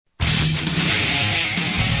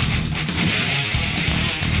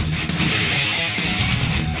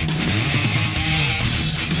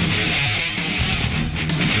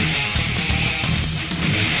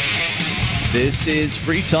This is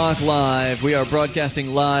Free Talk Live. We are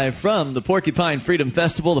broadcasting live from the Porcupine Freedom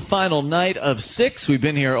Festival, the final night of 6. We've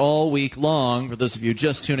been here all week long. For those of you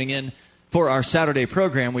just tuning in for our Saturday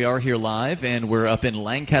program, we are here live, and we're up in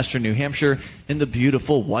Lancaster, New Hampshire, in the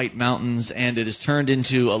beautiful White Mountains, and it has turned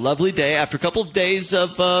into a lovely day. After a couple of days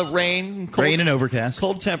of rain and overcast,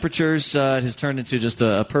 cold temperatures, it has turned into just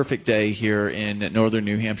a perfect day here in northern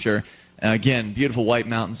New Hampshire. Again, beautiful White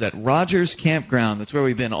Mountains at Rogers Campground. That's where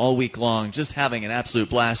we've been all week long, just having an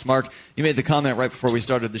absolute blast. Mark, you made the comment right before we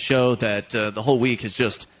started the show that the whole week is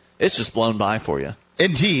just blown by for you.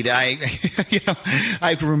 Indeed. I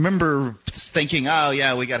remember thinking, oh,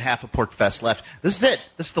 yeah, we got half of PorcFest left. This is it.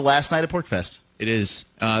 This is the last night of PorcFest. It is.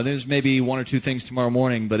 There's maybe one or two things tomorrow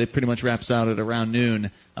morning, but it pretty much wraps out at around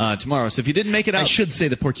noon tomorrow. So if you didn't make it out... I should say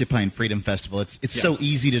the Porcupine Freedom Festival. It's so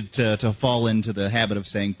easy to fall into the habit of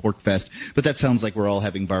saying PorcFest, but that sounds like we're all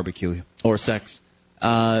having barbecue. Or sex.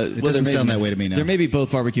 It doesn't sound that way to me now. There may be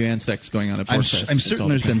both barbecue and sex going on at PorcFest. I'm certain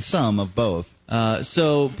there's been some of both.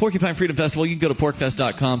 So Porcupine Freedom Festival, you can go to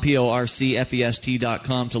porcfest.com,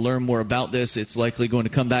 porcfest.com to learn more about this. It's likely going to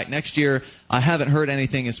come back next year. I haven't heard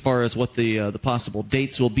anything as far as what the possible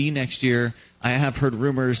dates will be next year. I have heard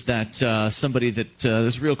rumors that somebody that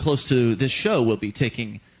is real close to this show will be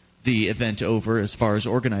taking the event over as far as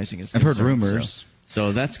organizing is concerned. I've heard rumors.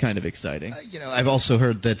 So that's kind of exciting. I've also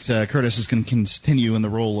heard that Curtis is going to continue in the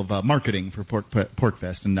role of marketing for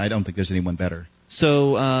PorcFest, and I don't think there's anyone better.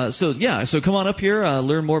 So come on up here,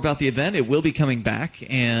 learn more about the event. It will be coming back,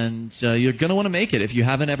 and you're going to want to make it. If you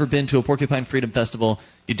haven't ever been to a Porcupine Freedom Festival,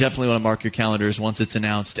 you definitely want to mark your calendars once it's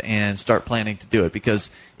announced and start planning to do it, because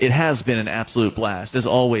it has been an absolute blast. As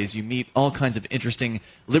always, you meet all kinds of interesting,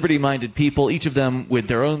 liberty-minded people, each of them with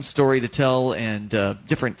their own story to tell and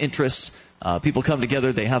different interests. People come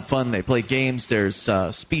together, they have fun, they play games, there's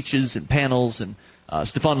speeches and panels, and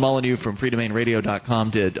Stefan Molyneux from freedomainradio.com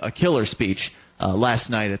did a killer speech last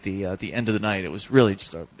night at the end of the night. It was really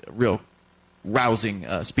just a real rousing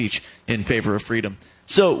speech in favor of freedom.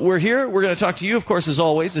 So we're here. We're going to talk to you, of course, as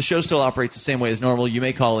always. The show still operates the same way as normal. You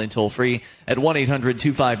may call in toll-free at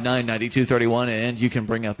 1-800-259-9231, and you can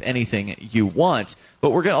bring up anything you want. But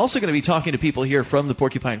we're also going to be talking to people here from the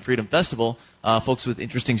Porcupine Freedom Festival, folks with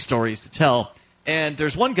interesting stories to tell. And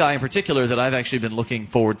there's one guy in particular that I've actually been looking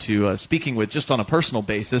forward to speaking with just on a personal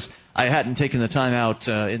basis. I hadn't taken the time out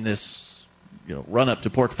in this run up to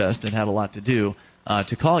PorcFest and had a lot to do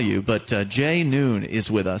to call you, but Jay Noon is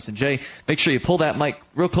with us. And Jay, make sure you pull that mic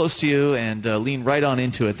real close to you and lean right on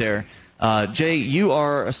into it there. Jay, you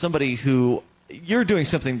are somebody who, you're doing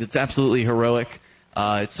something that's absolutely heroic.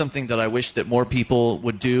 It's something that I wish that more people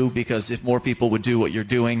would do, because if more people would do what you're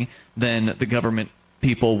doing, then the government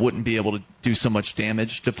people wouldn't be able to do so much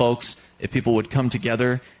damage to folks. If people would come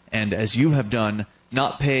together and, as you have done,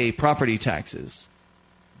 not pay property taxes,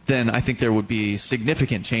 then I think there would be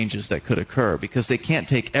significant changes that could occur, because they can't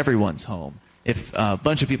take everyone's home. If a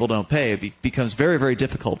bunch of people don't pay, it becomes very, very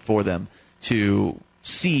difficult for them to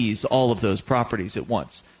seize all of those properties at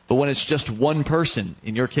once. But when it's just one person,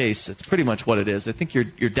 in your case, it's pretty much what it is. I think your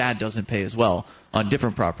dad doesn't pay as well on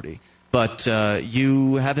different property. But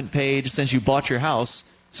you haven't paid since you bought your house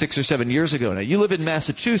 6 or 7 years ago. Now, you live in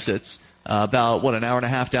Massachusetts, about, an hour and a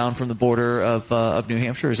half down from the border of New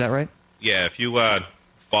Hampshire. Is that right? Yeah, if you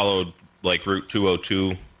followed Route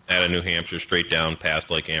 202 out of New Hampshire straight down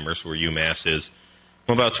past Amherst, where UMass is,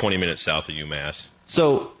 I'm about 20 minutes south of UMass.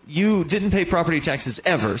 So you didn't pay property taxes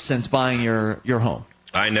ever since buying your home?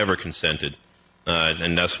 I never consented,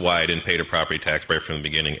 and that's why I didn't pay the property tax right from the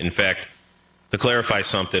beginning. In fact, to clarify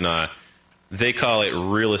something, they call it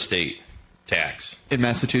real estate tax. In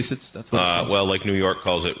Massachusetts? That's what it's called. Well, New York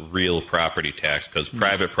calls it real property tax, because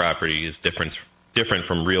private property is different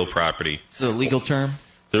from real property. Is it a legal term?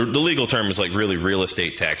 The legal term is really real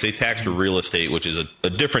estate tax. They tax the real estate, which is a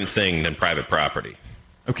different thing than private property.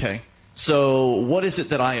 Okay. So what is it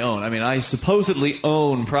that I own? I mean, I supposedly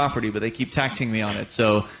own property, but they keep taxing me on it.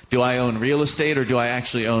 So do I own real estate, or do I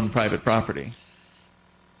actually own private property?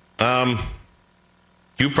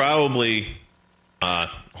 You probably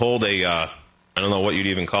hold I don't know what you'd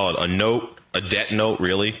even call it, a debt note,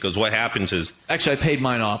 really, because what happens is... Actually, I paid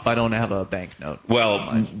mine off. I don't have a bank note.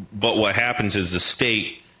 Well, but what happens is the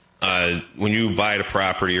state, when you buy the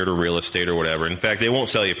property or the real estate or whatever, in fact, they won't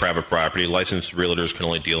sell you private property. Licensed realtors can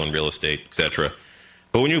only deal in real estate, etc.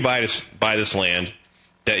 But when you buy this land,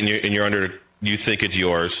 and you think it's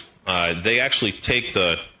yours, they actually take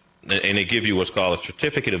and they give you what's called a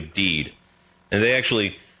certificate of deed. And they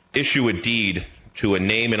actually issue a deed to a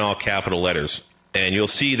name in all capital letters. And you'll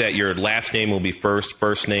see that your last name will be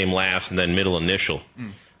first name last, and then middle initial.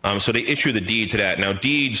 So they issue the deed to that. Now,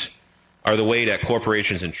 deeds are the way that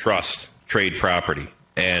corporations and trusts trade property.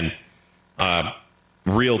 And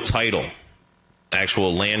real title,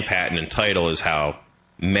 actual land patent and title is how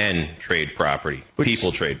men trade property,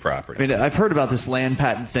 people trade property. I mean, I've heard about this land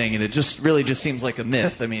patent thing, and it really just seems like a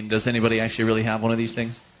myth. I mean, does anybody actually really have one of these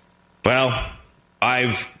things? Well,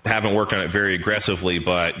 I haven't worked on it very aggressively,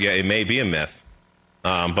 but yeah, it may be a myth.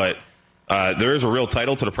 But there is a real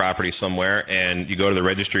title to the property somewhere, and you go to the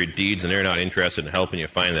registry of deeds, and they're not interested in helping you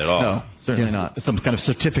find it at all. No, certainly not. Some kind of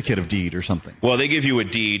certificate of deed or something. Well, they give you a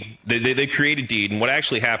deed. They create a deed, and what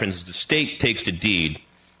actually happens is the state takes the deed,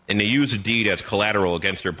 and they use a deed as collateral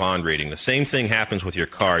against their bond rating. The same thing happens with your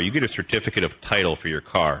car. You get a certificate of title for your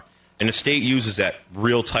car, and the state uses that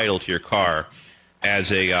real title to your car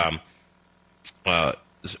as a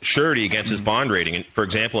surety against its bond rating. And for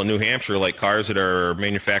example, in New Hampshire, like cars that are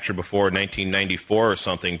manufactured before 1994 or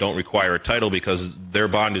something don't require a title because their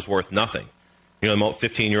bond is worth nothing. You know, the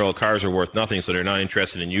 15-year-old cars are worth nothing, so they're not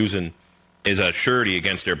interested in using as a surety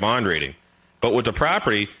against their bond rating. But with the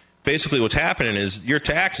property, basically what's happening is your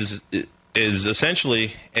tax is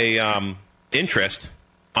essentially a interest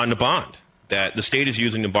on the bond that the state is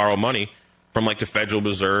using to borrow money from like the Federal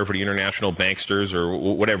Reserve or the international banksters or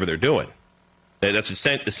whatever they're doing. That's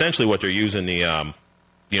essentially what they're using the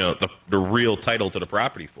real title to the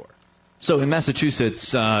property for. So in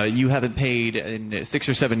Massachusetts, you haven't paid in 6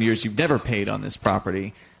 or 7 years. You've never paid on this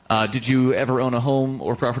property. Did you ever own a home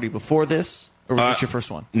or property before this, or was this your first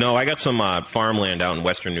one? No, I got some farmland out in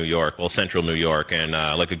western New York, central New York, and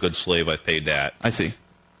like a good slave, I've paid that. I see.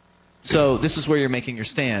 So this is where you're making your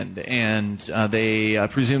stand, and they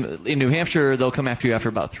presume in New Hampshire they'll come after you after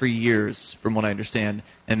about 3 years, from what I understand,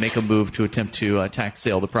 and make a move to attempt to tax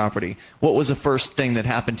sale the property. What was the first thing that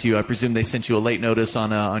happened to you? I presume they sent you a late notice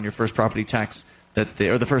on your first property tax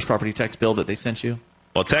or the first property tax bill that they sent you.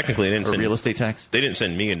 Well, technically they didn't send real estate tax. They didn't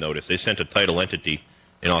send me a notice. They sent a title entity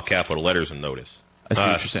in all capital letters a notice. I see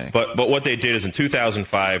what you're saying. But what they did is in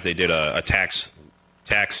 2005 they did a tax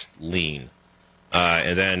lien,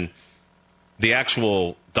 and then the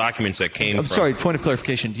actual documents that came I'm sorry, point of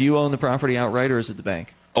clarification. Do you own the property outright, or is it the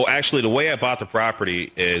bank? Oh, actually, the way I bought the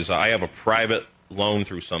property is I have a private loan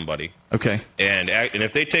through somebody. Okay. And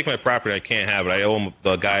if they take my property, I can't have it. I owe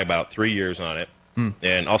the guy about 3 years on it,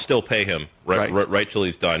 and I'll still pay him right till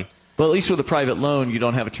he's done. Well, at least with a private loan, you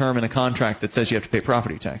don't have a term in a contract that says you have to pay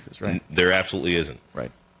property taxes, right? There absolutely isn't.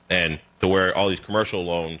 Right. And to where all these commercial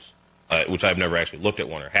loans, which I've never actually looked at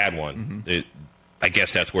one or had one, I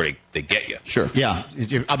guess that's where they get you. Sure. Yeah.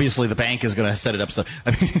 Obviously, the bank is going to set it up so.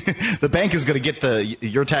 I mean, the bank is going to get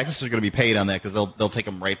your taxes are going to be paid on that because they'll take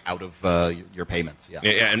them right out of your payments. Yeah.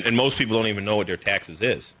 Yeah. And most people don't even know what their taxes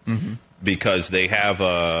is because they have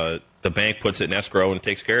the bank puts it in escrow and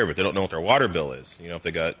takes care of it. They don't know what their water bill is. You know, if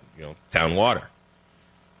they got town water.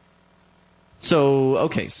 So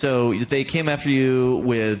okay, so they came after you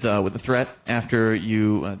with a threat after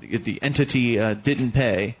you the entity didn't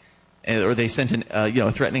pay. Or they sent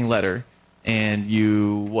a threatening letter, and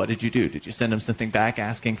what did you do? Did you send them something back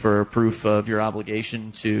asking for proof of your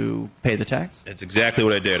obligation to pay the tax? That's exactly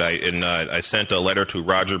what I did. I sent a letter to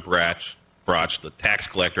Roger Brach, the tax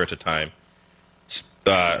collector at the time,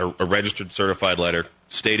 a registered certified letter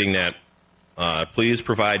stating that please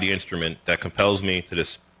provide the instrument that compels me to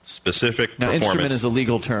this specific now, performance. Instrument is a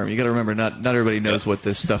legal term. You got to remember, not everybody knows what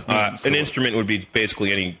this stuff means. An instrument would be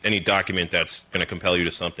basically any document that's going to compel you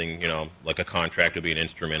to something. Like a contract would be an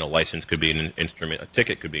instrument, a license could be an instrument, a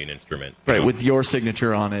ticket could be an instrument. Right, with your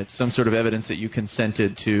signature on it, some sort of evidence that you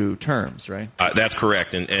consented to terms, right? That's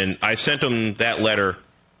correct, and I sent them that letter.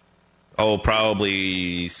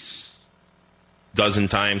 Probably dozen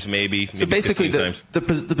times, maybe. So basically,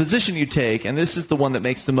 the position you take, and this is the one that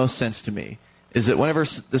makes the most sense to me, is that whenever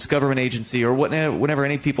this government agency or whenever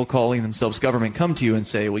any people calling themselves government come to you and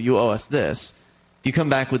say, well, you owe us this, you come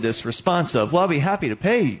back with this response of, well, I'll be happy to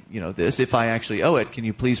pay this if I actually owe it. Can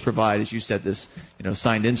you please provide, as you said, this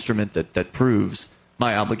signed instrument that proves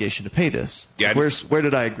my obligation to pay this? Yeah, where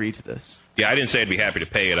did I agree to this? Yeah, I didn't say I'd be happy to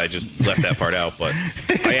pay it. I just left that part out. But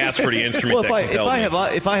I asked for the instrument that compelled me.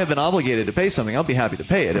 If I have been obligated to pay something, I'll be happy to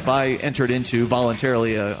pay it. If I entered into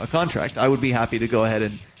voluntarily a contract, I would be happy to go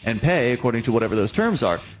ahead and pay according to whatever those terms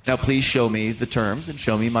are. Now, please show me the terms and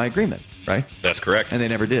show me my agreement, right? That's correct. And they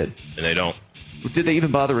never did. And they don't. Did they even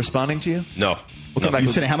bother responding to you? No. We'll come back. You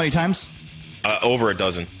said it how many times? Over a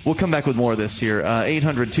dozen. We'll come back with more of this here.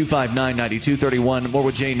 800-259-9231. More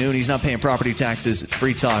with Jay Noon. He's not paying property taxes. It's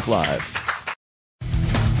Free Talk Live.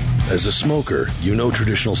 As a smoker, you know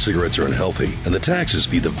traditional cigarettes are unhealthy, and the taxes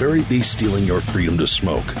feed the very beast stealing your freedom to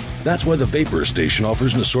smoke. That's why the Vapor Station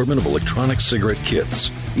offers an assortment of electronic cigarette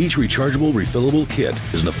kits. Each rechargeable, refillable kit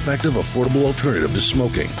is an effective, affordable alternative to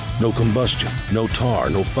smoking. No combustion, no tar,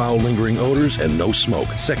 no foul lingering odors, and no smoke,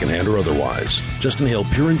 secondhand or otherwise. Just inhale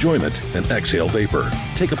pure enjoyment and exhale vapor.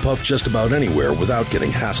 Take a puff just about anywhere without getting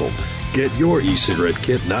hassled. Get your e-cigarette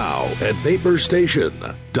kit now at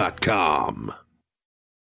vaporstation.com.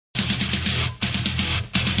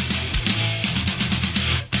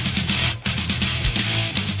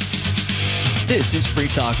 This is Free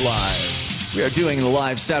Talk Live. We are doing the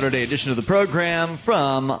live Saturday edition of the program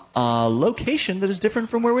from a location that is different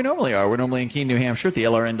from where we normally are. We're normally in Keene, New Hampshire at the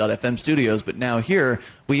LRN.FM studios, but now here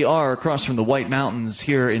we are across from the White Mountains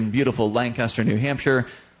here in beautiful Lancaster, New Hampshire,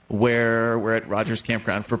 where we're at Rogers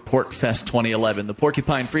Campground for PorcFest 2011, the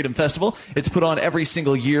Porcupine Freedom Festival. It's put on every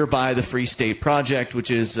single year by the Free State Project, which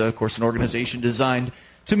is, of course, an organization designed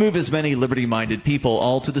to move as many liberty-minded people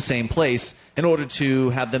all to the same place in order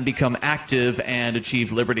to have them become active and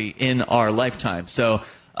achieve liberty in our lifetime. So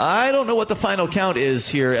I don't know what the final count is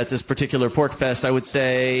here at this particular PorcFest. I would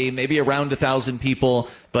say maybe around 1,000 people,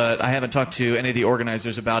 but I haven't talked to any of the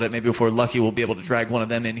organizers about it. Maybe if we're lucky, we'll be able to drag one of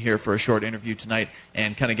them in here for a short interview tonight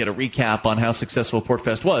and kind of get a recap on how successful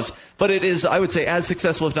PorcFest was. But it is, I would say, as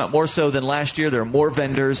successful, if not more so, than last year. There are more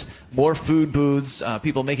vendors, more food booths,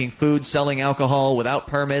 people making food, selling alcohol without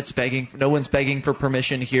permits, begging. No one's begging for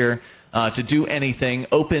permission here to do anything.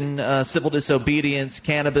 Open civil disobedience,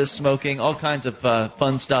 cannabis smoking, all kinds of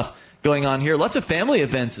fun stuff going on here. Lots of family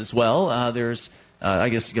events as well. There's I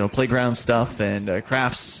guess, playground stuff and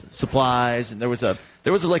crafts supplies, and there was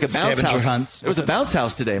like a bounce house. Hunts. There was a bounce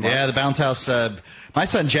house today, Mark. Yeah, the bounce house. My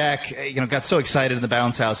son Jack, got so excited in the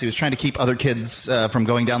bounce house. He was trying to keep other kids from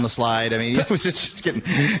going down the slide. I mean, it was just getting,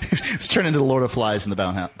 it was turning into the Lord of Flies in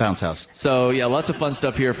the bounce house. So yeah, lots of fun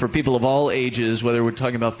stuff here for people of all ages, whether we're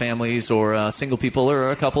talking about families or single people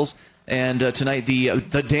or couples. And tonight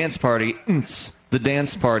the dance party. The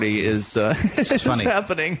dance party is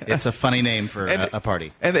happening. It's a funny name for a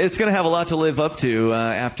party. And it's going to have a lot to live up to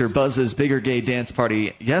after Buzz's Bigger Gay Dance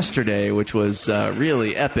Party yesterday, which was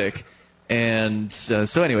really epic. And so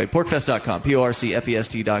anyway, porcfest.com,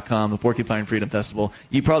 PORCFEST.com, the Porcupine Freedom Festival.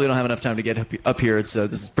 You probably don't have enough time to get up here. This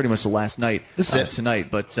is pretty much the last night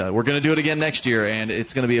tonight. But we're going to do it again next year, and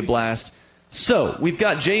it's going to be a blast. So we've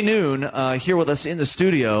got Jay Noon here with us in the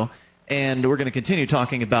studio. And we're going to continue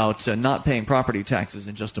talking about not paying property taxes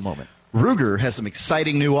in just a moment. Ruger has some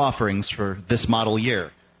exciting new offerings for this model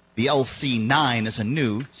year. The LC9 is a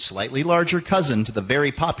new, slightly larger cousin to the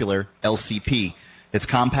very popular LCP. It's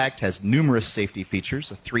compact, has numerous safety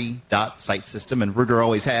features, a 3-dot sight system, and Ruger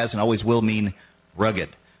always has and always will mean rugged.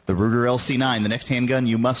 The Ruger LC9, the next handgun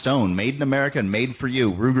you must own, made in America and made for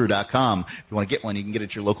you. Ruger.com. If you want to get one, you can get it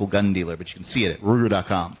at your local gun dealer, but you can see it at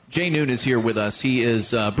Ruger.com. Jay Noon is here with us. He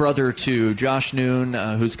is brother to Josh Noon,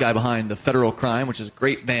 who's the guy behind the Federal Crime, which is a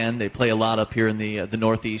great band. They play a lot up here in the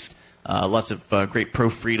Northeast. Lots of great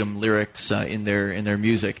pro-freedom lyrics in their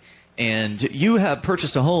music. And you have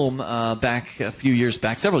purchased a home back a few years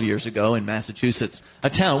back, several years ago in Massachusetts,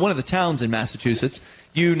 one of the towns in Massachusetts.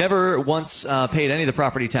 You never once paid any of the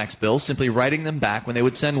property tax bills, simply writing them back when they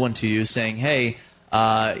would send one to you saying, hey,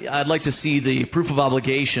 I'd like to see the proof of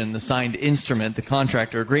obligation, the signed instrument, the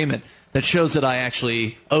contract or agreement that shows that I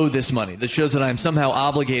actually owe this money, that shows that I'm somehow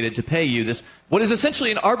obligated to pay you this, what is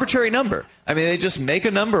essentially an arbitrary number. I mean, they just make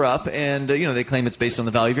a number up, and they claim it's based on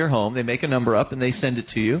the value of your home. They make a number up, and they send it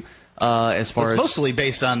to you. It's mostly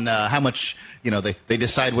based on how much they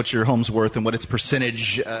decide what your home's worth and what its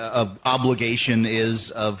percentage of obligation is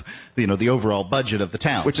of the overall budget of the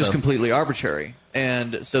town, which is completely arbitrary.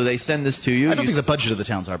 And so they send this to you. I don't think the budget of the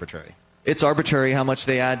town's arbitrary. It's arbitrary how much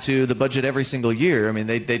they add to the budget every single year. I mean,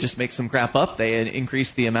 they just make some crap up. They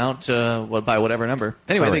increase the amount by whatever number.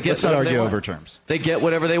 Anyway, right, they get let's not argue over terms. They get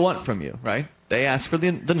whatever they want from you, right? They ask for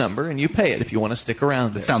the number, and you pay it if you want to stick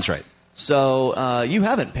around there. That sounds right. So you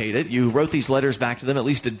haven't paid it. You wrote these letters back to them, at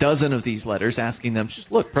least a dozen of these letters, asking them,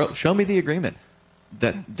 just look, show me the agreement.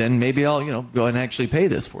 Then maybe I'll go and actually pay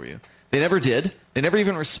this for you. They never did. They never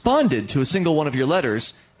even responded to a single one of your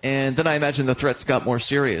letters. And then I imagine the threats got more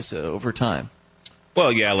serious over time.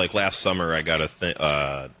 Well, yeah, like last summer I got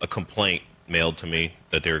a complaint mailed to me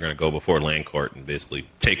that they were going to go before land court and basically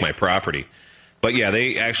take my property. But yeah,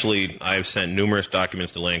 I've sent numerous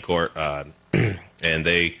documents to land court, and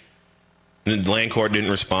the land court didn't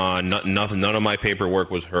respond. None of my paperwork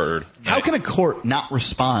was heard. How can a court not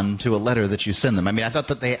respond to a letter that you send them? I mean, I thought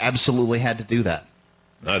that they absolutely had to do that.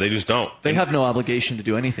 They just don't. They have no obligation to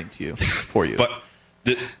do anything to you for you. But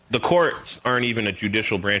The courts aren't even a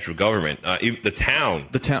judicial branch of government. The town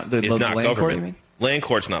is not land government. Court, you mean? Land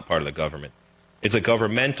court's not part of the government. It's a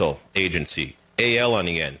governmental agency, AL on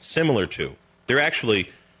the end, similar to. They're actually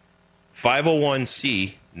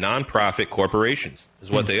 501c nonprofit corporations is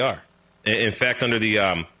what they are. In fact, under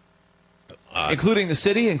the including the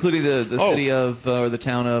city, including the city of or the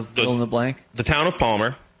town of fill in the blank, the town of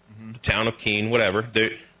Palmer, the town of Keene, whatever.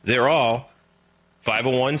 They're all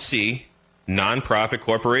 501c nonprofit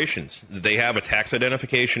corporations. They have a tax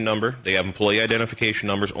identification number. They have employee identification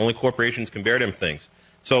numbers. Only corporations can bear them things.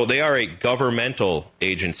 So they are a governmental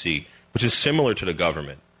agency, which is similar to the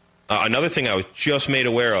government. Another thing I was just made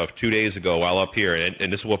aware of 2 days ago while up here,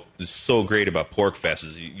 and this is what is so great about Pork Fest,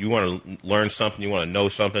 is you want to learn something, you want to know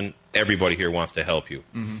something, everybody here wants to help you.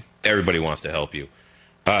 Mm-hmm. Everybody wants to help you.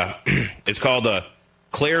 It's called the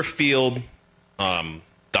Clairfield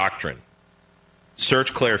Doctrine.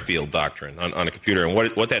 Search Clairfield Doctrine on a computer.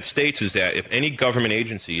 And what that states is that if any government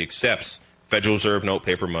agency accepts Federal Reserve note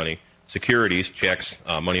paper money, securities, checks,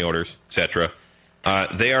 money orders, etc.,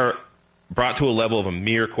 they are brought to a level of a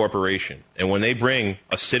mere corporation. And when they bring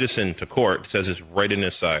a citizen to court, it says it's right in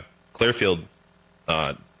this Clairfield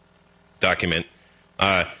document,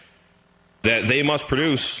 that they must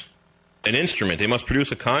produce an instrument. They must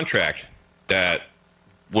produce a contract that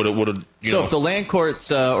would So if the land courts,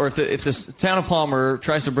 or if the town of Palmer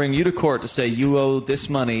tries to bring you to court to say you owe this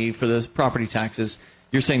money for the property taxes,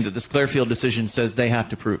 you're saying that this Clairfield decision says they have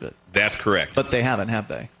to prove it. That's correct. But they haven't, have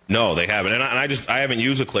they? No, they haven't. And I haven't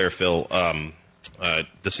used a Clairfield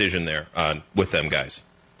decision there with them guys.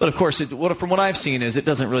 But of course, from what I've seen is it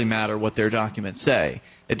doesn't really matter what their documents say.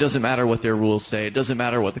 It doesn't matter what their rules say. It doesn't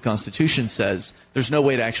matter what the Constitution says. There's no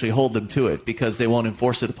way to actually hold them to it because they won't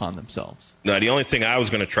enforce it upon themselves. No, the only thing I was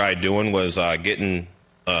going to try doing was getting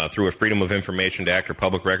through a Freedom of Information Act or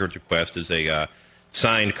public records request is a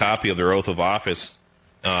signed copy of their oath of office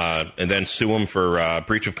and then sue them for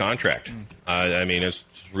breach of contract. I mean, it's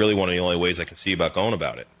really one of the only ways I can see about going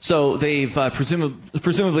about it. So they've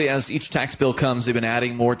presumably, as each tax bill comes, they've been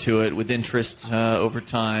adding more to it with interest over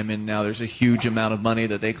time, and now there's a huge amount of money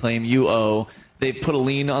that they claim you owe. They've put a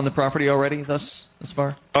lien on the property already thus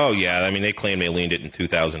far? Oh, yeah. I mean, they claim they liened it in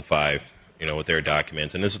 2005, with their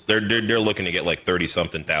documents, and they're looking to get like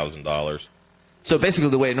 $30-something thousand. So basically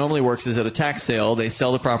the way it normally works is at a tax sale, they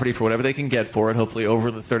sell the property for whatever they can get for it, hopefully over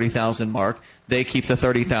the $30,000 mark. They keep the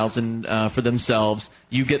 $30,000 for themselves.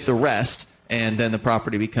 You get the rest, and then the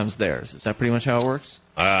property becomes theirs. Is that pretty much how it works?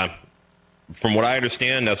 From what I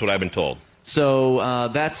understand, that's what I've been told. So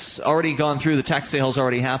that's already gone through. The tax sale's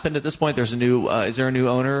already happened at this point. There's a new. Is there a new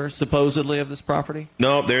owner supposedly of this property?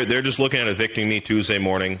 No, they're just looking at evicting me Tuesday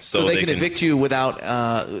morning. So they can evict you without.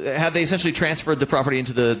 Have they essentially transferred the property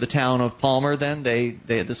into the town of Palmer? Then they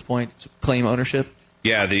at this point claim ownership.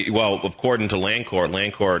 Yeah. According to Land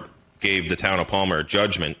Court gave the town of Palmer a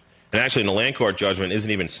judgment. And actually, the Land Court judgment isn't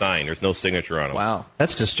even signed. There's no signature on it. Wow.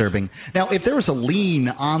 That's disturbing. Now, if there was a lien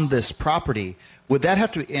on this property, would that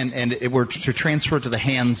have to, and it were to transfer to the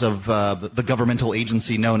hands of the governmental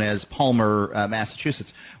agency known as Palmer,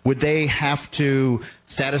 Massachusetts, would they have to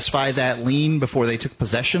satisfy that lien before they took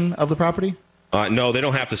possession of the property? No, they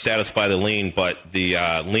don't have to satisfy the lien, but the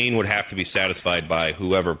lien would have to be satisfied by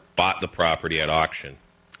whoever bought the property at auction.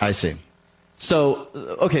 I see. So,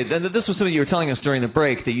 okay, then this was something you were telling us during the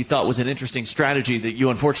break that you thought was an interesting strategy that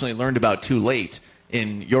you unfortunately learned about too late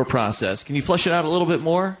in your process. Can you flesh it out a little bit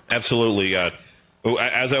more? Absolutely.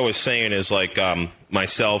 As I was saying, is like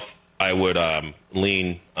myself, I would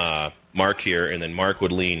lien Mark here, and then Mark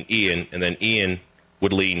would lien Ian, and then Ian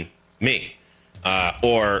would lien me.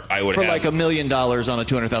 Or I would for have like $1 million on a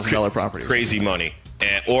 $200,000 property. Crazy money.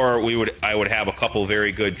 Or I would have a couple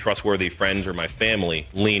very good, trustworthy friends or my family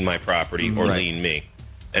lien my property or lien me.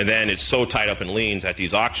 And then it's so tied up in liens at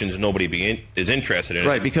these auctions, nobody is interested in it.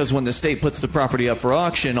 Right, because when the state puts the property up for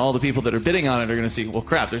auction, all the people that are bidding on it are going to see, well,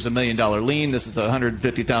 crap, there's $1 million lien. This is a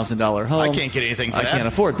 $150,000 home. I can't get anything for that. I can't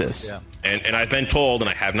afford this. Yeah. And I've been told, and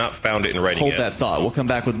I have not found it in writing Hold yet. that thought. We'll come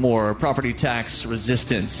back with more property tax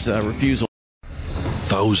resistance, refusal.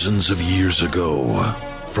 Thousands of years ago,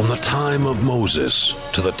 from the time of Moses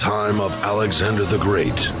to the time of Alexander the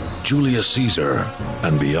Great, Julius Caesar,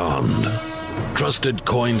 and beyond,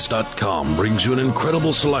 TrustedCoins.com brings you an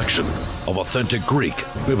incredible selection of authentic Greek,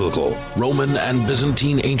 Biblical, Roman, and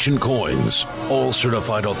Byzantine ancient coins, all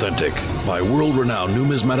certified authentic by world-renowned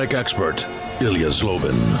numismatic expert Ilya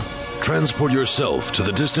Zlobin. Transport yourself to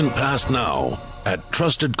the distant past now at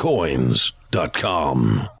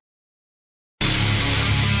TrustedCoins.com.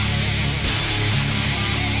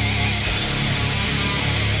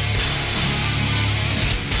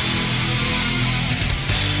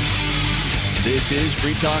 This is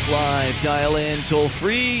Free Talk Live. Dial in toll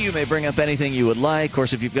free. You may bring up anything you would like. Of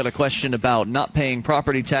course, if you've got a question about not paying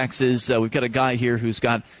property taxes, we've got a guy here who's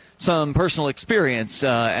got some personal experience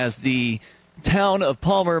as the town of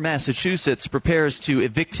Palmer, Massachusetts, prepares to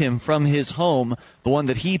evict him from his home, the one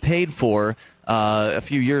that he paid for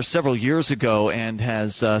several years ago, and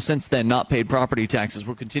has since then not paid property taxes.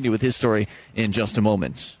 We'll continue with his story in just a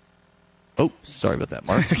moment. Oh, sorry about that,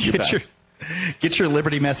 Mark. Get your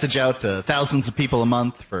Liberty message out to thousands of people a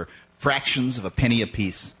month for fractions of a penny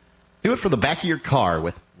apiece. Do it for the back of your car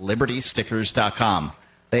with LibertyStickers.com.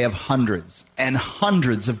 They have hundreds and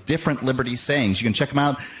hundreds of different Liberty sayings. You can check them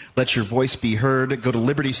out. Let your voice be heard. Go to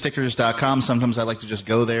LibertyStickers.com. Sometimes I like to just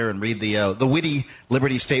go there and read the witty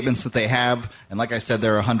Liberty statements that they have. And like I said,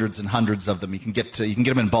 there are hundreds and hundreds of them. You can get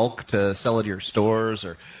them in bulk to sell at your stores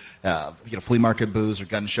or flea market booths or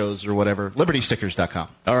gun shows or whatever. LibertyStickers.com.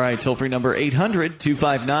 All right, toll-free number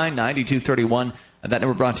 800-259-9231. That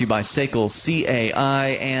number brought to you by SACL CAI.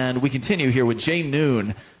 And we continue here with Jay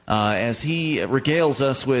Noon as he regales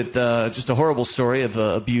us with just a horrible story of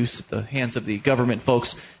abuse at the hands of the government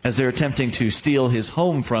folks as they're attempting to steal his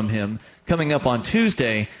home from him coming up on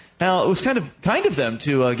Tuesday. Now, it was kind of them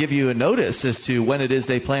to give you a notice as to when it is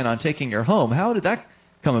they plan on taking your home. How did that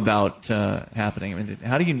come about happening? I mean,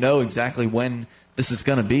 how do you know exactly when this is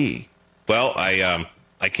going to be? Well, I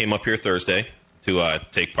came up here Thursday to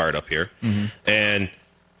take part up here, and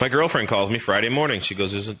my girlfriend calls me Friday morning. She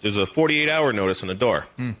goes, "There's a 48-hour notice on the door."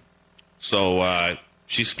 So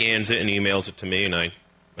she scans it and emails it to me, and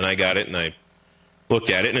I got it and I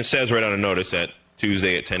looked at it, and it says right on the notice that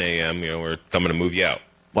Tuesday at 10 a.m. We're coming to move you out.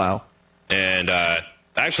 Wow. And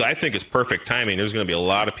actually, I think it's perfect timing. There's going to be a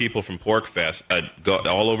lot of people from Porkfest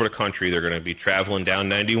all over the country. They're going to be traveling down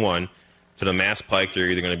 91 to the Mass Pike. They're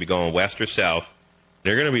either going to be going west or south.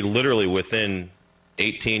 They're going to be literally within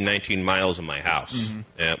 18, 19 miles of my house.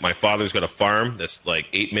 My father's got a farm that's like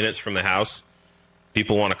 8 minutes from the house.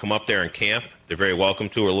 People want to come up there and camp. They're very welcome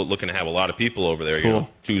to. We're looking to have a lot of people over there, cool.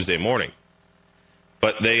 Tuesday morning.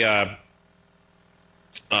 But they and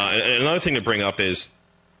another thing to bring up is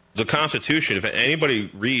the Constitution. If anybody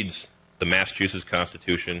reads the Massachusetts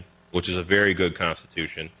Constitution, which is a very good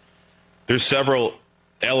Constitution, there's several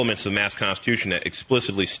elements of the Mass Constitution that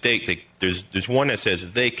explicitly state that there's one that says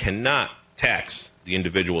they cannot tax the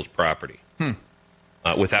individual's property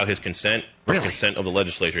without his consent or consent of the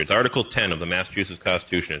legislature. It's Article 10 of the Massachusetts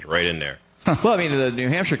Constitution. It's right in there. Well, I mean, the New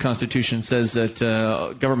Hampshire Constitution says that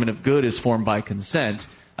government of good is formed by consent.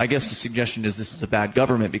 I guess the suggestion is this is a bad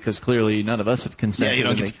government because clearly none of us have consented.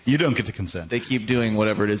 Yeah, you don't get to consent. They keep doing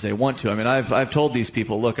whatever it is they want to. I mean, I've told these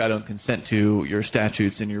people, look, I don't consent to your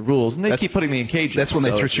statutes and your rules, and they keep putting me in cages. That's when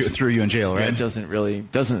they threw you in jail, right? Yeah, it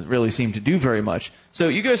doesn't really seem to do very much. So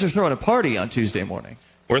you guys are throwing a party on Tuesday morning.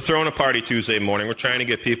 We're throwing a party Tuesday morning. We're trying to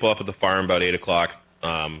get people up at the farm about 8 o'clock.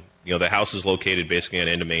 The house is located basically on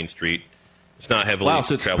the end of Main Street. It's not heavily Wow,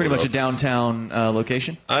 so it's pretty much a downtown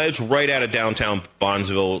location? It's right out of downtown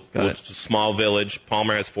Bondsville. It's a small village.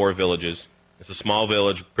 Palmer has 4 villages. It's a small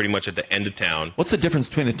village pretty much at the end of town. What's the difference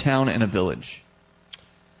between a town and a village?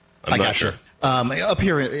 I'm not sure. Up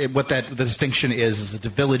here, the distinction is that the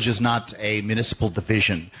village is not a municipal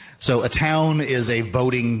division. So a town is a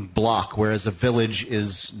voting block, whereas a village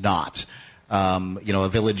is not. A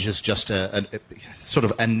village is just a sort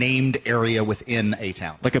of a named area within a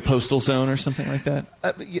town, like a postal zone or something like that.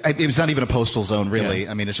 It was not even a postal zone, really.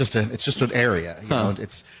 Yeah. I mean, it's just an area.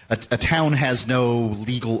 It's a town has no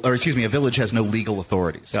legal, or excuse me, a village has no legal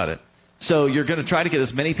authorities. Got it. So you're going to try to get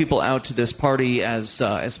as many people out to this party as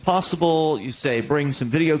possible. You say bring some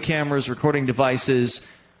video cameras, recording devices.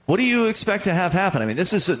 What do you expect to have happen? I mean,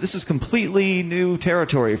 this is completely new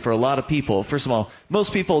territory for a lot of people. First of all,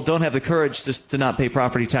 most people don't have the courage to not pay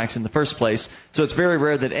property tax in the first place, so it's very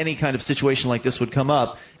rare that any kind of situation like this would come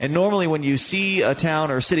up. And normally when you see a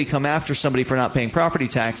town or a city come after somebody for not paying property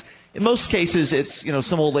tax, in most cases it's,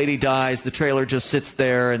 some old lady dies, the trailer just sits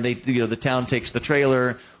there, and the town takes the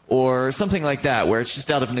trailer, or something like that, where it's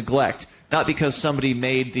just out of neglect, not because somebody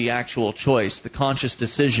made the actual choice, the conscious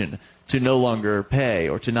decision to no longer pay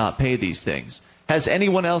or to not pay these things. Has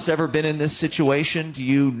anyone else ever been in this situation? Do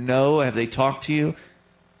you know? Have they talked to you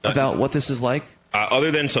about what this is like?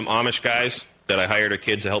 Other than some Amish guys that I hired,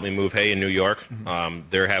 kids to help me move hay in New York,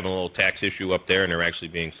 they're having a little tax issue up there, and they're actually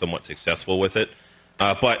being somewhat successful with it.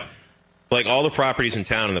 But like all the properties in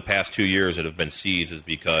town in the past 2 years that have been seized is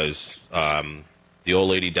because the old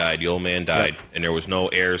lady died, the old man died, and there was no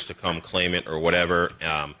heirs to come claim it or whatever.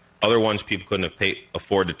 Other ones, people couldn't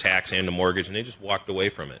afford the tax and the mortgage, and they just walked away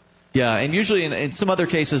from it. Yeah, and usually in some other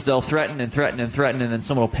cases they'll threaten and threaten and threaten, and then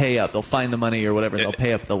someone will pay up. They'll find the money or whatever, and they'll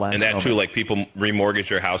pay up the last. And that moment. too, like people remortgage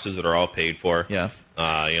their houses that are all paid for. Yeah.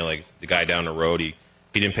 Like the guy down the road, he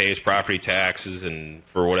didn't pay his property taxes, and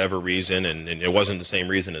for whatever reason, and it wasn't the same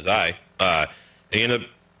reason as I. He ended up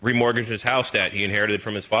remortgaging his house that he inherited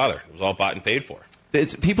from his father. It was all bought and paid for.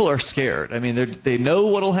 People are scared. I mean, they know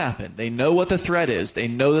what will happen. They know what the threat is. They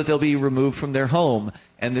know that they'll be removed from their home,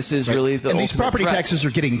 and this is really the. And these property threat. taxes are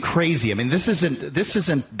getting crazy. I mean, this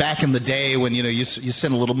isn't back in the day when you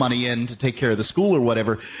send a little money in to take care of the school or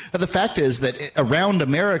whatever. The fact is that around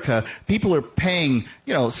America, people are paying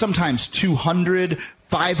sometimes $200,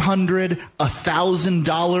 $500,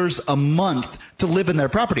 $1,000 a month to live in their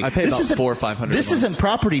property. I pay about $400 or $500. This isn't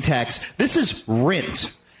property tax. This is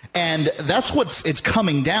rent. And that's what it's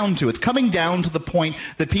coming down to. It's coming down to the point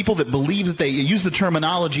that people that believe that they use the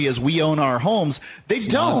terminology as we own our homes, they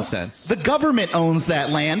don't. Nonsense. The government owns that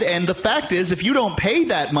land, and the fact is if you don't pay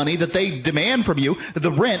that money that they demand from you,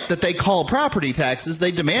 the rent that they call property taxes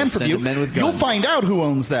they demand from you, you'll find out who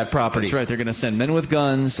owns that property. That's right. They're going to send men with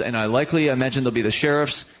guns, and I imagine they'll be the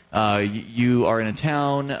sheriffs. You are in a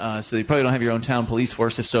town, so you probably don't have your own town police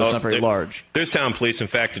force. If so, it's not very large. There's town police. In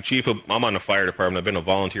fact, I'm on the fire department. I've been a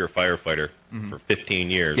volunteer firefighter for 15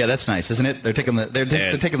 years. Yeah, that's nice, isn't it? They're taking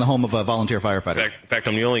the home of a volunteer firefighter. In fact,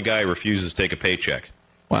 I'm the only guy who refuses to take a paycheck.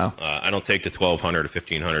 Wow. I don't take the $1,200 to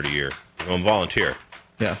 $1,500 a year. I'm a volunteer.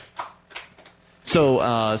 Yeah.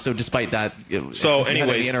 So despite that, anyways, have you had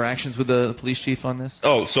any interactions with the police chief on this?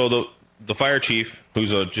 Oh, so the fire chief,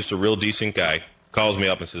 who's just a real decent guy, calls me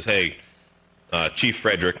up and says, "Hey, Chief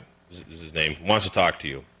Frederick is his name, wants to talk to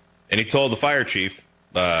you." And he told the fire chief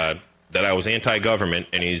that I was anti-government,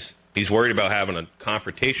 and he's worried about having a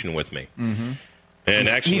confrontation with me. Mm-hmm.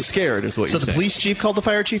 And he's scared, is what you're saying. So the police chief called the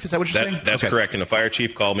fire chief? Is that what you're saying? That's correct. And the fire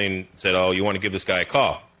chief called me and said, "Oh, you want to give this guy a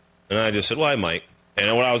call?" And I just said, "Well, I might."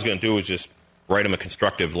 And what I was going to do was just write him a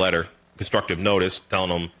constructive notice,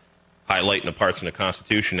 telling him, highlighting the parts in the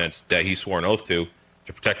Constitution that he swore an oath to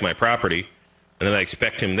protect my property. And then I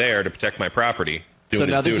expect him there to protect my property. So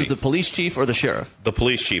now this is the police chief or the sheriff? The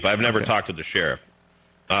police chief. I've never talked to the sheriff.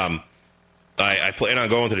 I plan on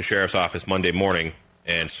going to the sheriff's office Monday morning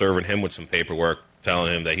and serving him with some paperwork,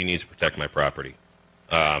 telling him that he needs to protect my property.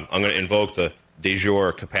 I'm going to invoke the de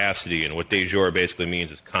jure capacity, and what de jure basically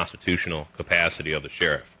means is constitutional capacity of the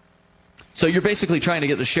sheriff. So you're basically trying to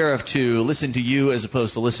get the sheriff to listen to you as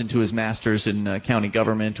opposed to listen to his masters in county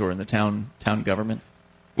government or in the town government?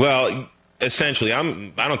 Well, essentially, I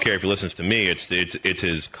don't care if he listens to me. It's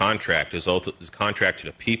his contract, his contract to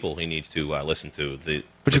the people he needs to listen to.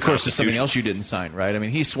 Which, of course, is something else you didn't sign, right? I mean,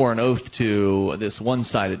 he swore an oath to this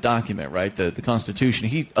one-sided document, right? The Constitution.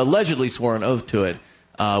 He allegedly swore an oath to it,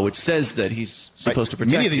 which says that he's supposed to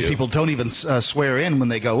protect you. Many of these people don't even swear in when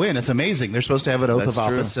they go in. It's amazing. They're supposed to have an oath of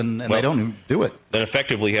office, and they don't do it. Then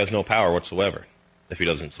effectively he has no power whatsoever if he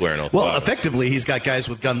doesn't swear an oath of office. Well, effectively he's got guys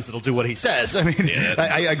with guns that'll do what he says. I mean,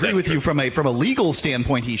 I agree with you from a legal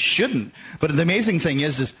standpoint. He shouldn't. But the amazing thing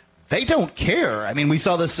is they don't care. I mean, we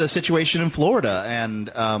saw this situation in Florida, and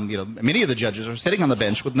many of the judges are sitting on the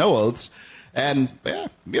bench with no oaths, and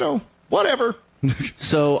whatever.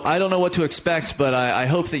 So I don't know what to expect, but I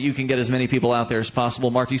hope that you can get as many people out there as possible.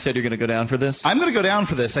 Mark, you said you're going to go down for this? I'm going to go down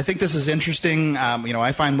for this. I think this is interesting.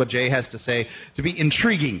 I find what Jay has to say to be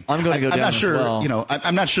intriguing. I'm going to go down as well.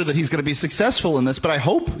 I'm not sure that he's going to be successful in this, but I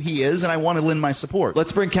hope he is, and I want to lend my support.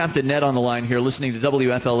 Let's bring Captain Ned on the line here, listening to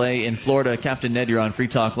WFLA in Florida. Captain Ned, you're on Free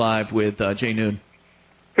Talk Live with Jay Noon.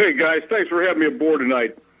 Hey, guys. Thanks for having me aboard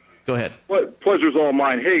tonight. Go ahead. Pleasure's all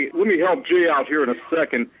mine. Hey, let me help Jay out here in a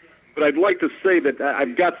second. But I'd like to say that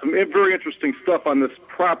I've got some very interesting stuff on this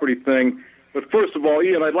property thing. But first of all,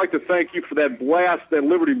 Ian, I'd like to thank you for that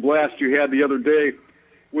Liberty blast you had the other day,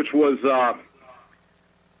 which was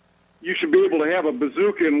you should be able to have a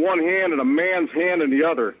bazooka in one hand and a man's hand in the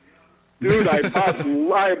other. Dude, I about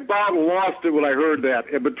lost it when I heard that.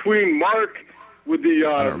 And between Mark with the...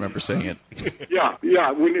 I don't remember saying it. Yeah.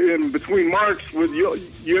 Between Marks with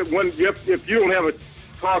if you don't have a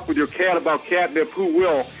talk with your cat about catnip, who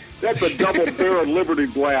will? That's a double-barreled Liberty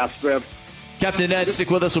blast, man. Captain Ned,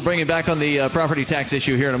 stick with us. We'll bring you back on the property tax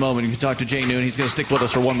issue here in a moment. You can talk to Jay Noon. He's going to stick with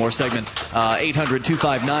us for one more segment.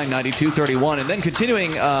 800-259-9231. And then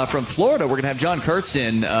continuing from Florida, we're going to have John Kurtz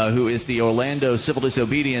in, who is the Orlando civil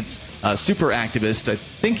disobedience super activist. I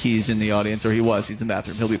think he's in the audience, or he was. He's in the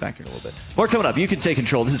bathroom. He'll be back here in a little bit. More coming up. You can take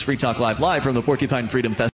control. This is Free Talk Live from the Porcupine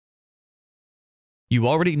Freedom Festival. You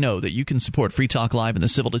already know that you can support Free Talk Live and the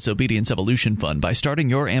Civil Disobedience Evolution Fund by starting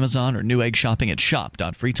your Amazon or Newegg shopping at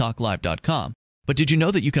shop.freetalklive.com. But did you know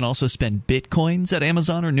that you can also spend Bitcoins at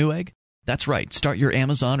Amazon or Newegg? That's right. Start your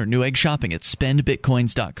Amazon or Newegg shopping at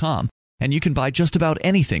spendbitcoins.com, and you can buy just about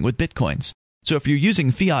anything with Bitcoins. So if you're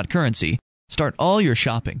using fiat currency, start all your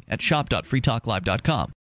shopping at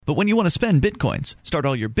shop.freetalklive.com. But when you want to spend Bitcoins, start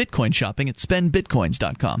all your Bitcoin shopping at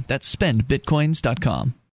spendbitcoins.com. That's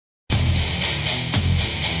spendbitcoins.com.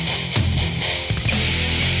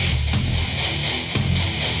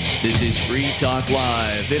 This is Free Talk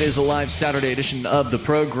Live. It is a live Saturday edition of the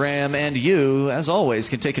program, and you, as always,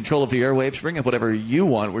 can take control of the airwaves, bring up whatever you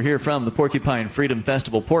want. We're here from the Porcupine Freedom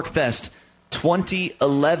Festival, PorcFest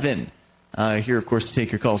 2011. Here, of course, to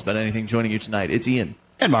take your calls about anything. Joining you tonight, it's Ian.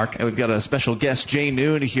 And Mark. And we've got a special guest, Jay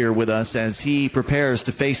Noon, here with us as he prepares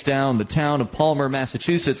to face down the town of Palmer,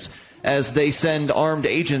 Massachusetts, as they send armed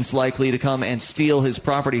agents likely to come and steal his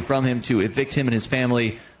property from him, to evict him and his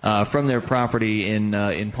family from their property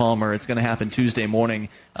in Palmer. It's going to happen Tuesday morning.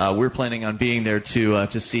 We're planning on being there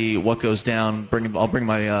to see what goes down. I'll bring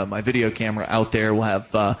my video camera out there. We'll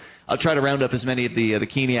have I'll try to round up as many of the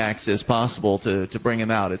Keeniacs as possible to bring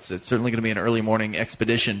him out. It's certainly going to be an early morning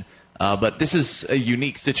expedition. But this is a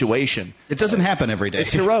unique situation. It doesn't happen every day.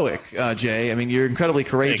 It's heroic, Jay. I mean, you're incredibly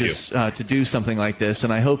courageous to do something like this,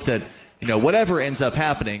 and I hope that, whatever ends up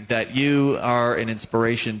happening, that you are an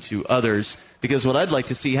inspiration to others. Because what I'd like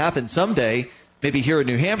to see happen someday, maybe here in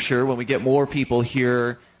New Hampshire, when we get more people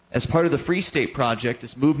here as part of the Free State Project,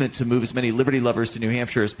 this movement to move as many liberty lovers to New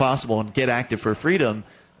Hampshire as possible and get active for freedom.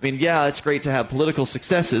 I mean, yeah, it's great to have political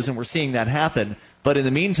successes, and we're seeing that happen. But in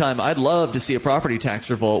the meantime, I'd love to see a property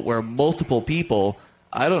tax revolt where multiple people,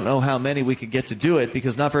 I don't know how many we could get to do it,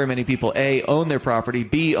 because not very many people, A, own their property,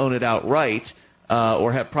 B, own it outright,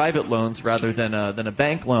 or have private loans rather than a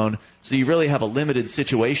bank loan. So you really have a limited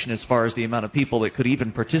situation as far as the amount of people that could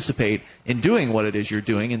even participate in doing what it is you're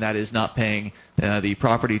doing, and that is not paying the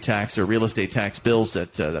property tax or real estate tax bills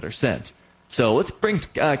that are sent. So let's bring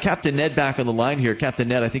Captain Ned back on the line here. Captain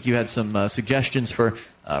Ned, I think you had some suggestions for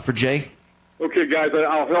Jay. Okay, guys,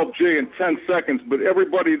 I'll help Jay in 10 seconds, but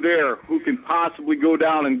everybody there who can possibly go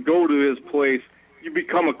down and go to his place, you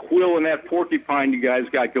become a quill in that porcupine you guys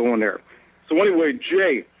got going there. So anyway,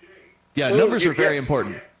 Jay. Yeah, numbers are very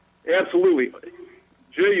important. Absolutely.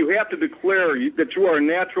 Jay, you have to declare that you are a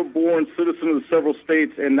natural-born citizen of the several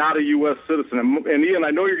states and not a U.S. citizen. And Ian,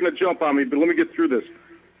 I know you're going to jump on me, but let me get through this.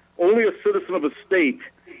 Only a citizen of a state,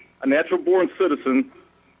 a natural-born citizen,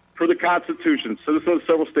 per the Constitution, citizen of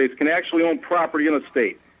several states, can actually own property in a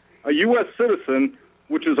state. A U.S. citizen,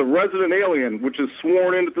 which is a resident alien, which is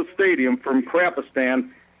sworn into the stadium from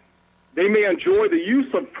Krapistan, they may enjoy the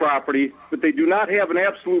use of property, but they do not have an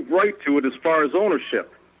absolute right to it as far as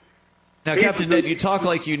ownership. Now, Captain Ned, you talk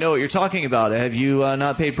like you know what you're talking about. Have you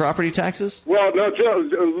not paid property taxes? Well, no, Joe,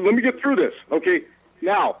 let me get through this. Okay,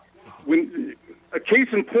 now, a case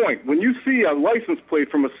in point, when you see a license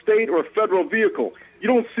plate from a state or a federal vehicle, you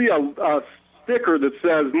don't see a sticker that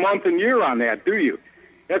says month and year on that, do you?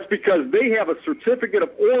 That's because they have a certificate of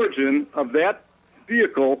origin of that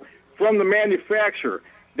vehicle from the manufacturer.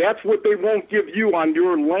 That's what they won't give you on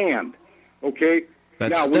your land, okay?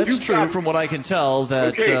 That's true from what I can tell,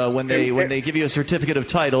 that when they give you a certificate of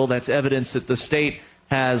title, that's evidence that the state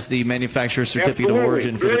has the manufacturer's certificate of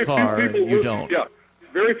origin for the car, and you don't. Yeah.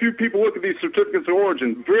 Very few people look at these certificates of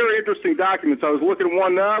origin. Very interesting documents. I was looking at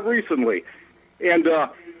one recently, and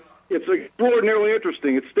it's extraordinarily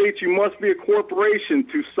interesting. It states you must be a corporation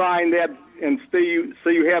to sign that and say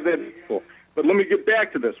you have that vehicle. But let me get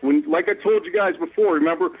back to this. Like I told you guys before,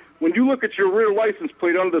 remember, when you look at your rear license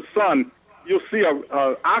plate under the sun, you'll see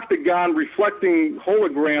a octagon reflecting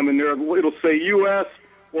hologram in there. It'll say U.S.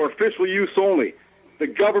 or official use only. The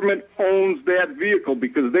government owns that vehicle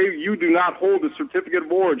because you do not hold the certificate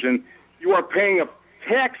of origin. You are paying a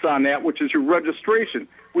tax on that, which is your registration,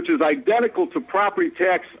 which is identical to property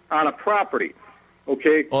tax on a property.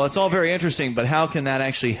 Okay? Well, it's all very interesting, but how can that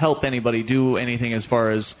actually help anybody do anything as far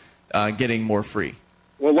as getting more free?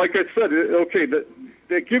 Well, like I said, okay,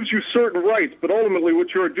 that gives you certain rights, but ultimately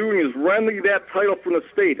what you're doing is rendering that title from the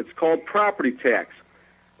state. It's called property tax.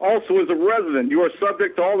 Also, as a resident, you are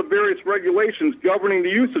subject to all the various regulations governing the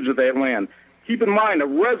usage of that land. Keep in mind, a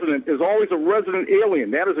resident is always a resident alien.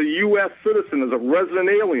 That is a U.S. citizen, is a resident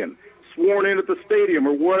alien, sworn in at the stadium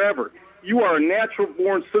or whatever. You are a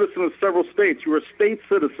natural-born citizen of several states. You are a state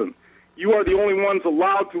citizen. You are the only ones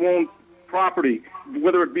allowed to own property,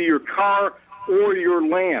 whether it be your car or your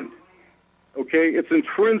land. Okay? It's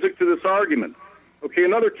intrinsic to this argument. Okay,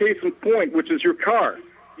 another case in point, which is your car.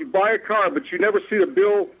 You buy a car, but you never see the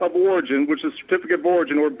bill of origin, which is certificate of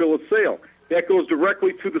origin or bill of sale. That goes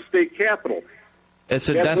directly to the state capital. That's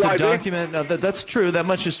a document. That's true. That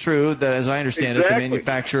much is true. That, as I understand it, the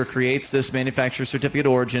manufacturer creates this manufacturer certificate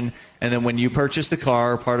of origin, and then when you purchase the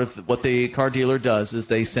car, part of what the car dealer does is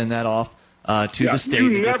they send that off to the state.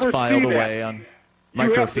 It gets filed away on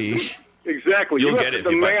microfiche. Exactly. You'll get it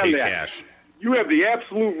if you pay cash. You have the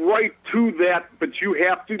absolute right to that, but you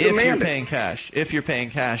have to demand it. If you're paying cash. If you're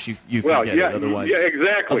paying cash, you can get it. Otherwise, yeah,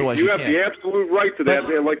 exactly. Otherwise you have the absolute right to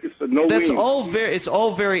that. Like you said, no that's lien. It's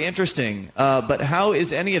all very interesting. But how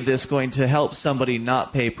is any of this going to help somebody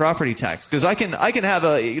not pay property tax? Because I can have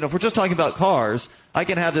if we're just talking about cars, I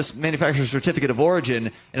can have this manufacturer's certificate of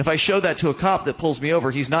origin, and if I show that to a cop that pulls me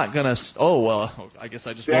over, he's not going to, I guess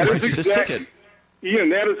I just won't write this ticket. Ian,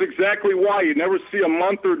 that is exactly why you never see a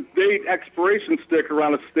month or date expiration sticker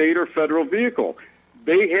on a state or federal vehicle.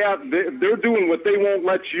 They're doing what they won't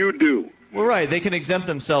let you do. Well, right. They can exempt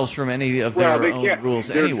themselves from any of their own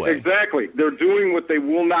rules anyway. Exactly. They're doing what they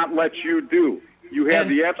will not let you do. You have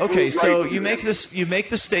the absolute right. Okay, so you make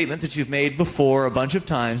the statement that you've made before a bunch of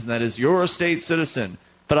times, and that is you're a state citizen.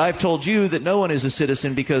 But I've told you that no one is a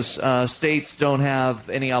citizen because states don't have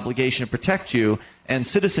any obligation to protect you, and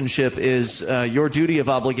citizenship is your duty of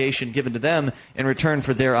obligation given to them in return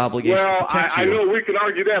for their obligation to protect you. I know we can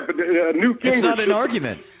argue that, but Newt Gingrich... It's not an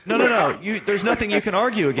argument. No. There's nothing you can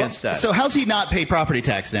argue against that. So how's he not pay property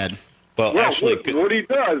tax, Ned? Well, actually, what he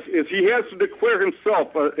does is he has to declare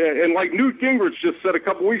himself, and like Newt Gingrich just said a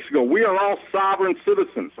couple weeks ago, we are all sovereign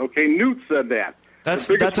citizens. Okay, Newt said that. That's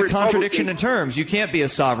a contradiction in terms. You can't be a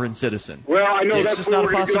sovereign citizen. Well, I know it's just not a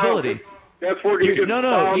possibility. That's where you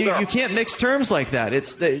you can't mix terms like that.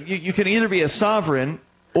 It's you can either be a sovereign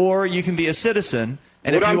or you can be a citizen.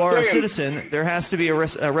 And if you are a citizen, there has to be a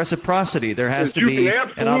reciprocity. There has to be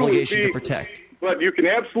an obligation to protect. But you can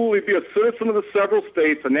absolutely be a citizen of the several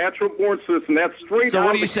states, a natural-born citizen. That's straight. So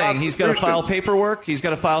what are you saying? He's got to file paperwork? He's got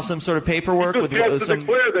to file some sort of paperwork? He has to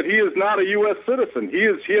declare that he is not a U.S. citizen. He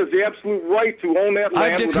has the absolute right to own that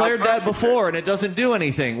land. I've declared that before, and it doesn't do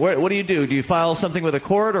anything. What do you do? Do you file something with a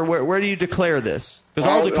court, or where do you declare this? Because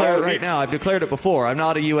I'll declare it right now. I've declared it before. I'm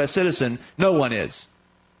not a U.S. citizen. No one is.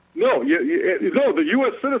 No, the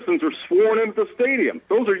U.S. citizens are sworn into the stadium.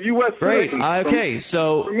 Those are U.S. citizens. Right. Okay.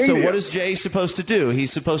 So what is Jay supposed to do?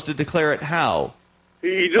 He's supposed to declare it how?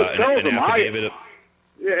 He just tells them.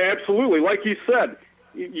 Absolutely, like he said.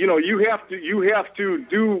 You have to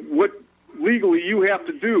do what legally you have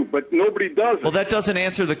to do, but nobody does it. Well, that doesn't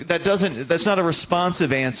answer that's not a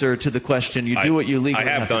responsive answer to the question. You do what you legally have to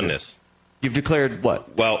do. I have done this. You've declared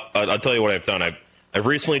what? Well, I'll tell you what I've done. I've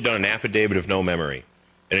recently done an affidavit of no memory.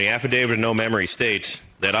 And the affidavit of no memory states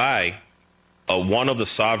that I, one of the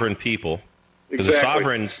sovereign people, because the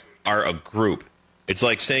sovereigns are a group. It's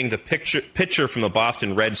like saying the pitcher from the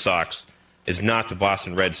Boston Red Sox is not the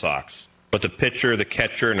Boston Red Sox, but the pitcher, the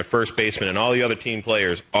catcher, and the first baseman and all the other team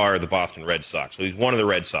players are the Boston Red Sox. So he's one of the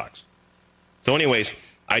Red Sox. So anyways,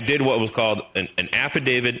 I did what was called an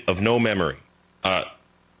affidavit of no memory. A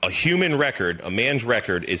human record, a man's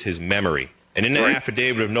record, is his memory. And in an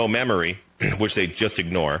affidavit of no memory, which they just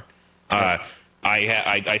ignore,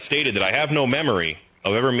 I stated that I have no memory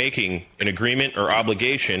of ever making an agreement or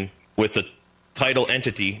obligation with the title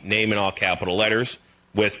entity, name in all capital letters,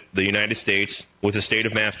 with the United States, with the state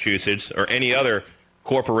of Massachusetts, or any other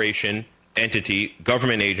corporation, entity,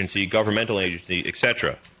 government agency, governmental agency,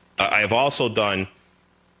 etc. I have also done,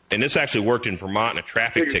 and this actually worked in Vermont in a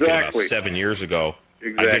traffic ticket about 7 years ago.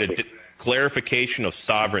 I did a clarification of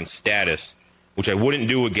sovereign status, which I wouldn't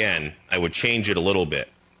do again. I would change it a little bit.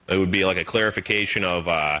 It would be like a clarification of,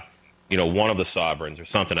 one of the sovereigns or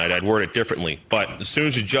something. I'd word it differently. But as soon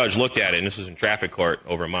as the judge looked at it, and this was in traffic court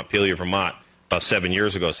over in Montpelier, Vermont, about 6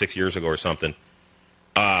 years ago or something,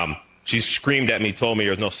 she screamed at me, told me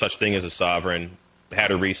there was no such thing as a sovereign, had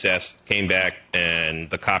a recess, came back, and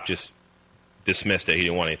the cop just dismissed it. He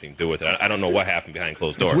didn't want anything to do with it. I don't know what happened behind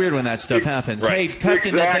closed doors. It's weird when that stuff happens. Right. Hey,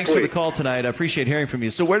 Captain, thanks for the call tonight. I appreciate hearing from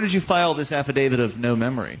you. So where did you file this affidavit of no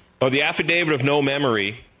memory? Oh, the affidavit of no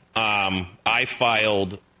memory, I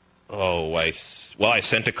filed, I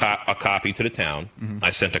sent a copy to the town. Mm-hmm.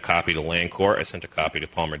 I sent a copy to Land Court. I sent a copy to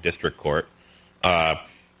Palmer District Court. I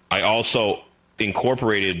also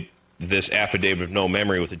incorporated this affidavit of no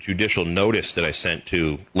memory with a judicial notice that I sent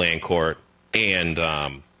to Land Court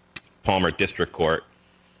and Palmer District Court.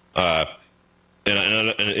 And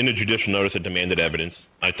in a judicial notice, I demanded evidence.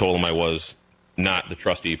 I told them I was not the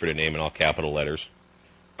trustee for the name in all capital letters.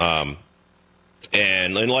 And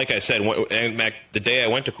like I said, the day I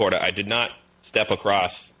went to court, I did not step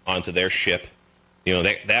across onto their ship.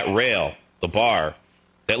 That rail, the bar,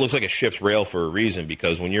 that looks like a ship's rail for a reason,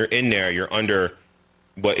 because when you're in there, you're under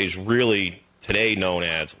what is really today known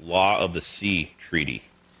as Law of the Sea Treaty.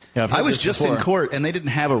 Yeah, I was just in court, and they didn't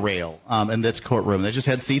have a rail in this courtroom. They just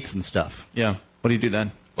had seats and stuff. Yeah. What do you do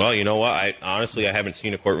then? Well, you know what? I haven't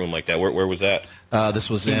seen a courtroom like that. Where was that? This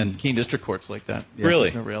was in Keene District Courts like that. Yeah, really?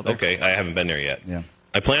 There's no rail there. Okay, I haven't been there yet. Yeah.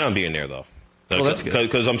 I plan on being there, though. Well, that's good.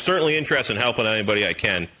 Because I'm certainly interested in helping anybody I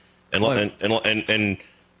can. And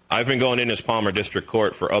I've been going in as Palmer District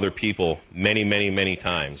Court for other people many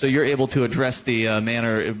times. So you're able to address the man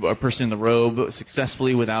or a person in the robe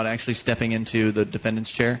successfully without actually stepping into the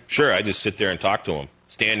defendant's chair? Sure, I just sit there and talk to him.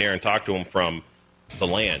 Stand there and talk to him from the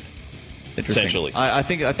land. Essentially. I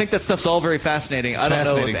think that stuff's all very fascinating. I don't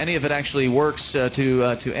know if any of it actually works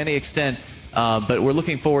to any extent, but we're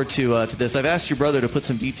looking forward to this. I've asked your brother to put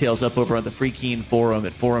some details up over on the Free Keene forum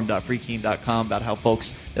at forum.freekeene.com about how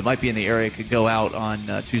folks that might be in the area could go out on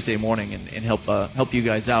Tuesday morning and help you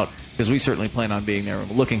guys out, because we certainly plan on being there.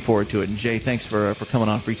 We're looking forward to it. And Jay, thanks for coming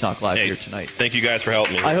on Free Talk Live here tonight. Thank you guys for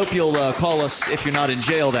helping me. I hope you'll call us if you're not in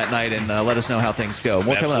jail that night and let us know how things go.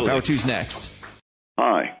 More coming up. Hour 2's next.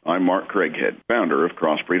 Hi, I'm Mark Craighead, founder of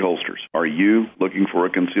Crossbreed Holsters. Are you looking for a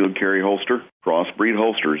concealed carry holster? Crossbreed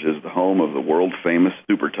Holsters is the home of the world-famous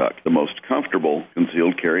Super Tuck, the most comfortable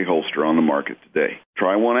concealed carry holster on the market today.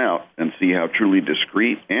 Try one out and see how truly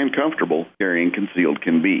discreet and comfortable carrying concealed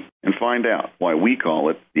can be, and find out why we call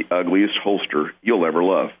it the ugliest holster you'll ever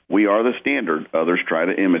love. We are the standard others try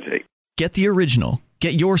to imitate. Get the original.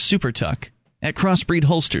 Get your Super Tuck at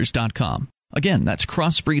crossbreedholsters.com. Again, that's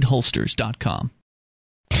crossbreedholsters.com.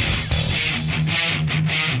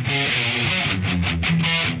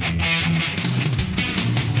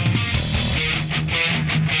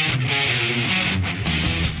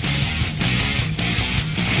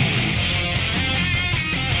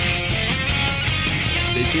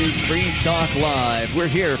 This is Free Talk Live. We're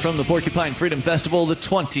here from the Porcupine Freedom Festival, the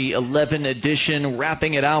 2011 edition,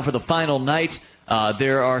 wrapping it out for the final night.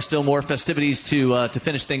 There are still more festivities to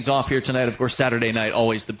finish things off here tonight. Of course, Saturday night,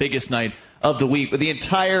 always the biggest night of the week. But the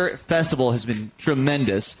entire festival has been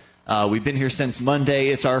tremendous. We've been here since Monday.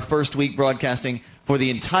 It's our first week broadcasting for the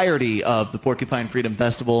entirety of the Porcupine Freedom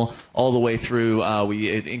Festival all the way through.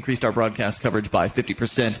 We increased our broadcast coverage by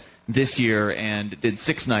 50% this year and did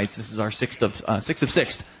 6 nights. This is our sixth of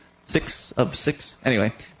six.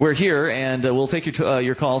 Anyway, we're here, and we'll take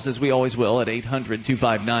your calls, as we always will, at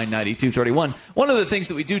 800-259-9231. One of the things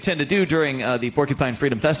that we do tend to do during the Porcupine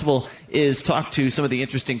Freedom Festival is talk to some of the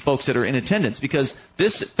interesting folks that are in attendance, because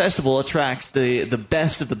this festival attracts the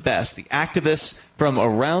best of the best, the activists from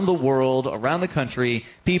around the world, around the country,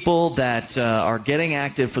 people that are getting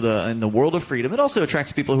active in the world of freedom. It also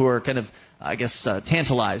attracts people who are kind of, I guess,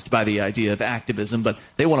 tantalized by the idea of activism, but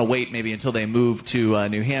they want to wait maybe until they move to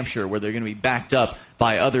New Hampshire, where they're going to be backed up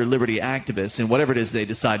by other liberty activists in whatever it is they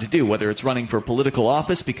decide to do, whether it's running for political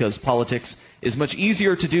office, because politics is much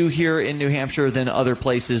easier to do here in New Hampshire than other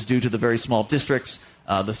places due to the very small districts,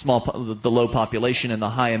 the low population, and the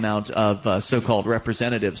high amount of so-called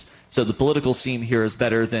representatives. So the political scene here is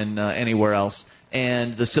better than anywhere else.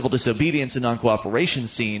 And the civil disobedience and non-cooperation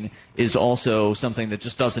scene is also something that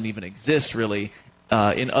just doesn't even exist, really,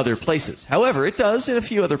 in other places. However, it does in a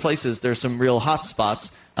few other places. There's some real hot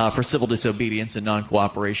spots for civil disobedience and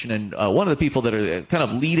non-cooperation. And one of the people that are kind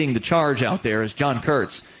of leading the charge out there is John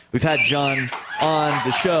Kurtz. We've had John on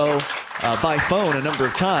the show by phone a number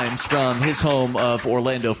of times from his home of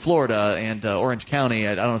Orlando, Florida, and Orange County.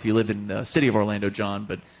 I don't know if you live in the city of Orlando, John,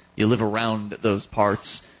 but you live around those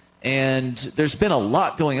parts. And there's been a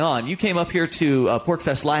lot going on. You came up here to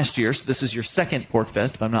PorcFest last year, so this is your second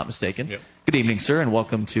PorcFest, if I'm not mistaken. Yep. Good evening, sir, and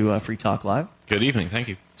welcome to Free Talk Live. Good evening. Thank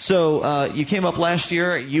you. So you came up last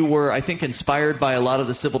year. You were, I think, inspired by a lot of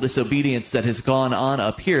the civil disobedience that has gone on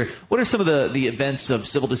up here. What are some of the events of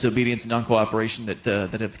civil disobedience and non-cooperation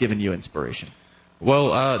that have given you inspiration?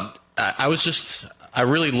 Well, I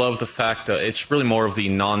really love the fact that it's really more of the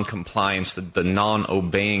non-compliance, the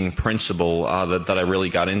non-obeying principle that I really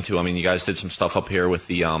got into. I mean, you guys did some stuff up here with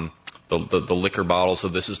the liquor bottles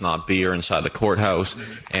of "This is not beer" inside the courthouse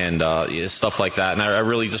and stuff like that. And I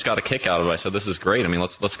really just got a kick out of it. I said, "This is great. I mean,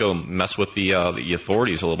 let's go mess with the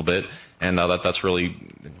authorities a little bit." And that's really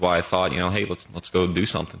why I thought, hey, let's go do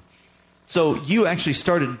something. So you actually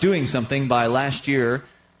started doing something by last year,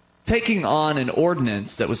 taking on an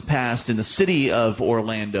ordinance that was passed in the city of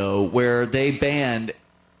Orlando where they banned,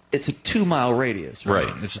 it's a 2-mile radius, right?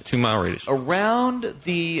 Right, it's a 2-mile radius. Around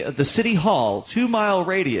the city hall, 2-mile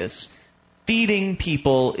radius, feeding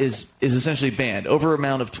people is essentially banned. Over an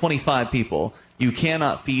amount of 25 people, you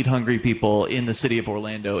cannot feed hungry people in the city of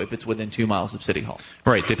Orlando if it's within 2 miles of City Hall.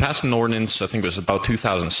 Right. They passed an ordinance, I think it was about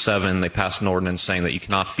 2007. They passed an ordinance saying that you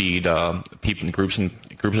cannot feed people in groups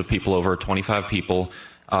groups of people, over 25 people,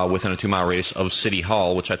 within a 2-mile radius of City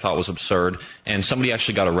Hall, which I thought was absurd. And somebody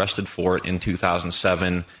actually got arrested for it in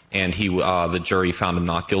 2007, and the jury found him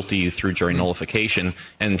not guilty through jury nullification.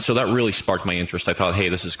 And so that really sparked my interest. I thought, hey,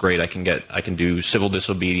 this is great. I can do civil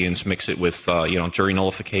disobedience, mix it with jury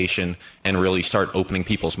nullification, and really start opening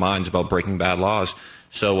people's minds about breaking bad laws.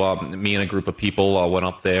 So me and a group of people went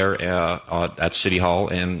up there at City Hall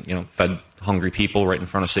and fed hungry people right in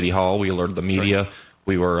front of City Hall. We alerted the media. Right.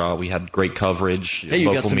 We had great coverage. Hey, you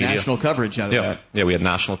local got some media. National coverage out of that. Yeah, we had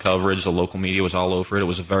national coverage. The local media was all over it. It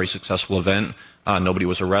was a very successful event. Nobody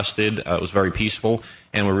was arrested. It was very peaceful,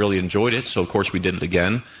 and we really enjoyed it. So, of course, we did it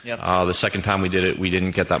again. Yep. The second time we did it, we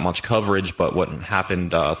didn't get that much coverage, but what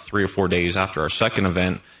happened 3 or 4 days after our second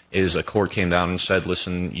event is a court came down and said,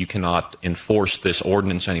 listen, you cannot enforce this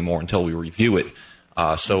ordinance anymore until we review it.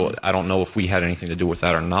 So I don't know if we had anything to do with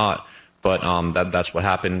that or not. But that's what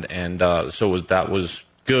happened, and that was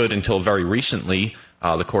good until very recently.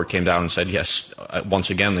 The court came down and said yes.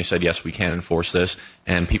 Once again, they said yes, we can enforce this,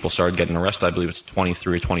 and people started getting arrested. I believe it's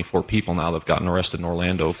 23 or 24 people now that have gotten arrested in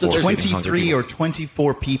Orlando. So 23 or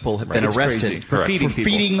 24 people have been arrested for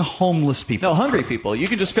feeding homeless people. No, hungry people. You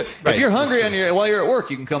can just if you're hungry while you're at work,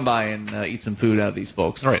 you can come by and eat some food out of these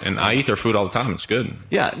folks. Right, and I eat their food all the time. It's good.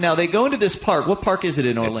 Yeah. Now they go into this park. What park is it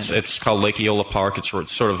in Orlando? It's called Lake Eola Park. It's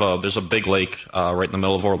sort of there's a big lake right in the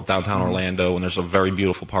middle of downtown Orlando, and there's a very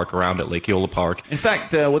beautiful park around it, Lake Eola Park. In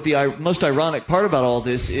fact, what the most ironic part about all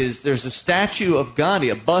this is there's a statue of Gandhi,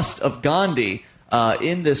 a bust of Gandhi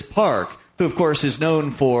in this park, who, of course, is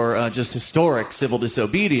known for just historic civil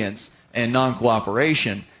disobedience and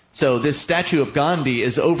non-cooperation. So this statue of Gandhi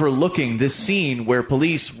is overlooking this scene where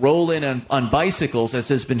police roll in on bicycles, as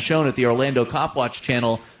has been shown at the Orlando Cop Watch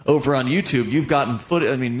channel over on YouTube. You've gotten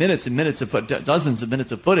minutes and minutes of dozens of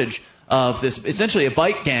minutes of footage of this, essentially a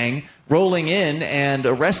bike gang rolling in and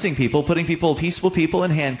arresting people, putting peaceful people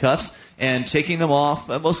in handcuffs and taking them off.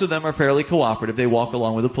 Most of them are fairly cooperative. They walk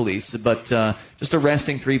along with the police, but just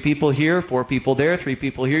arresting 3 people here, 4 people there, 3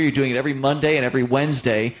 people here. You're doing it every Monday and every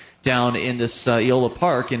Wednesday down in this Eola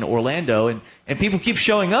Park in Orlando, and people keep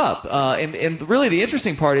showing up. And really the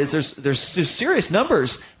interesting part is there's serious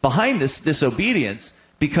numbers behind this disobedience,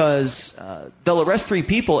 because they'll arrest 3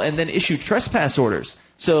 people and then issue trespass orders.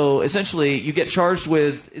 So essentially, you get charged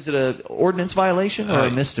with, is it an ordinance violation or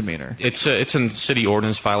a misdemeanor? It's a city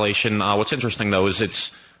ordinance violation. What's interesting, though, is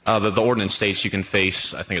it's the ordinance states you can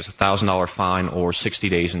face, I think it's a $1,000 fine or 60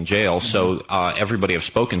 days in jail. Mm-hmm. So everybody I've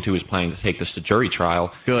spoken to is planning to take this to jury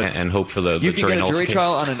trial. Good. And hope for the you jury can get a jury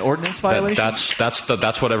trial on an ordinance violation?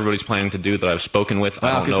 That's what everybody's planning to do that I've spoken with. Wow,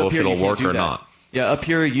 I don't know if it'll work or not. Yeah, up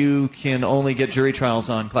here you can only get jury trials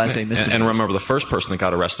on Class A misdemeanors. And remember, the first person that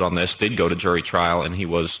got arrested on this did go to jury trial, and he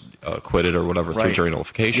was acquitted or whatever through jury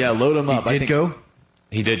nullification. Yeah, load him up. He did go?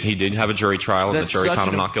 He did have a jury trial, and the jury found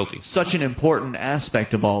him not guilty. Such an important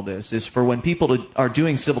aspect of all this is for when people are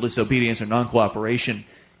doing civil disobedience or non-cooperation,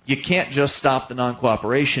 you can't just stop the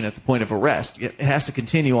non-cooperation at the point of arrest. It has to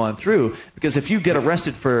continue on through, because if you get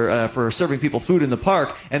arrested for serving people food in the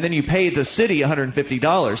park and then you pay the city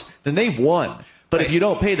 $150, then they've won. But if you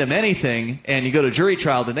don't pay them anything and you go to jury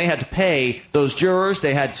trial, then they had to pay those jurors,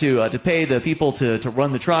 they had to pay the people to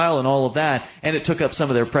run the trial and all of that, and it took up some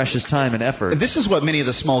of their precious time and effort. And this is what many of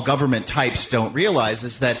the small government types don't realize,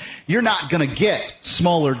 is that you're not going to get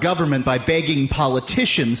smaller government by begging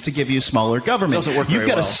politicians to give you smaller government. Doesn't work very You've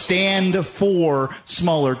got well. to stand for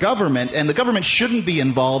smaller government, and the government shouldn't be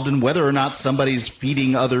involved in whether or not somebody's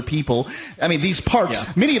feeding other people. I mean, these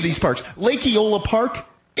parks, many of these parks, Lake Eola Park,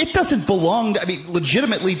 it doesn't belong,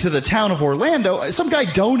 legitimately to the town of Orlando. Some guy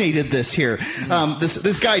donated this here.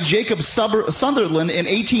 This guy, Jacob Sunderland, in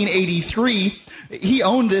 1883, he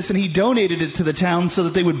owned this and he donated it to the town so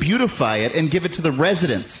that they would beautify it and give it to the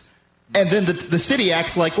residents. And then the city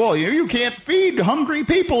acts like, well, you can't feed hungry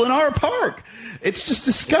people in our park. It's just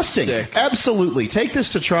disgusting. Sick. Absolutely. Take this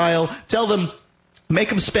to trial. Tell them, make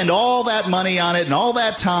them spend all that money on it and all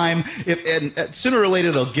that time, and sooner or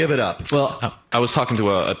later they'll give it up. Well, I was talking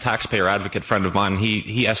to a taxpayer advocate friend of mine.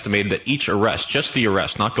 He estimated that each arrest, just the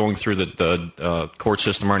arrest, not going through the court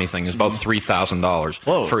system or anything, is about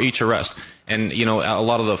 $3,000 for each arrest. And, a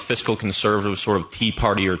lot of the fiscal conservative sort of Tea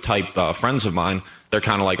Party or type friends of mine, they're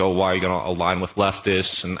kind of like, oh, why are you going to align with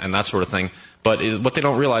leftists and that sort of thing. But what they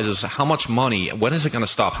don't realize is how much money, when is it going to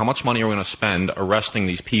stop? How much money are we going to spend arresting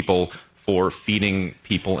these people for feeding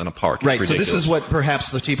people in a park? Right, so this is what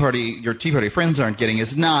perhaps your Tea Party friends aren't getting,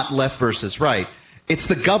 is not left versus right. It's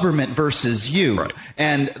the government versus you. Right.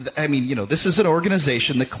 And, this is an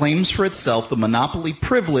organization that claims for itself the monopoly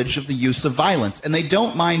privilege of the use of violence, and they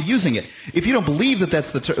don't mind using it. If you don't believe that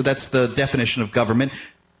that's the definition of government,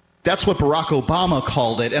 That's what Barack Obama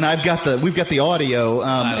called it, and we've got the audio.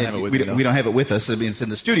 We don't have it with us. I mean, it's in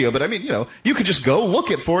the studio, but I mean, you could just go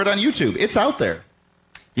look for it on YouTube. It's out there.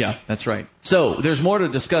 Yeah, that's right. So there's more to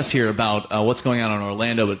discuss here about what's going on in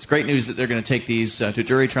Orlando, but it's great news that they're going to take these to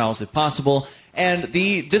jury trials if possible. And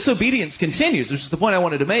the disobedience continues, which is the point I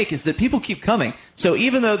wanted to make, is that people keep coming. So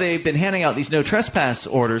even though they've been handing out these no trespass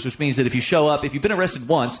orders, which means that if you show up, if you've been arrested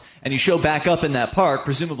once, and you show back up in that park,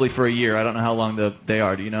 presumably for a year, I don't know how long they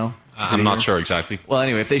are, do you know? I'm not sure exactly. Well,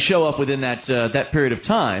 anyway, if they show up within that period of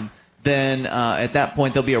time, then at that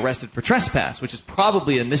point they'll be arrested for trespass, which is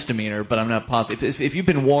probably a misdemeanor, but I'm not positive. If you've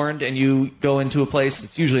been warned and you go into a place,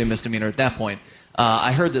 it's usually a misdemeanor at that point.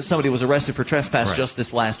 I heard that somebody was arrested for trespass just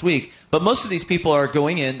this last week. But most of these people are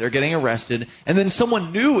going in, they're getting arrested, and then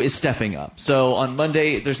someone new is stepping up. So on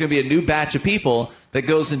Monday, there's going to be a new batch of people that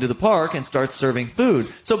goes into the park and starts serving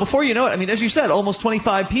food. So before you know it, I mean, as you said, almost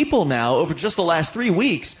 25 people now over just the last 3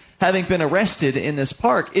 weeks having been arrested in this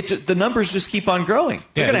park. The numbers just keep on growing.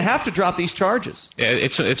 They're going to have to drop these charges. Yeah,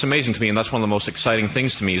 it's amazing to me, and that's one of the most exciting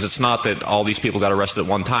things to me, is it's not that all these people got arrested at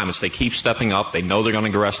one time. It's they keep stepping up. They know they're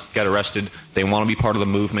going to get arrested. They want to be part of the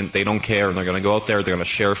movement. They don't care, and they're going to go out there. They're going to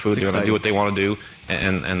share food. They're going to do what they want to do,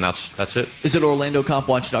 and that's it. Is it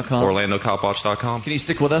OrlandoCopWatch.com? OrlandoCopWatch.com. Can you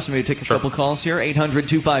stick with us? Maybe take a couple calls here.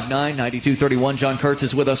 800-259-9231. John Kurtz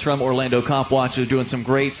is with us from Orlando Cop Watch. They're doing some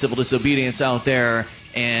great civil disobedience out there.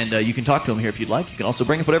 And you can talk to him here if you'd like. You can also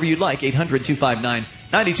bring up whatever you'd like.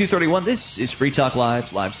 800-259-9231. This is Free Talk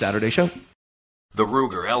Live's live Saturday show. The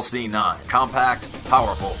Ruger LC9. Compact,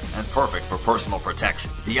 powerful, and perfect for personal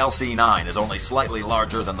protection. The LC9 is only slightly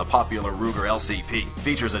larger than the popular Ruger LCP.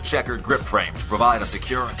 Features a checkered grip frame to provide a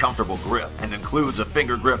secure and comfortable grip, and includes a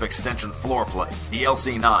finger grip extension floor plate. The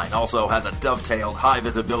LC9 also has a dovetailed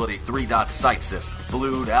high-visibility 3-dot sight system,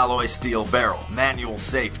 blued alloy steel barrel, manual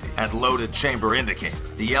safety, and loaded chamber indicator.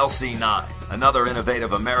 The LC9. Another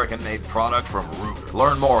innovative American-made product from Ruger.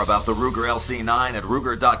 Learn more about the Ruger LC9 at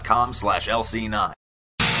Ruger.com/LC9.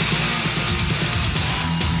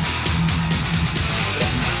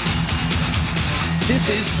 This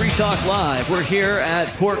is Free Talk Live. We're here at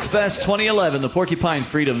PorcFest 2011, the Porcupine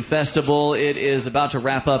Freedom Festival. It is about to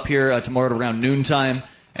wrap up here tomorrow at around noontime.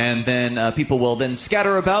 And then people will then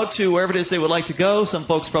scatter about to wherever it is they would like to go. Some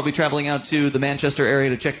folks probably traveling out to the Manchester area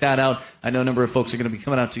to check that out. I know a number of folks are going to be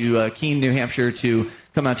coming out to Keene, New Hampshire to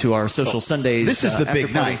come out to our Social Sundays. This is the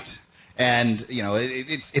big night. And,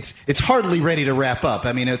 it's hardly ready to wrap up.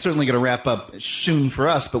 I mean, it's certainly going to wrap up soon for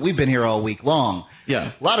us, but we've been here all week long.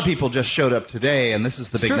 Yeah. A lot of people just showed up today, and this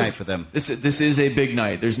is the big night for them. This is a big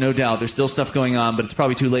night. There's no doubt. There's still stuff going on, but it's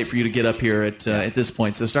probably too late for you to get up here at this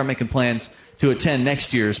point. So start making plans to attend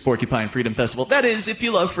next year's Porcupine Freedom Festival. That is, if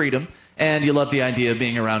you love freedom and you love the idea of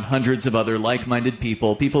being around hundreds of other like-minded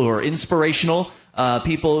people who are inspirational,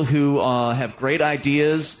 people who have great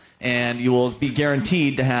ideas, and you will be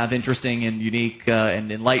guaranteed to have interesting and unique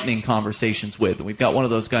and enlightening conversations with. And we've got one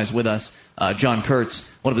of those guys with us, John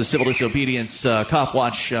Kurtz, one of the civil disobedience Cop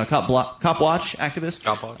Watch activists,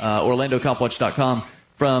 OrlandoCopWatch.com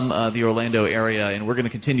from the Orlando area, and we're going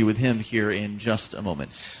to continue with him here in just a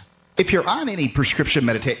moment. If you're on any prescription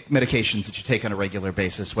medications that you take on a regular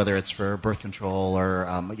basis, whether it's for birth control or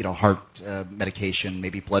heart medication,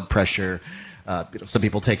 maybe blood pressure, some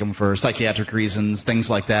people take them for psychiatric reasons, things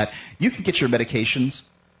like that, you can get your medications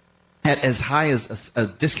at as high as a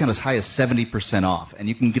discount as high as 70% off, and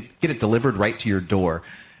you can get it delivered right to your door.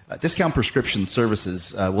 Discount Prescription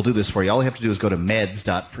Services will do this for you. All you have to do is go to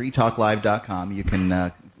meds.freetalklive.com. You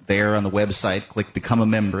can there on the website, click Become a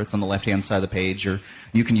Member. It's on the left-hand side of the page, or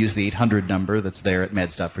you can use the 800 number that's there at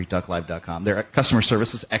meds.freetalklive.com. Their customer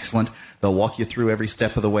service is excellent. They'll walk you through every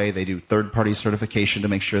step of the way. They do third-party certification to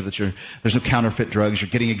make sure that there's no counterfeit drugs. You're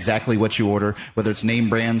getting exactly what you order, whether it's name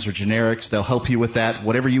brands or generics. They'll help you with that,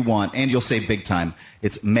 whatever you want, and you'll save big time.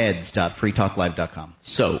 It's meds.freetalklive.com.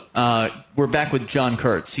 So we're back with John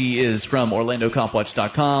Kurtz. He is from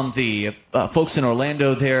OrlandoCopWatch.com. The folks in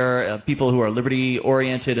Orlando there, people who are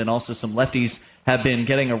liberty-oriented and also some lefties, have been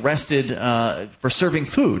getting arrested for serving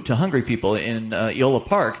food to hungry people in Eola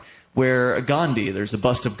Park, where there's a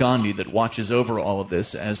bust of Gandhi that watches over all of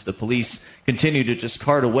this as the police continue to just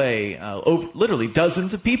cart away literally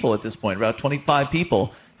dozens of people at this point. About 25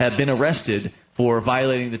 people have been arrested for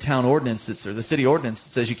violating the town ordinance or the city ordinance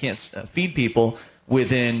that says you can't feed people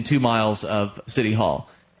within 2 miles of City Hall.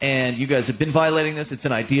 And you guys have been violating this. It's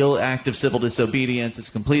an ideal act of civil disobedience. It's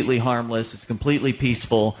completely harmless. It's completely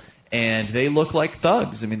peaceful. and they look like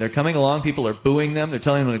thugs. I mean, they're coming along. People are booing them. They're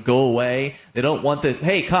telling them to go away. They don't want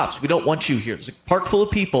hey, cops, we don't want you here. There's a park full of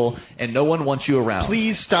people, and no one wants you around.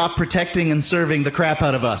 Please stop protecting and serving the crap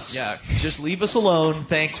out of us. Yeah, just leave us alone.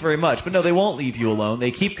 Thanks very much. But no, they won't leave you alone.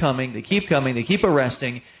 They keep coming. They keep coming. They keep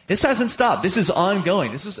arresting. This hasn't stopped. This is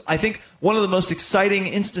ongoing. This is, I think, one of the most exciting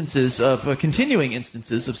instances of continuing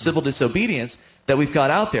instances of civil disobedience that we've got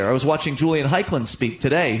out there. I was watching Julian Heiklin speak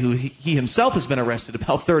today, who he himself has been arrested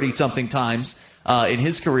about 30-something times in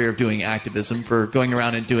his career of doing activism for going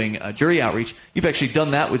around and doing jury outreach. You've actually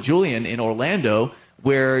done that with Julian in Orlando,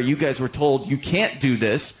 where you guys were told you can't do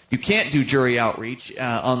this, you can't do jury outreach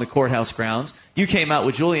on the courthouse grounds. You came out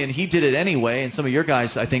with Julian, he did it anyway, and some of your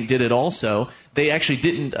guys, I think, did it also. They actually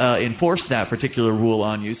didn't enforce that particular rule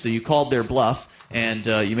on you, so you called their bluff, and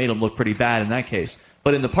you made them look pretty bad in that case.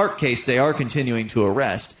 But in the park case, they are continuing to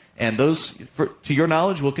arrest, and those, to your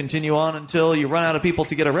knowledge, will continue on until you run out of people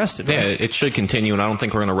to get arrested. Right? Yeah, it should continue, and I don't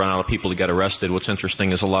think we're going to run out of people to get arrested. What's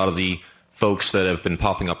interesting is a lot of the folks that have been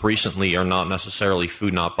popping up recently are not necessarily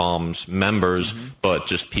Food Not Bombs members, but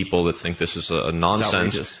just people that think this is a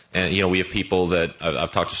nonsense. And, you know, we have people that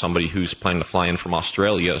I've talked to somebody who's planning to fly in from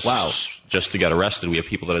Australia just to get arrested. We have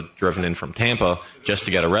people that have driven in from Tampa just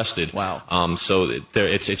to get arrested. Wow. So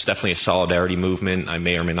it's definitely a solidarity movement. I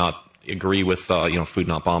may or may not agree with Food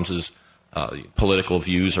Not Bombs' political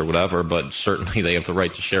views or whatever, but certainly they have the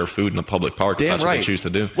right to share food in a public park if that's what they choose to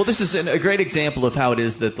do. Well, this is a great example of how it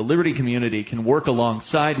is that the liberty community can work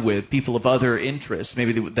alongside with people of other interests,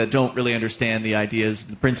 maybe that don't really understand the ideas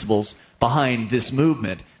and the principles behind this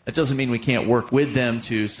movement. That doesn't mean we can't work with them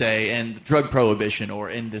to, say, end drug prohibition or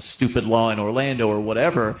end this stupid law in Orlando or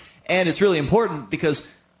whatever. And it's really important because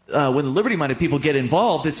when the liberty-minded people get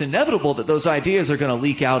involved, it's inevitable that those ideas are going to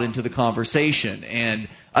leak out into the conversation. And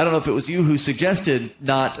I don't know if it was you who suggested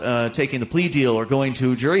not taking the plea deal or going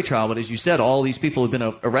to a jury trial, but as you said, all these people who have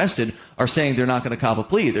been arrested are saying they're not going to cop a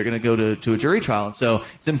plea. They're going to go to a jury trial. And so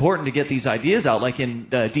it's important to get these ideas out, like in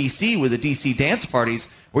D.C. with the D.C. dance parties,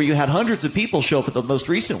 where you had hundreds of people show up at the most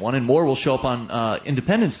recent one, and more will show up on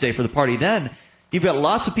Independence Day for the party then. You've got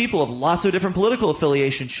lots of people of lots of different political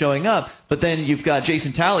affiliations showing up, but then you've got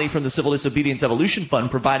Jason Talley from the Civil Disobedience Evolution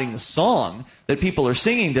Fund providing the song that people are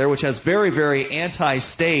singing there, which has very, very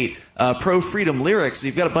anti-state, pro-freedom lyrics.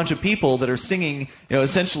 You've got a bunch of people that are singing,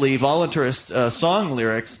 essentially voluntarist song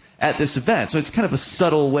lyrics at this event. So it's kind of a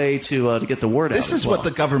subtle way to get the word out. This is what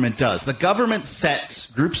the government does. The government sets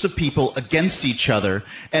groups of people against each other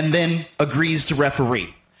and then agrees to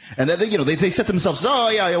referee. And then, they set themselves,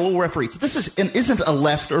 we'll referee. So this isn't a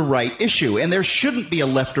left or right issue, and there shouldn't be a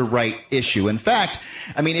left or right issue. In fact,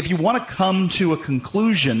 I mean, if you want to come to a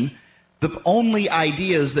conclusion, the only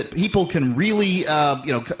ideas that people can really,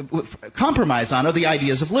 compromise on are the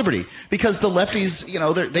ideas of liberty, because the lefties,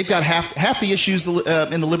 they've got half the issues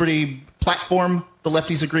in the liberty platform the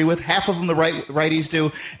lefties agree with, half of them the righties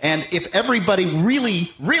do, and if everybody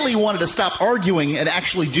really, really wanted to stop arguing and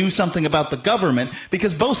actually do something about the government,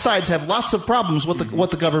 because both sides have lots of problems with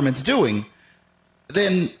what the government's doing,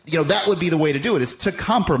 then that would be the way to do it, is to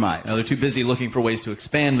compromise. No, they're too busy looking for ways to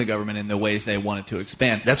expand the government in the ways they want it to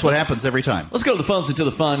expand. That's what happens every time. Let's go to the phones and to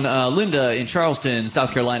the fun. Linda in Charleston,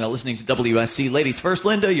 South Carolina, listening to WSC. Ladies first,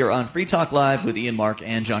 Linda, you're on Free Talk Live with Ian, Mark,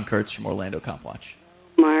 and John Kurtz from Orlando Cop Watch.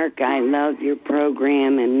 Mark, I love your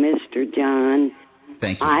program, and Mr. John.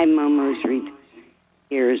 Thank you. I'm almost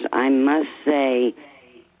years. I must say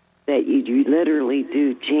that you literally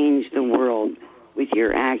do change the world with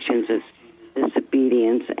your actions of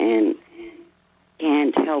disobedience, and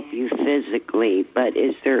can't help you physically, but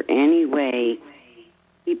is there any way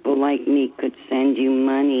people like me could send you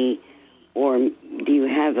money, or do you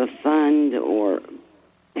have a fund, or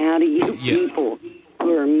how do you people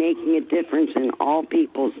who are making a difference in all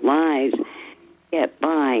people's lives get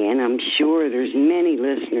by? And I'm sure there's many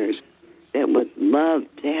listeners that would love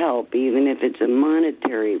to help, even if it's a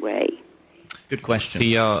monetary way. Good question.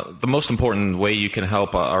 The most important way you can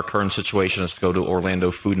help our current situation is to go to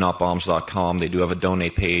OrlandoFoodNotBombs.com. They do have a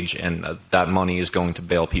donate page, and that money is going to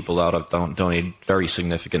bail people out. I've donated very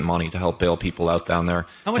significant money to help bail people out down there.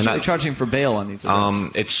 How much are they charging for bail on these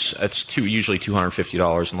events? It's usually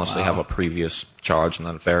 $250 unless they have a previous charge, and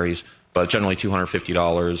that varies. But generally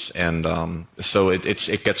 $250, and so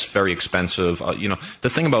it gets very expensive. The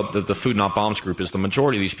thing about the Food Not Bombs group is the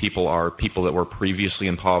majority of these people are people that were previously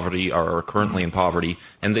in poverty or are currently in poverty,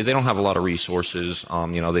 and they don't have a lot of resources.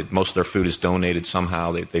 Most of their food is donated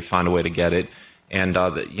somehow. They find a way to get it, and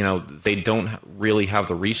they don't really have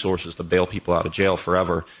the resources to bail people out of jail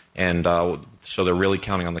forever, and so they're really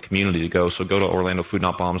counting on the community to go. So go to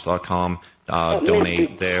OrlandoFoodNotBombs.com,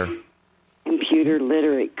 donate there. Computer computer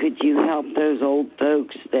literate. Could you help those old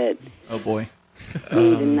folks that Oh, boy.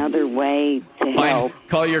 need another way to help?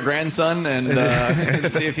 Call your grandson and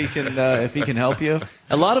see if he can help you.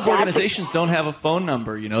 A lot of organizations don't have a phone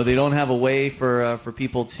number. They don't have a way for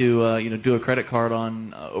people to do a credit card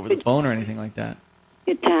on over the phone or anything like that.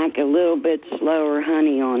 Attack a little bit slower,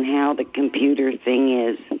 honey, on how the computer thing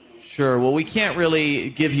is. Sure. Well, we can't really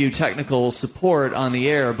give you technical support on the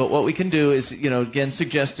air, but what we can do is, again,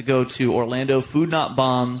 suggest to go to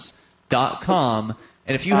OrlandoFoodNotBombs.com.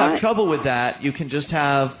 And if you have trouble with that, you can just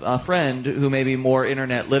have a friend who may be more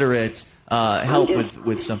internet literate help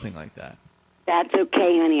with something like that. That's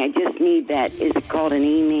okay, honey. I just need that. Is it called an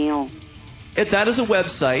email? That is a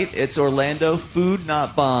website. It's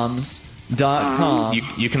OrlandoFoodNotBombs.com.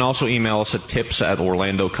 You can also email us at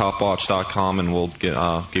tips@orlandocopwatch.com, and we'll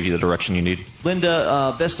give you the direction you need.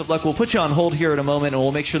 Linda, best of luck. We'll put you on hold here in a moment, and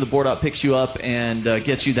we'll make sure the board op picks you up and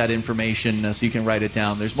gets you that information so you can write it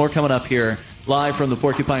down. There's more coming up here live from the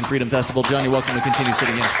Porcupine Freedom Festival. John, you're welcome to continue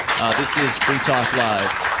sitting in. This is Free Talk Live.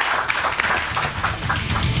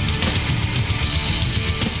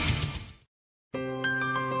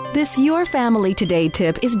 This Your Family Today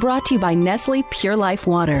tip is brought to you by Nestle Pure Life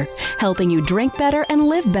Water, helping you drink better and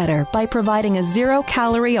live better by providing a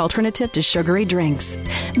zero-calorie alternative to sugary drinks.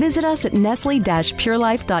 Visit us at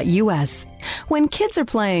nestle-purelife.us. When kids are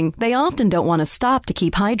playing, they often don't want to stop to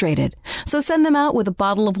keep hydrated, so send them out with a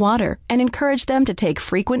bottle of water and encourage them to take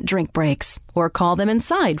frequent drink breaks, or call them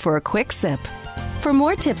inside for a quick sip. For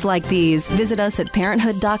more tips like these, visit us at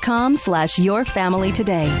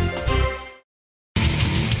parenthood.com/yourfamilytoday.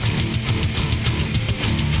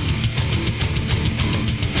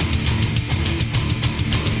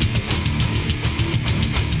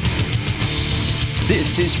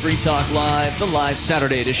 This is Free Talk Live, the live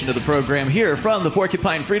Saturday edition of the program here from the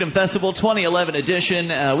Porcupine Freedom Festival 2011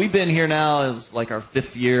 edition. We've been here now, it's like our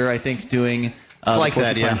 5th year, I think, doing the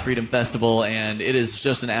Porcupine Freedom Festival, and it is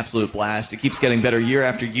just an absolute blast. It keeps getting better year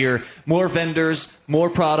after year. More vendors, more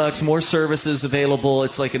products, more services available.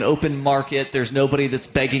 It's like an open market. There's nobody that's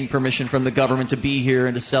begging permission from the government to be here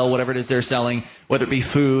and to sell whatever it is they're selling, whether it be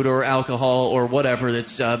food or alcohol or whatever.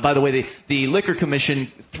 That's by the way, the Liquor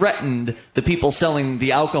Commission threatened the people selling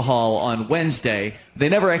the alcohol on Wednesday. They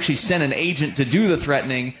never actually sent an agent to do the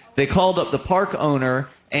threatening. They called up the park owner,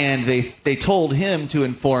 and they told him to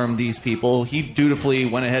inform these people. He dutifully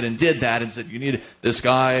went ahead and did that and said, you need this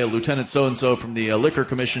guy, Lieutenant so-and-so from the Liquor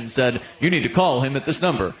Commission said, you need to call him at this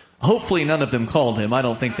number. Hopefully none of them called him. I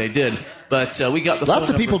don't think they did. But we got the phone number. Lots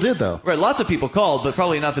of people did, though. Right, lots of people called, but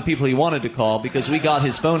probably not the people he wanted to call, because we got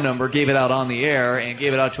his phone number, gave it out on the air, and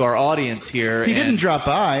gave it out to our audience here. He didn't drop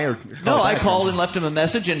by? No, I called and left him a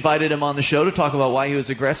message, invited him on the show to talk about why he was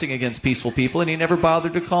aggressing against peaceful people, and he never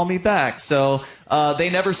bothered to call me back. So they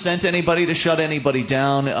never sent anybody to shut anybody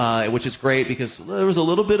down, which is great, because there was a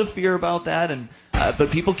little bit of fear about that, and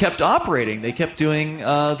but people kept operating. They kept doing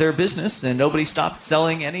their business, and nobody stopped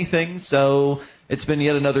selling anything. So it's been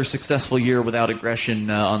yet another successful year without aggression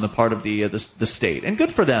on the part of the state, and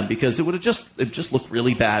good for them, because it would have just looked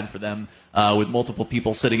really bad for them with multiple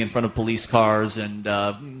people sitting in front of police cars and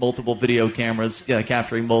multiple video cameras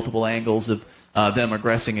capturing multiple angles of them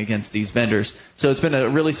aggressing against these vendors. So it's been a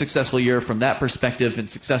really successful year from that perspective,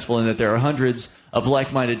 and successful in that there are hundreds of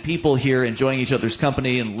like-minded people here enjoying each other's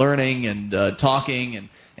company and learning and talking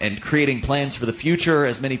and creating plans for the future,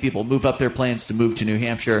 as many people move up their plans to move to New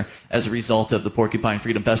Hampshire as a result of the Porcupine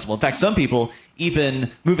Freedom Festival. In fact, some people even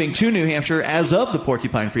moving to New Hampshire as of the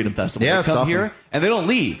Porcupine Freedom Festival. Yeah, they come here and they don't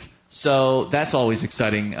leave. So that's always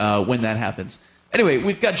exciting when that happens. Anyway,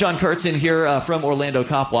 we've got John Kurtz in here from Orlando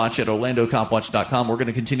Cop Watch at orlandocopwatch.com. We're going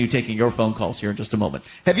to continue taking your phone calls here in just a moment.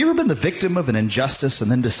 Have you ever been the victim of an injustice and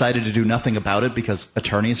then decided to do nothing about it because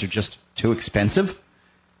attorneys are just too expensive?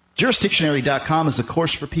 Jurisdictionary.com is a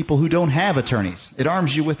course for people who don't have attorneys. It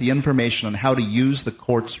arms you with the information on how to use the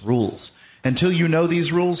court's rules. Until you know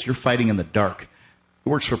these rules, you're fighting in the dark. It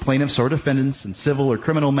works for plaintiffs or defendants in civil or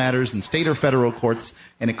criminal matters in state or federal courts,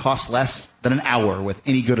 and it costs less than an hour with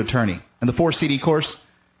any good attorney. And the 4-CD course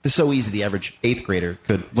is so easy the average 8th grader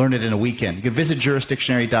could learn it in a weekend. You can visit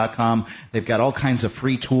jurisdictionary.com. They've got all kinds of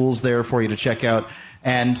free tools there for you to check out.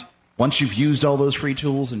 And once you've used all those free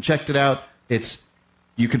tools and checked it out,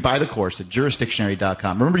 you can buy the course at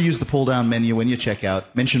jurisdictionary.com. Remember to use the pull-down menu when you check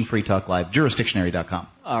out. Mention Free Talk Live, jurisdictionary.com.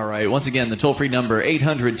 All right. Once again, the toll-free number,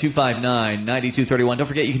 800-259-9231. Don't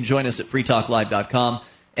forget you can join us at freetalklive.com,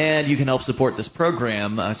 and you can help support this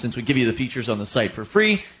program. Since we give you the features on the site for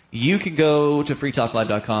free, you can go to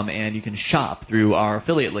freetalklive.com, and you can shop through our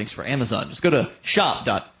affiliate links for Amazon. Just go to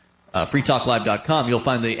freetalklive.com. You'll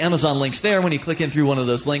find the Amazon links there. When you click in through one of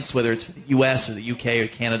those links, whether it's for the U.S. or the UK or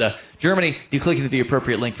Canada, Germany, you click into the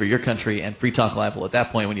appropriate link for your country, and Free Talk Live will, at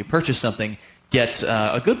that point, when you purchase something, get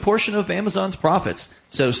a good portion of Amazon's profits.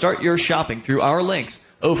 So start your shopping through our links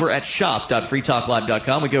over at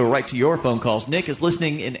shop.freetalklive.com. We go right to your phone calls. Nick is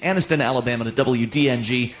listening in Anniston, Alabama to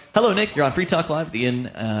WDNG. Hello, Nick. You're on Free Talk Live.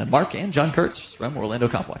 Ian, Mark, and John Kurtz from Orlando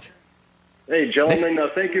Copwatch. Hey, gentlemen,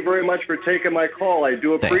 thank you very much for taking my call. I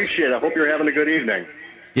do appreciate it. I hope you're having a good evening.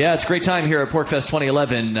 Yeah, it's a great time here at PorcFest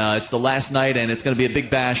 2011. It's the last night, and it's going to be a big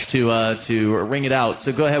bash to ring it out.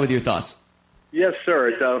 So go ahead with your thoughts. Yes,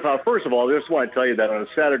 sir. First of all, I just want to tell you that on a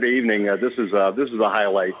Saturday evening, this is a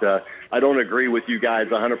highlight. I don't agree with you guys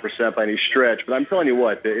 100% by any stretch, but I'm telling you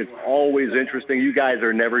what, it's always interesting. You guys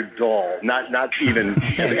are never dull, not even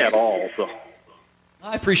at all. So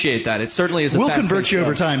I appreciate that. It certainly is. We'll convert you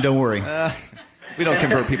over time. Don't worry. We don't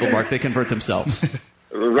convert people, Mark. They convert themselves.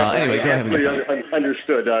 Anyway, go ahead.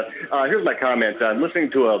 Understood. Here's my comment. I'm listening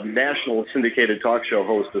to a national syndicated talk show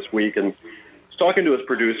host this week, and was talking to his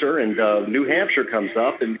producer, and New Hampshire comes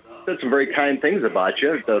up and said some very kind things about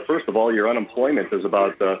you. First of all, your unemployment is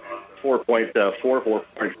about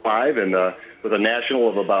 4.5, and with a national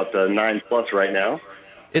of about 9+ right now.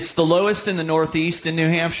 It's the lowest in the Northeast in New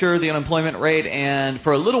Hampshire, the unemployment rate, and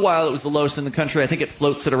for a little while it was the lowest in the country. I think it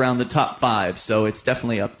floats it around the top 5, so it's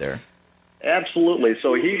definitely up there. Absolutely.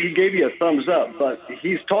 So he gave you a thumbs up, but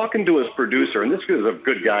he's talking to his producer, and this is a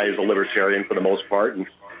good guy. He's a libertarian for the most part, and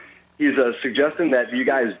he's suggesting that you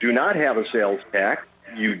guys do not have a sales tax,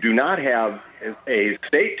 you do not have a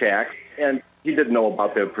state tax, and he didn't know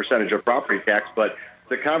about the percentage of property tax, but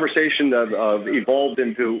the conversation evolved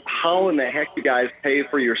into how in the heck you guys pay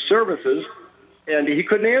for your services, and he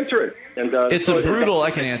couldn't answer it. And I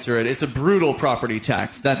can answer it. It's a brutal property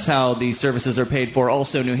tax. That's how these services are paid for.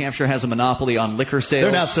 Also, New Hampshire has a monopoly on liquor sales.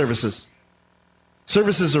 They're not services.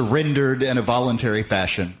 Services are rendered in a voluntary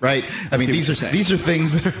fashion, right? I mean, these are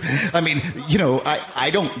things that are, I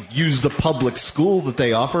don't use the public school that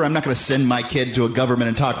they offer. I'm not going to send my kid to a government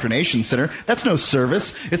indoctrination center. That's no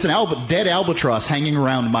service. It's an dead albatross hanging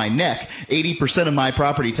around my neck. 80% of my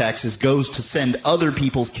property taxes goes to send other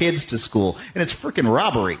people's kids to school, and it's freaking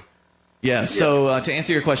robbery. Yeah, so to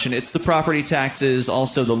answer your question, it's the property taxes,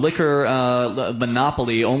 also the liquor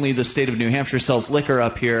monopoly. Only the state of New Hampshire sells liquor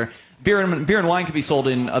up here. Beer and wine can be sold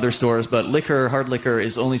in other stores, but hard liquor,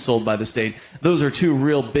 is only sold by the state. Those are two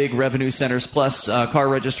real big revenue centers, plus car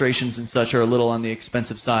registrations and such are a little on the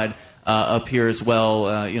expensive side up here as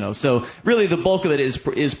well. So really the bulk of it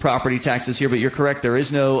is property taxes here, but you're correct. There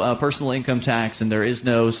is no personal income tax and there is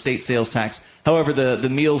no state sales tax. However, the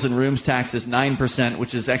meals and rooms tax is 9%,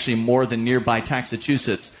 which is actually more than nearby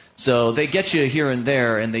Massachusetts. So they get you here and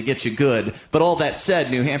there, and they get you good. But all that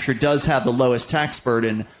said, New Hampshire does have the lowest tax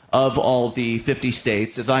burden of all the 50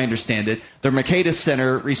 states, as I understand it. The Mercatus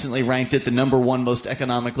Center recently ranked it the number 1 most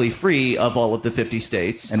economically free of all of the 50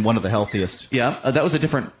 states, and one of the healthiest. Yeah, that was a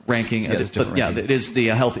different ranking. Yeah, it is the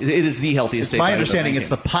healthiest state. My understanding, it's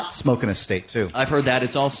the pot smoking state too. I've heard that.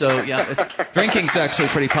 It's also drinking's actually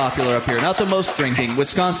pretty popular up here. Not the most drinking.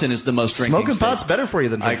 Wisconsin is the most drinking. Smoking pot's better for you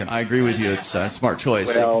than drinking. I agree with you. It's a smart choice.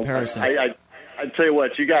 Well, in comparison. I tell you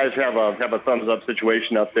what, you guys have a thumbs up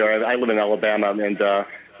situation up there. I live in Alabama, and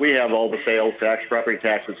we have all the sales tax, property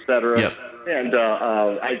tax, etc. Yep. And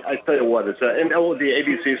I tell you what, it's and the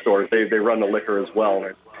ABC stores, they run the liquor as well.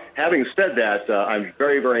 And having said that, I'm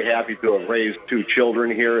very, very happy to have raised 2 children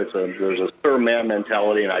here. There's a sir man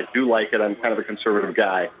mentality, and I do like it. I'm kind of a conservative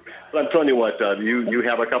guy. But I'm telling you what, you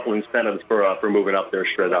have a couple incentives for moving up there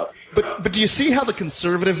straight up. But do you see how the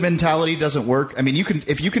conservative mentality doesn't work? I mean,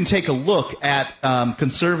 if you can take a look at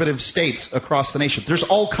conservative states across the nation, there's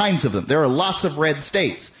all kinds of them. There are lots of red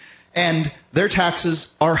states, and their taxes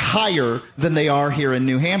are higher than they are here in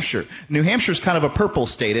New Hampshire. New Hampshire's kind of a purple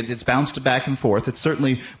state. It's bounced back and forth. It's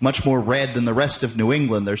certainly much more red than the rest of New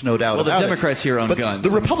England. There's no doubt about it. Well, the Democrats here own guns. The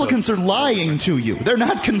Republicans are lying to you. They're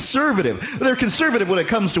not conservative. They're conservative when it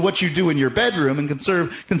comes to what you do in your bedroom and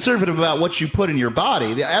conservative about what you put in your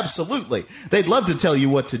body. Absolutely. They'd love to tell you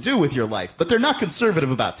what to do with your life, but they're not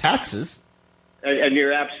conservative about taxes. And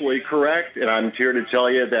you're absolutely correct, and I'm here to tell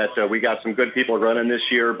you that we got some good people running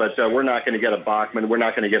this year, but we're not going to get a Bachman. We're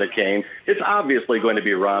not going to get a Kane. It's obviously going to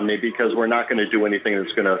be Romney because we're not going to do anything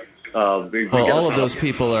that's going to all of those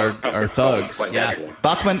people are thugs. Yeah,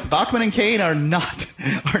 Bachman and Kane are not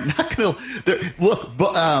going to look.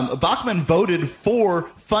 Bachman voted for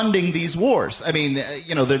funding these wars. I mean,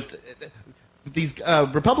 these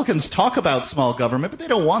Republicans talk about small government, but they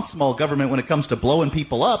don't want small government when it comes to blowing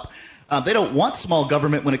people up. They don't want small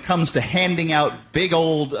government when it comes to handing out big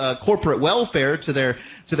old corporate welfare to their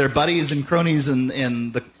buddies and cronies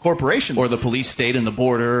in the corporations. Or the police state and the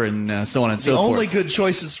border and so on and so forth. The only good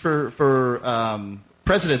choices for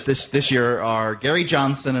president this year are Gary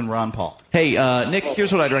Johnson and Ron Paul. Hey, Nick,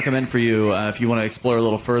 here's what I'd recommend for you if you want to explore a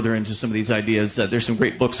little further into some of these ideas. There's some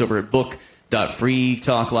great books over at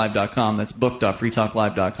book.freetalklive.com. That's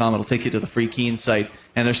book.freetalklive.com. It'll take you to the Free Keen site,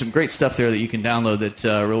 and there's some great stuff there that you can download that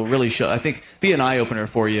will really be an eye-opener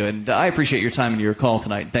for you. And I appreciate your time and your call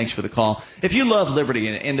tonight. Thanks for the call. If you love liberty,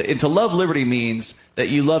 and to love liberty means that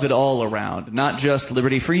you love it all around, not just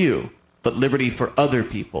liberty for you, but liberty for other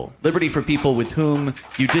people, liberty for people with whom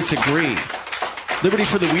you disagree, liberty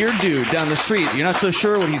for the weird dude down the street. You're not so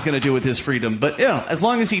sure what he's going to do with his freedom, but as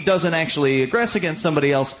long as he doesn't actually aggress against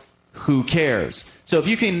somebody else, who cares? So if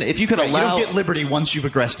you can allow, you don't get liberty once you've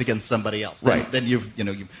aggressed against somebody else. Then you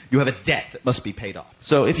have a debt that must be paid off.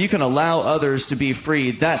 So if you can allow others to be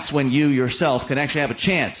free, that's when you yourself can actually have a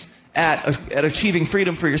chance at achieving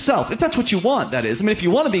freedom for yourself, if that's what you want, that is. I mean, if you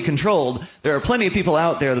want to be controlled, there are plenty of people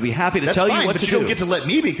out there that'll be happy to tell you what to do. But you don't get to let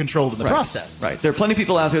me be controlled in the process. Right. There are plenty of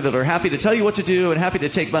people out there that are happy to tell you what to do and happy to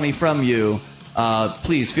take money from you.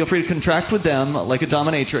 Please feel free to contract with them like a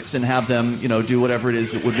dominatrix and have them, do whatever it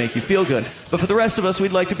is that would make you feel good. But for the rest of us,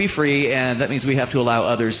 we'd like to be free, and that means we have to allow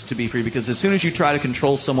others to be free, because as soon as you try to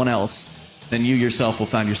control someone else, then you yourself will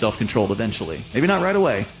find yourself controlled eventually. Maybe not right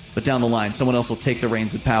away, but down the line, someone else will take the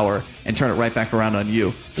reins of power and turn it right back around on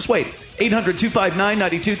you. Just wait.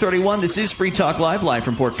 800-259-9231. This is Free Talk Live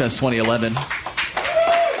from PorcFest 2011.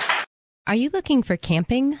 Are you looking for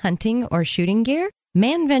camping, hunting, or shooting gear?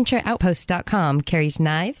 ManVentureOutpost.com carries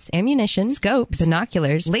knives, ammunition, scopes,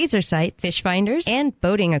 binoculars, laser sights, fish finders, and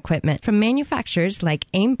boating equipment from manufacturers like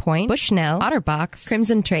Aimpoint, Bushnell, Otterbox,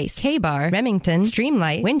 Crimson Trace, K-Bar, Remington,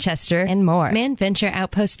 Streamlight, Winchester, and more.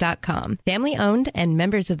 ManVentureOutpost.com. Family owned and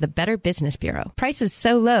members of the Better Business Bureau. Prices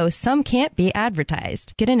so low, some can't be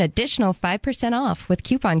advertised. Get an additional 5% off with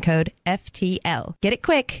coupon code FTL. Get it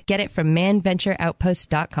quick. Get it from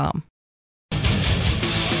ManVentureOutpost.com.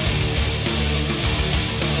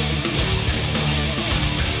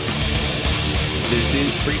 This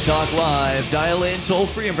is Free Talk Live. Dial in toll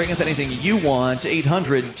free and bring up anything you want.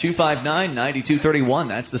 800-259-9231.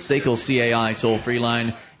 That's the SACL CAI toll free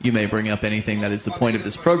line. You may bring up anything. That is the point of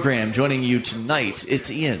this program. Joining you tonight,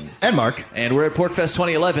 it's Ian. And Mark. And we're at PorcFest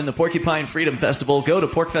 2011, the Porcupine Freedom Festival. Go to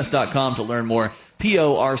porcfest.com to learn more.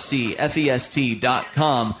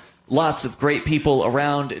 PORCFEST.com. Lots of great people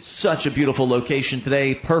around. It's such a beautiful location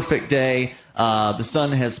today. Perfect day. The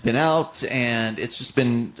sun has been out, and it's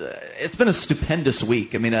been a stupendous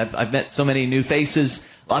week. I mean, I've met so many new faces,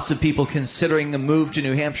 lots of people considering the move to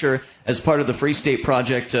New Hampshire as part of the Free State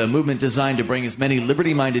Project, a movement designed to bring as many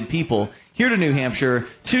liberty-minded people here to New Hampshire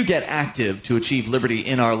to get active to achieve liberty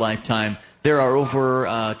in our lifetime. There are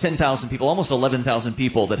over 10,000 people, almost 11,000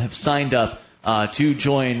 people that have signed up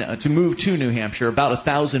to move to New Hampshire. About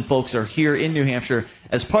 1,000 folks are here in New Hampshire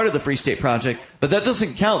as part of the Free State Project, but that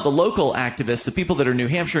doesn't count the local activists, the people that are New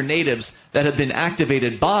Hampshire natives that have been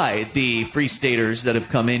activated by the Free Staters that have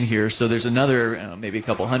come in here. So there's another maybe a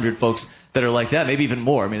couple hundred folks that are like that, maybe even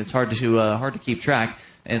more. I mean, it's hard to keep track.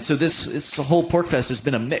 And so this whole PorcFest has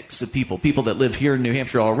been a mix of people that live here in New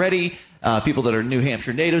Hampshire already, people that are New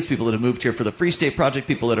Hampshire natives, people that have moved here for the Free State Project,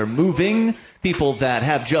 people that are moving, people that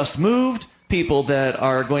have just moved, people that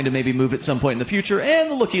are going to maybe move at some point in the future,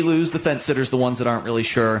 and the looky-loos, the fence-sitters, the ones that aren't really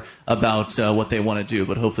sure about what they want to do,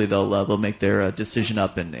 but hopefully they'll make their decision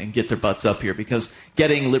up and get their butts up here, because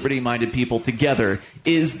getting liberty-minded people together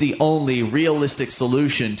is the only realistic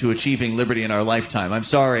solution to achieving liberty in our lifetime. I'm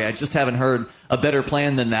sorry, I just haven't heard a better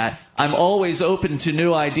plan than that. I'm always open to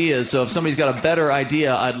new ideas, so if somebody's got a better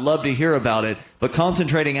idea, I'd love to hear about it. But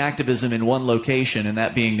concentrating activism in one location, and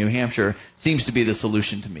that being New Hampshire, seems to be the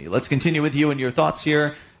solution to me. Let's continue with you and your thoughts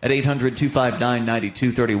here at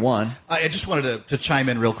 800-259-9231. I just wanted to chime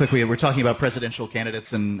in real quickly. We're talking about presidential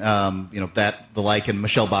candidates and the like, and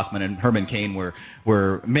Michelle Bachmann and Herman Cain were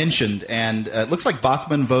mentioned, and it looks like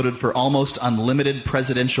Bachmann voted for almost unlimited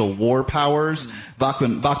presidential war powers.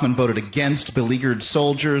 Bachmann voted against beleaguered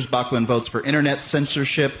soldiers. Bachmann votes for internet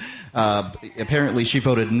censorship. Apparently she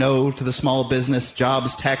voted no to the small business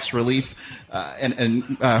jobs tax relief.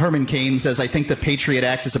 And Herman Cain says, I think the Patriot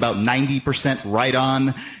Act is about 90% right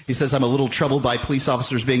on. He says, I'm a little troubled by police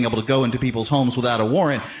officers being able to go into people's homes without a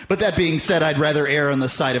warrant. But that being said, I'd rather err on the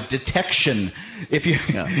side of detection. If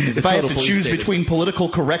I have to choose between political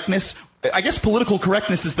correctness, I guess political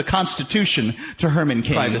correctness is the Constitution to Herman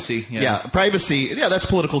Cain. Privacy. Yeah, privacy. Yeah, that's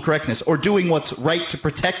political correctness. Or doing what's right to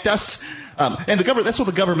protect us. And the government, that's what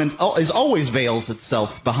the government is always veils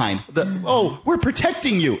itself behind. We're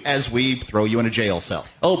protecting you as we throw you in a jail cell.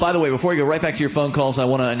 Oh, by the way, before we go right back to your phone calls, I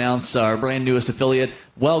want to announce our brand newest affiliate.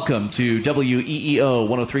 Welcome to WEEO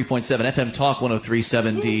 103.7 FM Talk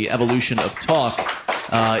 103.7, the evolution of talk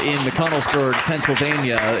in McConnellsburg,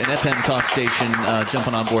 Pennsylvania, an FM talk station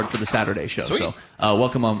jumping on board for the Saturday show. Sweet. So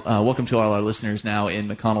welcome to all our listeners now in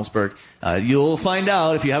McConnellsburg. You'll find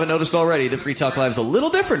out, if you haven't noticed already, that Free Talk Live is a little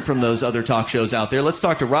different from those other talk shows out there. Let's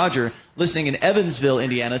talk to Roger, listening in Evansville,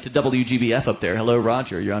 Indiana, to WGBF up there. Hello,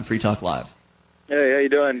 Roger. You're on Free Talk Live. Hey, how you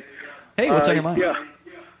doing? Hey, what's on your mind? Yeah.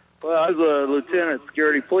 Well, I was a lieutenant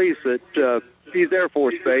security police at Pease Air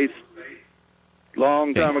Force Base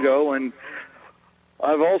long time ago, and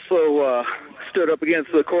I've also stood up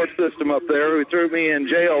against the court system up there, who threw me in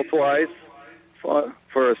jail twice for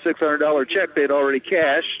a $600 check they'd already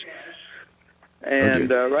cashed.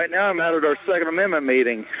 And right now I'm out at our Second Amendment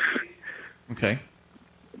meeting. Okay.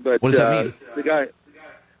 But what does that mean?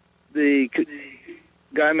 The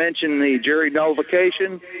guy mentioned the jury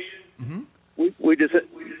nullification. Mm-hmm. We just,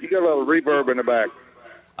 you got a little reverb in the back.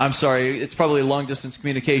 I'm sorry, it's probably long-distance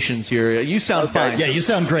communications here. You sound fine. Yeah, you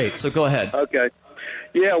sound great. So go ahead. Okay.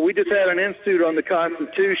 Yeah, we just had an institute on the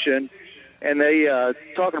Constitution, and they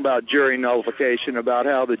talking about jury nullification, about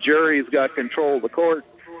how the jury's got control of the court,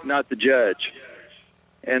 not the judge.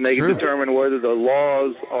 And they can determine whether the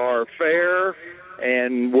laws are fair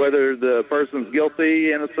and whether the person's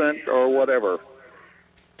guilty, innocent, or whatever.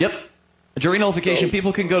 Yep. Jury nullification,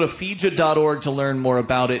 people can go to FIJA.org to learn more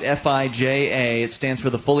about it. FIJA, it stands for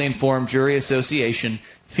the Fully Informed Jury Association.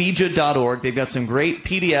 FIJA.org, they've got some great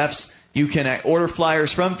PDFs. You can order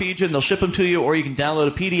flyers from FIJA and they'll ship them to you, or you can download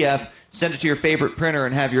a PDF, send it to your favorite printer,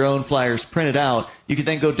 and have your own flyers printed out. You can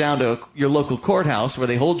then go down to your local courthouse where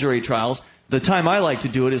they hold jury trials. The time I like to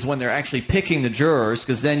do it is when they're actually picking the jurors,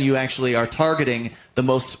 because then you actually are targeting the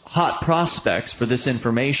most hot prospects for this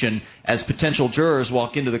information. As potential jurors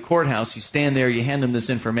walk into the courthouse, you stand there, you hand them this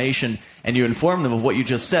information, and you inform them of what you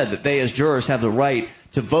just said, that they as jurors have the right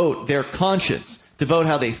to vote their conscience, to vote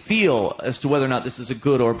how they feel as to whether or not this is a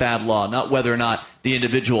good or bad law, not whether or not the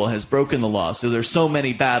individual has broken the law. So there's so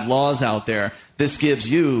many bad laws out there. This gives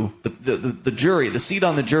you, the jury, the seat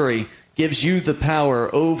on the jury, gives you the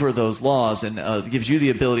power over those laws and gives you the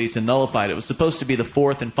ability to nullify it. It was supposed to be the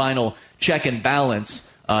fourth and final check and balance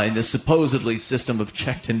in this supposedly system of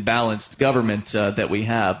checked and balanced government that we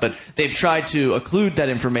have. But they've tried to occlude that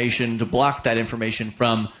information, to block that information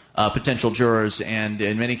from potential jurors, and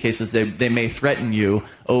in many cases they may threaten you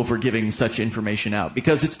over giving such information out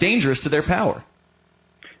because it's dangerous to their power.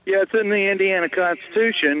 Yeah, it's in the Indiana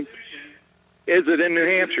Constitution. Is it in New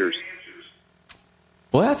Hampshire's?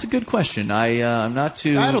 Well, that's a good question. I'm not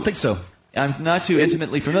too. I don't think so. I'm not too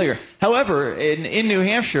intimately familiar. However, in New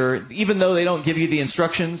Hampshire, even though they don't give you the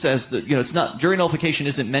instructions, it's not, jury nullification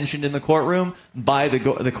isn't mentioned in the courtroom by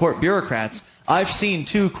the court bureaucrats. I've seen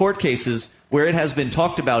 2 court cases where it has been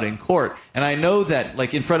talked about in court, and I know that,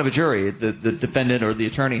 like in front of a jury, the defendant or the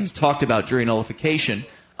attorney has talked about jury nullification.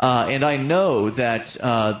 And I know that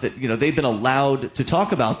they've been allowed to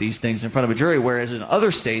talk about these things in front of a jury, whereas in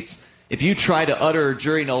other states, if you try to utter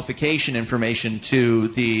jury nullification information to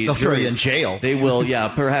the they'll throw you in jail. They will,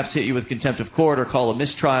 perhaps hit you with contempt of court or call a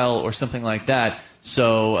mistrial or something like that.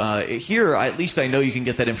 So here, at least I know you can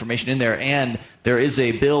get that information in there, and there is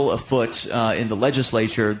a bill afoot in the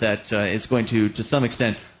legislature that is going to some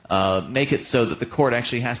extent, make it so that the court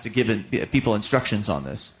actually has to give people instructions on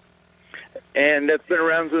this. And that's been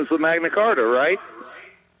around since the Magna Carta, right?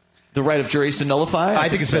 The right of juries to nullify? I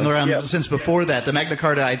think it's been around since before that. The Magna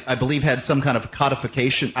Carta, I believe, had some kind of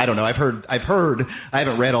codification. I don't know. I've heard. I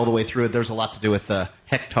haven't read all the way through it. There's a lot to do with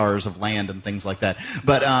hectares of land and things like that.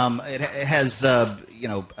 But it has,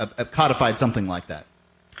 codified something like that.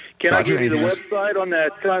 Can I give you the website on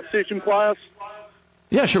that Constitution class?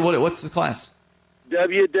 Yeah, sure. What's the class?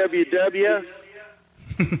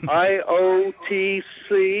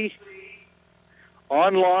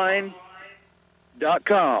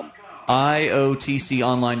 www.iotconline.com.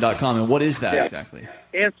 IOTConline.com. And what is that exactly?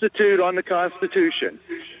 Institute on the Constitution.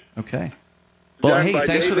 Okay. Well, Done hey, by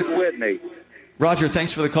thanks David for the Whitney. Roger,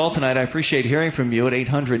 thanks for the call tonight. I appreciate hearing from you at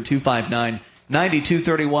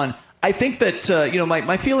 800-259-9231. I think that,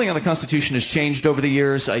 my feeling on the Constitution has changed over the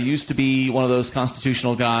years. I used to be one of those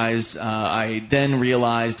constitutional guys. I then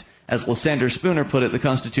realized as Lysander Spooner put it, the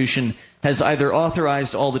Constitution has either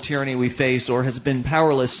authorized all the tyranny we face or has been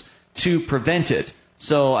powerless to prevent it.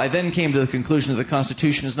 So I then came to the conclusion that the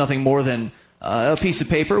Constitution is nothing more than a piece of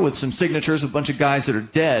paper with some signatures of a bunch of guys that are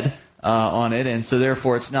dead on it, and so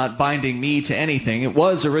therefore it's not binding me to anything. It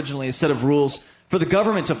was originally a set of rules for the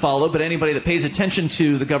government to follow, but anybody that pays attention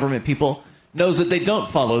to the government people knows that they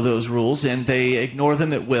don't follow those rules, and they ignore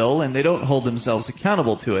them at will, and they don't hold themselves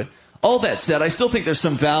accountable to it. All that said, I still think there's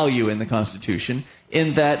some value in the Constitution,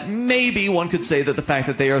 in that maybe one could say that the fact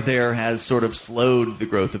that they are there has sort of slowed the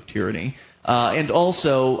growth of tyranny. And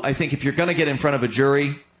also, I think if you're going to get in front of a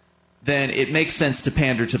jury, then it makes sense to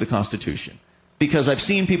pander to the Constitution. Because I've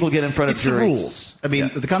seen people get in front of juries. It's the rules. I mean,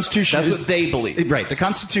 the Constitution... That's what they believe. Right. The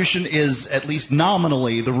Constitution is, at least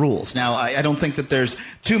nominally, the rules. Now, I don't think that there's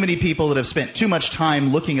too many people that have spent too much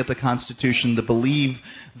time looking at the Constitution to believe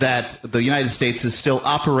that the United States is still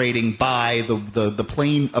operating by a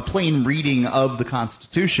plain reading of the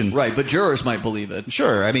Constitution. Right, but jurors might believe it.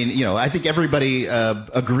 Sure. I mean, I think everybody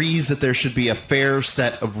agrees that there should be a fair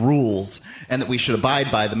set of rules and that we should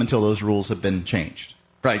abide by them until those rules have been changed.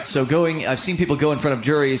 Right, so I've seen people go in front of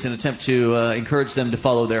juries and attempt to encourage them to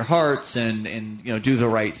follow their hearts and do the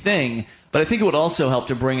right thing. But I think it would also help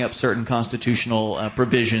to bring up certain constitutional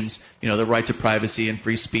provisions, the right to privacy and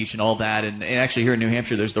free speech and all that. And actually here in New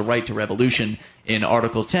Hampshire, there's the right to revolution in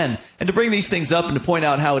Article 10. And to bring these things up and to point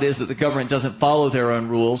out how it is that the government doesn't follow their own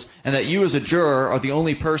rules and that you as a juror are the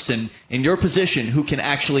only person in your position who can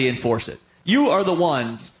actually enforce it. You are the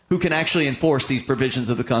ones who can actually enforce these provisions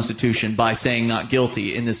of the Constitution by saying not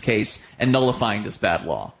guilty in this case and nullifying this bad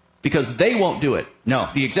law. Because they won't do it. No.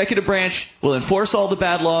 The executive branch will enforce all the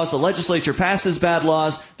bad laws. The legislature passes bad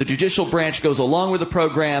laws. The judicial branch goes along with the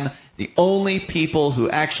program. The only people who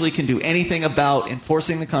actually can do anything about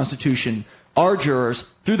enforcing the Constitution are jurors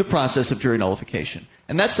through the process of jury nullification.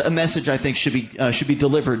 And that's a message I think should be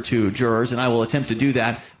delivered to jurors, and I will attempt to do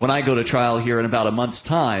that when I go to trial here in about a month's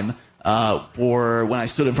time. Or when I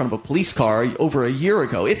stood in front of a police car over a year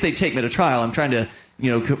ago. If they take me to trial, I'm trying to,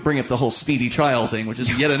 bring up the whole speedy trial thing, which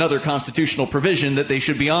is yet another constitutional provision that they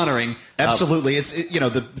should be honoring. Absolutely.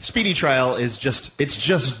 The speedy trial is just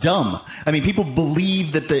dumb. I mean, people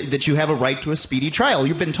believe that you have a right to a speedy trial.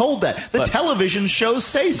 You've been told that. The television shows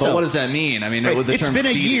say so. But what does that mean? I mean, right. The it's term been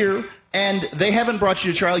speedy... a year, and they haven't brought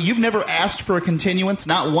you to trial. You've never asked for a continuance,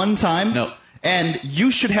 not one time. No. And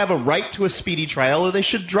you should have a right to a speedy trial, or they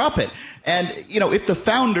should drop it. And, if the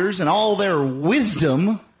founders and all their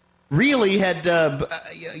wisdom really had,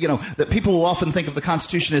 that people will often think of the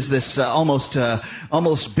Constitution as this almost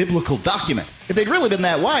biblical document. If they'd really been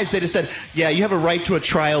that wise, they'd have said, yeah, you have a right to a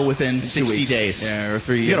trial within 60 days. Yeah, or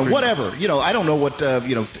 3 years. Whatever. I don't know what,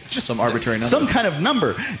 just some arbitrary number. Some kind of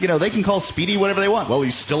number. They can call Speedy whatever they want. Well,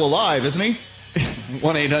 he's still alive, isn't he?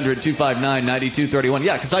 1-800-259-9231.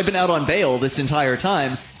 Yeah, because I've been out on bail this entire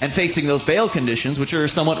time and facing those bail conditions, which are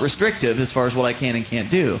somewhat restrictive as far as what I can and can't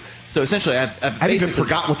do. So essentially, I've even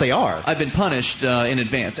forgot what they are. I've been punished in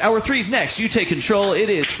advance. Hour 3's next. You take control. It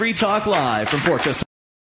is Free Talk Live from Portchester.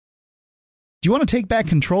 Do you want to take back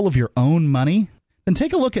control of your own money? Then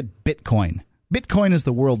take a look at Bitcoin. Bitcoin is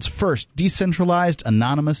the world's first decentralized,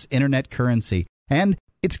 anonymous internet currency, and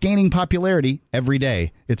it's gaining popularity every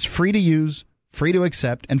day. It's free to use, free to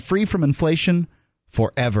accept, and free from inflation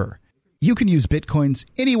forever. You can use Bitcoins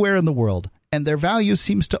anywhere in the world, and their value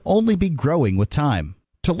seems to only be growing with time.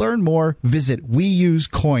 To learn more, visit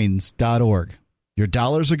weusecoins.org. Your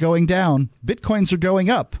dollars are going down. Bitcoins are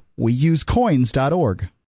going up. weusecoins.org.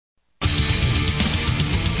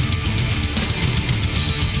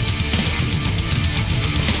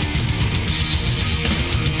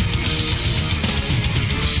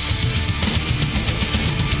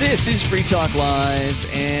 This is Free Talk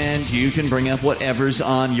Live, and you can bring up whatever's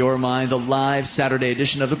on your mind. The live Saturday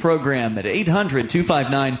edition of the program at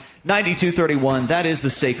 800-259-9231. That is the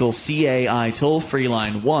SACL CAI toll-free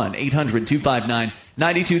line,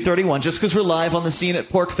 1-800-259-9231. Just because we're live on the scene at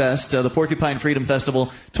PorcFest, the Porcupine Freedom Festival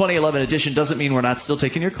 2011 edition, doesn't mean we're not still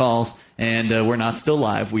taking your calls, and we're not still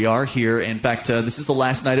live. We are here. In fact, this is the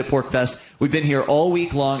last night at PorcFest. We've been here all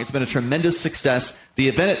week long. It's been a tremendous success. The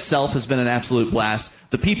event itself has been an absolute blast.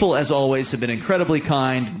 The people, as always, have been incredibly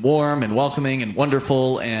kind, warm, and welcoming, and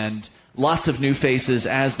wonderful, and lots of new faces,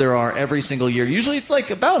 as there are every single year. Usually it's like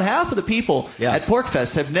about half of the people at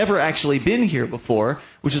PorcFest have never actually been here before,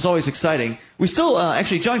 which is always exciting. We still,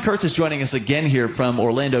 actually, John Kurtz is joining us again here from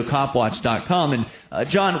OrlandoCopWatch.com. And,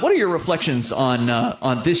 John, what are your reflections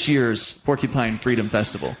on this year's Porcupine Freedom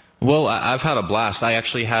Festival? Well, I've had a blast. I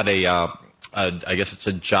actually had a I guess it's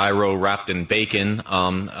a gyro wrapped in bacon,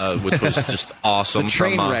 which was just awesome. The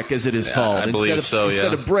train wreck, as it is called. I believe so, yeah.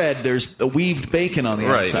 Instead of bread, there's a weaved bacon on the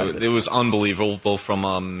outside. Right, it was unbelievable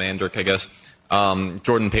from Mandrake, I guess.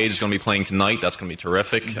 Jordan Page is going to be playing tonight. That's going to be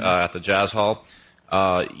terrific at the Jazz Hall.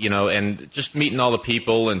 And just meeting all the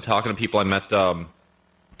people and talking to people I met,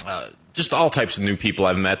 just all types of new people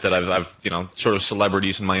I've met that I've sort of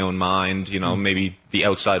celebrities in my own mind. Maybe the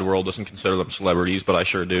outside world doesn't consider them celebrities, but I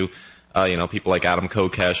sure do. People like Adam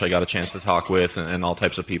Kokesh I got a chance to talk with and all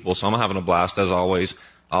types of people. So I'm having a blast as always.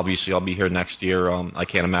 Obviously, I'll be here next year. I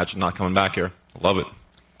can't imagine not coming back here. Love it.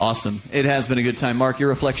 Awesome. It has been a good time. Mark, your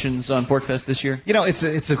reflections on PorcFest this year?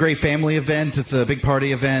 It's a great family event. It's a big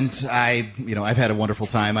party event. I've had a wonderful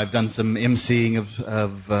time. I've done some emceeing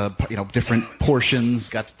of different portions.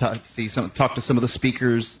 Got to talk to some of the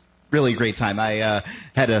speakers. Really great time. I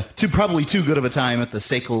had probably too good of a time at the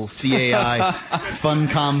SACL CAI Fun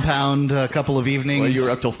Compound a couple of evenings. Well, you were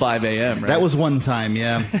up till 5 a.m., right? That was one time,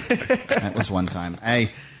 yeah. That was one time.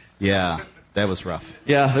 That was rough.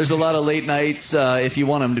 Yeah, there's a lot of late nights. If you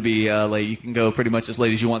want them to be late, you can go pretty much as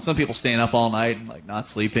late as you want. Some people staying up all night and not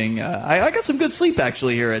sleeping. I got some good sleep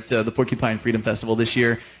actually here at the Porcupine Freedom Festival this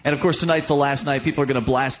year. And of course tonight's the last night. People are going to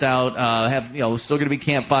blast out. Still going to be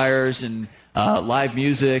campfires and live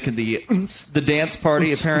music and the dance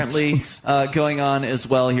party apparently going on as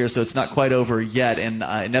well here. So it's not quite over yet. And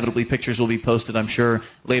inevitably pictures will be posted, I'm sure,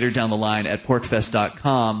 later down the line at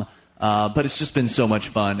porcfest.com. But it's just been so much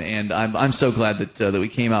fun, and I'm so glad that we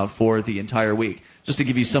came out for the entire week. Just to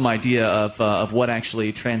give you some idea of what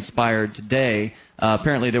actually transpired today,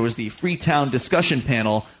 apparently there was the Freetown discussion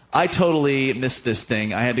panel. I totally missed this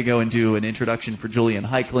thing. I had to go and do an introduction for Julian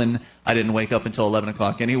Heiklin. I didn't wake up until 11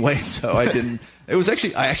 o'clock anyway, so I didn't.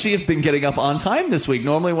 I actually have been getting up on time this week.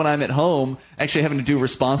 Normally when I'm at home, actually having to do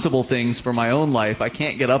responsible things for my own life, I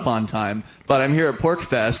can't get up on time. But I'm here at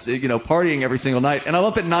PorcFest, partying every single night, and I'm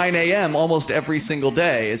up at 9 a.m. almost every single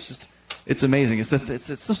day. It's amazing. It's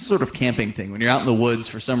some sort of camping thing. When you're out in the woods,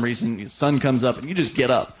 for some reason, the sun comes up, and you just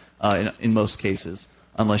get up in most cases,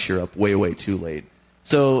 unless you're up way, way too late.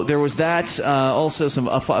 So there was that. Also, some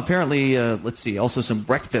also some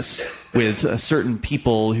breakfasts with certain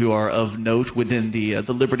people who are of note within the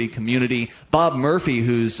Liberty community. Bob Murphy,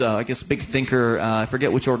 who's I guess a big thinker. I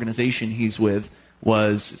forget which organization he's with.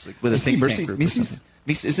 Was with a think tank group.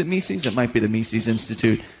 Is it Mises? It might be the Mises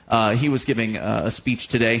Institute. He was giving a speech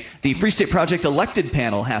today. The Free State Project elected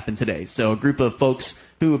panel happened today. So a group of folks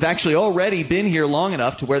who have actually already been here long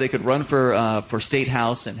enough to where they could run for State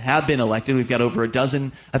House and have been elected. We've got over a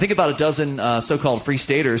dozen so-called Free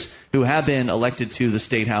Staters who have been elected to the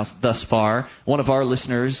State House thus far. One of our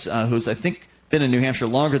listeners, who's I think been in New Hampshire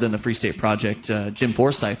longer than the Free State Project, Jim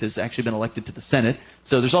Forsyth, has actually been elected to the Senate.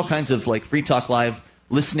 So there's all kinds of Free Talk Live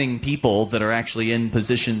listening people that are actually in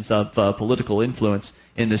positions of political influence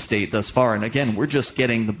in the state thus far. And again, we're just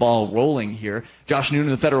getting the ball rolling here. Josh Noonan,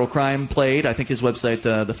 the Federal Crime, played. I think his website,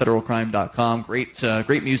 thefederalcrime.com.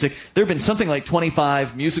 Great music. There have been something like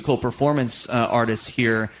 25 musical performance artists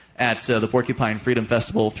here at the Porcupine Freedom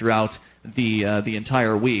Festival throughout the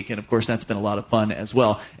entire week, and of course that's been a lot of fun as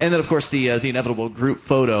well. And then of course the inevitable group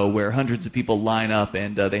photo where hundreds of people line up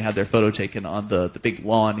and they have their photo taken on the big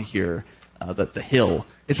lawn here. The hill.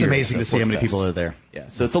 It's amazing to see how many people are there. Yeah,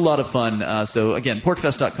 so it's a lot of fun. So again,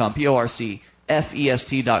 porcfest.com,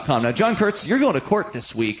 porcfest.com. Now, John Kurtz, you're going to court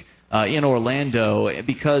this week in Orlando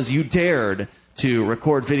because you dared to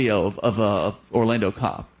record video of a Orlando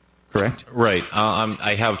cop. Correct? Right.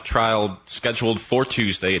 I have trial scheduled for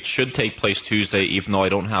Tuesday. It should take place Tuesday, even though I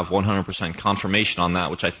don't have 100% confirmation on that,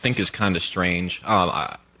 which I think is kind of strange.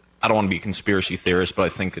 I don't want to be a conspiracy theorist, but I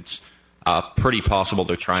think it's pretty possible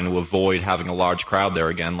they're trying to avoid having a large crowd there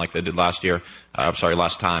again like they did last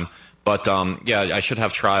time. But, I should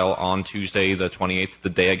have trial on Tuesday, the 28th,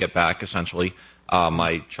 the day I get back, essentially.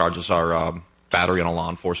 My charges are battery on a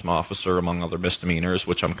law enforcement officer, among other misdemeanors,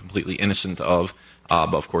 which I'm completely innocent of.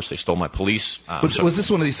 But, of course, they stole my police. Was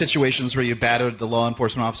this one of these situations where you battered the law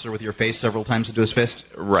enforcement officer with your face several times into his fist?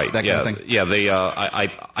 Right. That kind of thing? Yeah,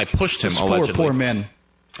 I pushed him, allegedly. Poor men.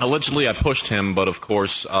 Allegedly, I pushed him, but of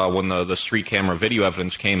course, when the street camera video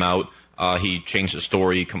evidence came out, he changed the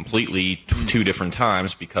story completely two different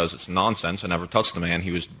times because it's nonsense. I never touched the man.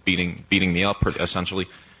 He was beating me up, essentially.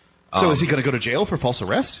 So is he going to go to jail for false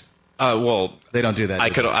arrest? Well, they don't do that. I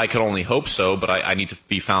could only hope so, but I need to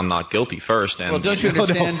be found not guilty first. And well, don't you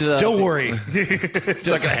understand? Don't worry, it's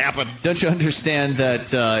not going to happen. Don't you understand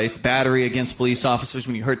that it's battery against police officers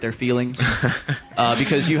when you hurt their feelings?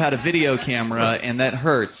 because you had a video camera, and that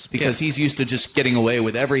hurts because he's used to just getting away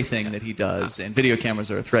with everything that he does, and video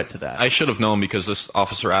cameras are a threat to that. I should have known because this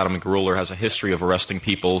officer, Adam McGruller, has a history of arresting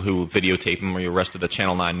people who videotape him. He arrested a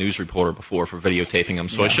Channel 9 news reporter before for videotaping him.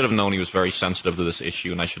 So I should have known he was very sensitive to this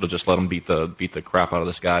issue, and I should have just let him beat the crap out of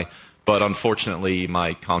this guy. But unfortunately,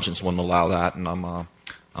 my conscience wouldn't allow that, and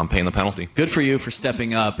I'm paying the penalty. Good for you for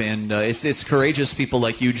stepping up, and it's courageous people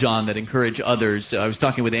like you, John, that encourage others. I was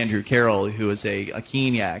talking with Andrew Carroll, who is a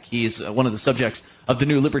Keeniac. He's one of the subjects of the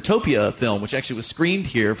new Libertopia film, which actually was screened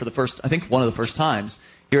here for one of the first times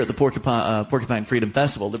here at the Porcupine Freedom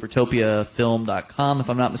Festival. LibertopiaFilm.com, if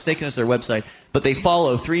I'm not mistaken, is their website. But they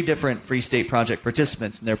follow 3 different Free State Project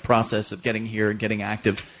participants in their process of getting here and getting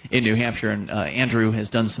active in New Hampshire. And Andrew has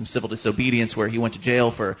done some civil disobedience where he went to jail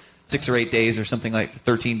for 6 or 8 days or something like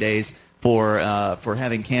 13 days for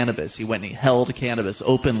having cannabis. He went and he held cannabis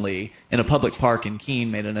openly in a public park in Keene,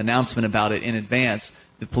 made an announcement about it in advance.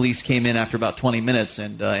 The police came in after about 20 minutes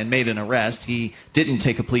and made an arrest. He didn't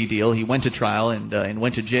take a plea deal. He went to trial and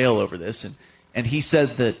went to jail over this. And he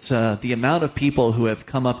said that the amount of people who have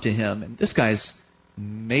come up to him, and this guy's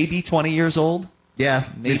maybe 20 years old. Yeah,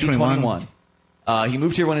 maybe 21. He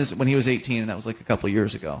moved here when he was 18, and that was like a couple of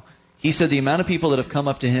years ago. He said the amount of people that have come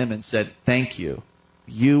up to him and said, "Thank you.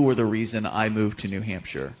 You were the reason I moved to New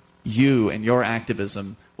Hampshire. You and your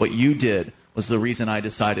activism, what you did, was the reason I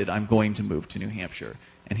decided I'm going to move to New Hampshire."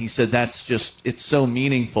 And he said it's so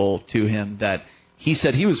meaningful to him that he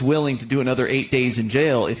said he was willing to do another 8 days in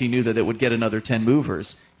jail if he knew that it would get another 10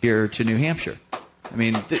 movers here to New Hampshire. I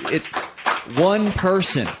mean, one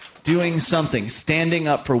person doing something, standing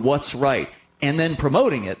up for what's right, and then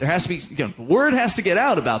promoting it. There has to be, the word has to get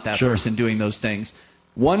out about that person doing those things.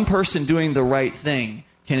 One person doing the right thing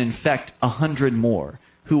can infect 100 more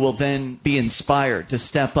who will then be inspired to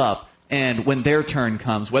step up. And when their turn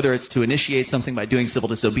comes, whether it's to initiate something by doing civil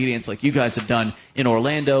disobedience like you guys have done in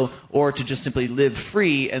Orlando, or to just simply live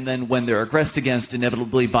free, and then when they're aggressed against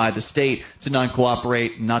inevitably by the state, to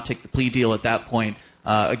non-cooperate and not take the plea deal at that point.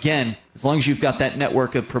 Again, as long as you've got that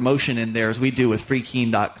network of promotion in there, as we do with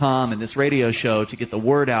freekeen.com and this radio show, to get the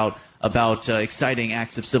word out about exciting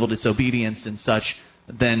acts of civil disobedience and such,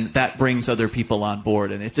 then that brings other people on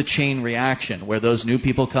board. And it's a chain reaction where those new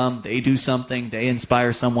people come, they do something, they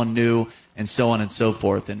inspire someone new, and so on and so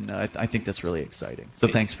forth. And I think that's really exciting. So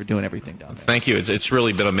thanks for doing everything down there. Thank you. It's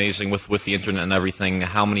really been amazing with the internet and everything,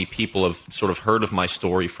 how many people have sort of heard of my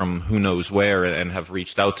story from who knows where and have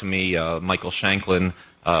reached out to me. Michael Shanklin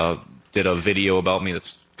did a video about me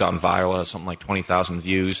that's gone viral, has something like 20,000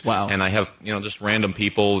 views. Wow. And I have, just random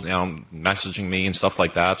people, messaging me and stuff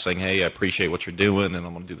like that, saying, "Hey, I appreciate what you're doing, and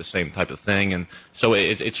I'm going to do the same type of thing." And so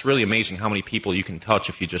it's really amazing how many people you can touch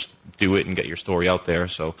if you just do it and get your story out there.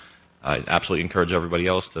 So I absolutely encourage everybody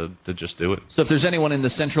else to just do it. So if there's anyone in the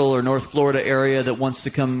Central or North Florida area that wants to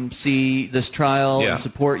come see this trial and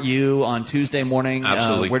support you on Tuesday morning,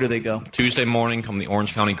 where do they go? Tuesday morning, come to the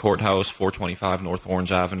Orange County Courthouse, 425 North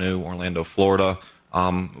Orange Avenue, Orlando, Florida.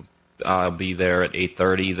 I'll be there at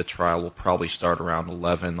 8:30. The trial will probably start around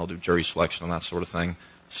 11. They'll do jury selection and that sort of thing.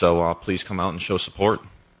 So please come out and show support.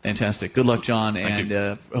 Fantastic. Good luck, John.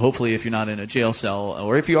 And hopefully if you're not in a jail cell,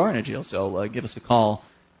 or if you are in a jail cell, give us a call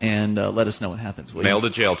and let us know what happens. Mail to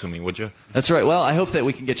jail to me, would you? That's right. Well, I hope that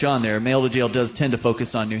we can get you on there. Mail to jail does tend to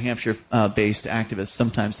focus on New Hampshire-based activists.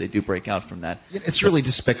 Sometimes they do break out from that. It's really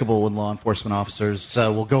despicable when law enforcement officers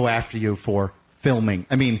will go after you for filming.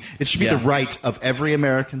 I mean, it should be the right of every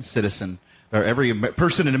American citizen or every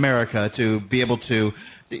person in America to be able to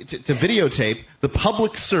videotape the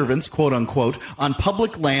public servants, quote unquote, on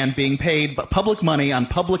public land being paid public money on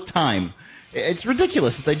public time. It's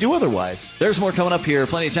ridiculous that they do otherwise. There's more coming up here.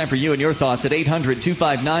 Plenty of time for you and your thoughts at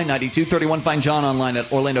 800-259-9231. Find John online at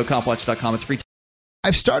OrlandoCopWatch.com. It's free.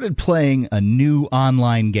 I've started playing a new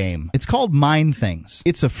online game. It's called Mine Things.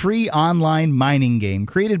 It's a free online mining game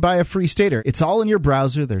created by a free stater. It's all in your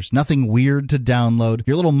browser. There's nothing weird to download.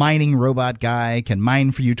 Your little mining robot guy can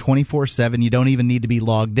mine for you 24/7. You don't even need to be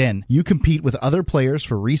logged in. You compete with other players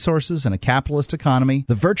for resources in a capitalist economy.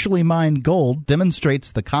 The virtually mined gold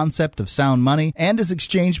demonstrates the concept of sound money and is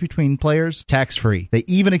exchanged between players tax-free. They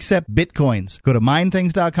even accept bitcoins. Go to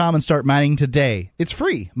minethings.com and start mining today. It's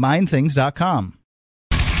free. Minethings.com.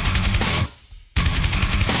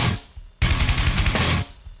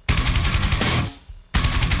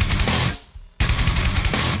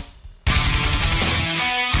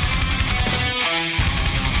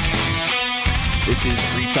 This is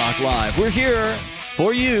Free Talk Live. We're here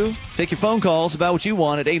for you. Take your phone calls about what you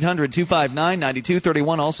want at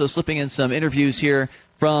 800-259-9231. Also slipping in some interviews here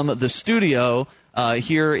from the studio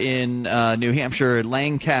here in New Hampshire,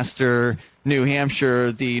 Lancaster, New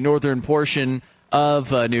Hampshire, the northern portion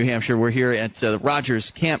of New Hampshire. We're here at the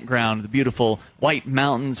Rogers Campground, the beautiful White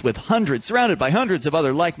Mountains with surrounded by hundreds of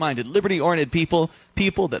other like-minded, liberty-oriented people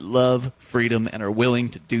that love freedom and are willing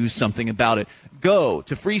to do something about it. Go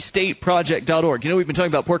to freestateproject.org. You know, we've been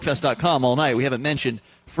talking about porkfest.com all night. We haven't mentioned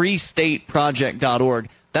freestateproject.org.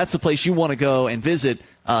 That's the place you want to go and visit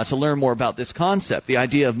to learn more about this concept, the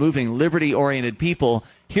idea of moving liberty-oriented people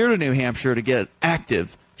here to New Hampshire to get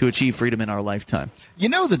active to achieve freedom in our lifetime. You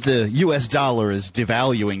know that the U.S. dollar is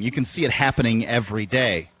devaluing. You can see it happening every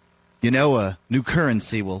day. You know a new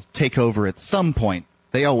currency will take over at some point.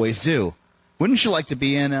 They always do. Wouldn't you like to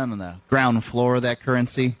be in on the ground floor of that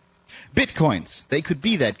currency? Bitcoins, they could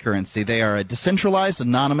be that currency. They are a decentralized,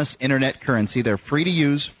 anonymous internet currency. They're free to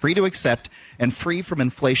use, free to accept, and free from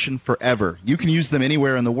inflation forever. You can use them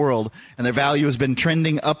anywhere in the world, and their value has been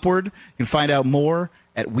trending upward. You can find out more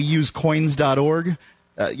at weusecoins.org.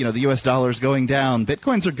 The U.S. dollar is going down.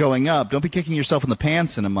 Bitcoins are going up. Don't be kicking yourself in the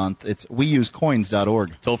pants in a month. It's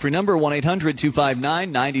weusecoins.org. Toll-free number,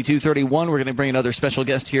 1-800-259-9231. We're going to bring another special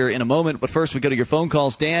guest here in a moment. But first, we go to your phone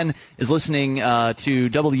calls. Dan is listening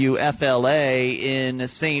to WFLA in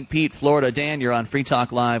St. Pete, Florida. Dan, you're on Free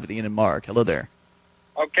Talk Live with Ian and Mark. Hello there.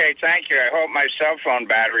 Okay, thank you. I hope my cell phone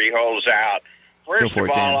battery holds out. First of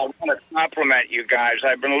all, I want to compliment you guys.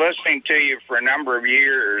 I've been listening to you for a number of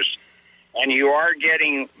years, and you are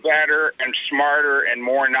getting better and smarter and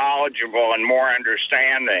more knowledgeable and more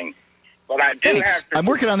understanding. But I do have to... I'm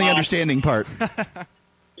working on the understanding part.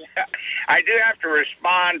 I do have to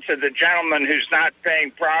respond to the gentleman who's not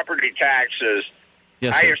paying property taxes.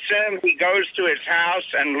 Yes, I sir. assume he goes to his house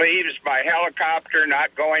and leaves by helicopter,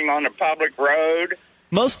 not going on a public road.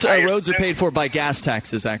 Most roads are paid for by gas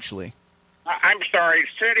taxes, actually. I'm sorry,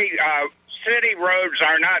 city roads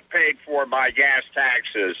are not paid for by gas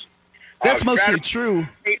taxes. That's mostly true,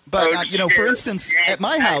 but for instance, at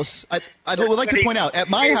my house, I would like to point out, at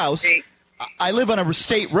my house, I live on a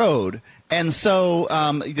state road, and so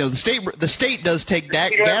the state does take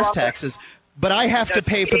gas taxes, but I have to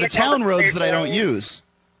pay for the town roads that I don't use.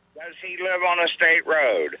 Does he live on a state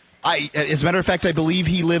road? As a matter of fact, I believe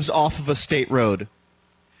he lives off of a state road.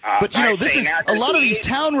 But this is a lot of these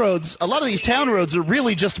town roads. A lot of these town roads are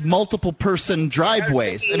really just multiple person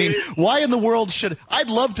driveways. I mean, why in the world should I'd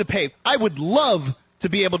love to pave? I would love to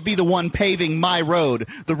be able to be the one paving my road,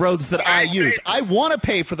 the roads that I use. I want to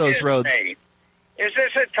pay for those roads. Is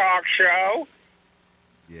this a talk show?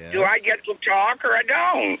 Yes. Do I get to talk or I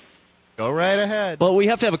don't? Go right ahead. Well, we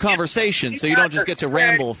have to have a conversation, so you don't just get to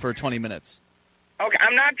ramble for 20 minutes. Okay,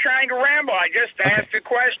 I'm not trying to ramble. I just asked a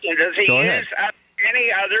question. Does he use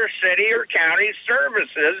any other city or county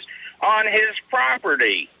services on his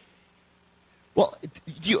property? Well,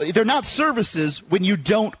 they're not services when you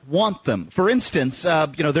don't want them. For instance,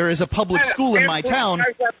 there is a public school in my town. If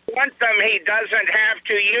he doesn't want them, he doesn't have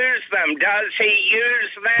to use them. Does he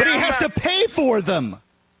use them? But he has to pay for them.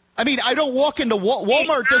 I mean, I don't walk into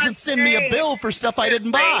Walmart doesn't send me a bill for stuff I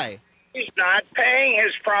didn't buy. He's not paying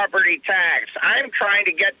his property tax. I'm trying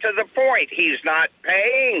to get to the point. He's not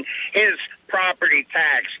paying his property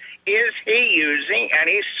tax. Is he using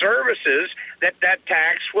any services that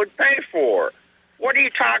tax would pay for? What are you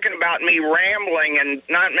talking about, me rambling and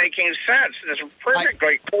not making sense? It's a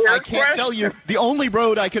perfectly clear I can't tell you. The only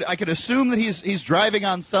road I could assume that he's driving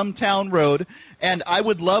on some town road, and I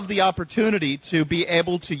would love the opportunity to be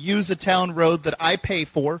able to use a town road that I pay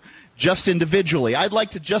for just individually. I'd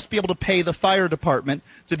like to just be able to pay the fire department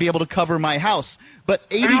to be able to cover my house. But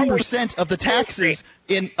 80% of the taxes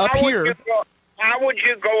up here... How would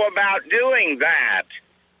you go about doing that?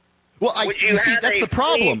 Well, you see, that's the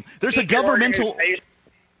problem. There's a governmental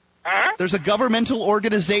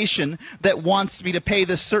organization that wants me to pay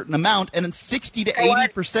this certain amount, and 60 to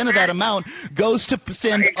 80% of that amount goes to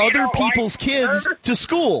send other people's kids to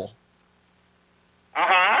school.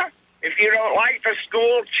 If you don't like the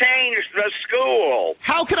school, change the school.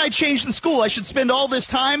 How can I change the school? I should spend all this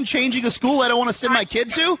time changing a school I don't want to send my kid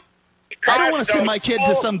to? I don't want to send my kid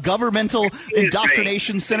to some governmental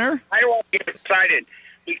indoctrination center. I won't get excited.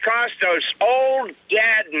 Because those old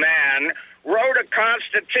dead men wrote a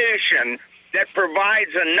constitution that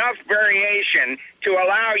provides enough variation to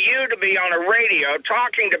allow you to be on a radio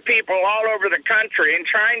talking to people all over the country and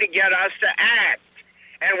trying to get us to act.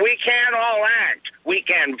 And we can't all act. We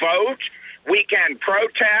can vote. We can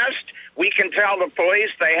protest. We can tell the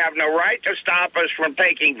police they have no right to stop us from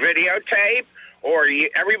taking videotape, or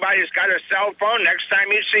everybody's got a cell phone. Next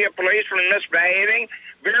time you see a policeman misbehaving,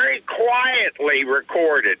 very quietly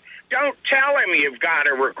record it. Don't tell him you've got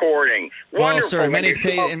a recording. Well, sir, in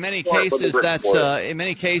many cases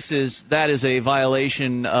that is a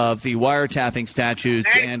violation of the wiretapping statutes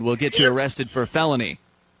and will get you arrested for a felony.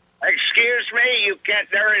 Excuse me,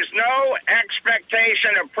 there is no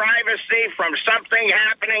expectation of privacy from something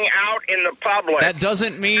happening out in the public. That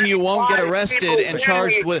doesn't mean you won't get arrested and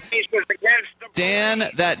charged with...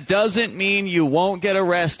 Dan, that doesn't mean you won't get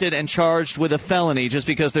arrested and charged with a felony just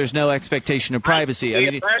because there's no expectation of privacy.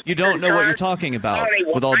 I mean, you don't know what you're talking about,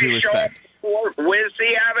 with all due respect. With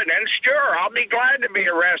the evidence, sure, I'll be glad to be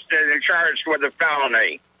arrested and charged with a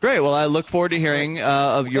felony. Great. Well, I look forward to hearing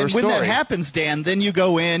of your story. When that happens, Dan, then you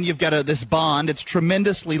go in. You've got this bond. It's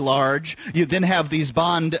tremendously large. You then have these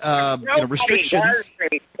bond restrictions.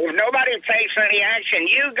 If nobody takes any action,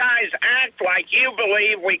 you guys act like you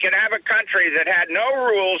believe we could have a country that had no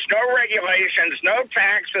rules, no regulations, no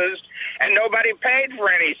taxes, and nobody paid for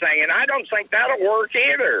anything. And I don't think that'll work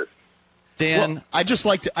either. Dan, well, I just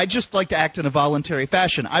like to act in a voluntary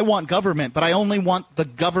fashion. I want government, but I only want the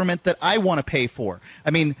government that I want to pay for. I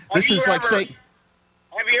mean, this is like saying...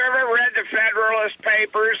 Have you ever read the Federalist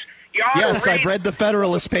Papers? Yes, I've read the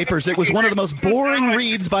Federalist Papers. It was one of the most boring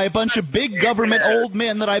reads by a bunch of big government old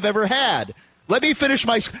men that I've ever had. Let me finish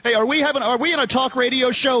my... Hey, are we in a talk radio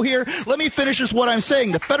show here? Let me finish just what I'm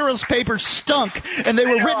saying. The Federalist Papers stunk, and they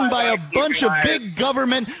were written by a bunch of big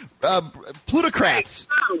government plutocrats.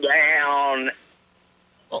 Calm down.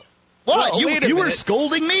 What? You were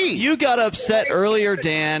scolding me. You got upset earlier,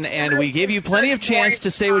 Dan, and we gave you plenty of chance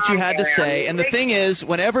to say what you had to say. And the thing is,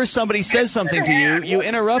 whenever somebody says something to you, you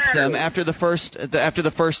interrupt them after the first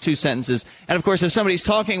two sentences. And of course, if somebody's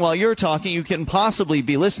talking while you're talking, you can possibly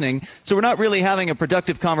be listening. So we're not really having a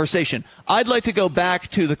productive conversation. I'd like to go back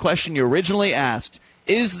to the question you originally asked.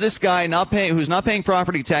 Is this guy who's not paying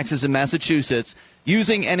property taxes in Massachusetts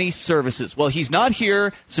using any services? Well, he's not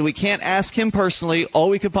here, so we can't ask him personally. All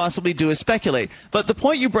we could possibly do is speculate. But the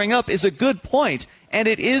point you bring up is a good point, and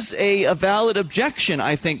it is a valid objection,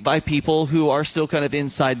 I think, by people who are still kind of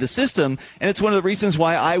inside the system. And it's one of the reasons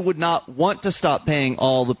why I would not want to stop paying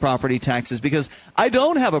all the property taxes, because I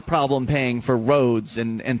don't have a problem paying for roads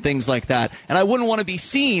and things like that. And I wouldn't want to be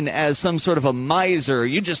seen as some sort of a miser.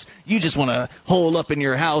 You just want to hole up in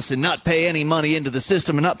your house and not pay any money into the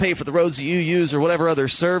system and not pay for the roads that you use or whatever other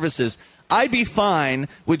services. I'd be fine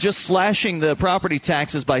with just slashing the property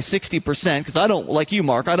taxes by 60%, because I don't, like you,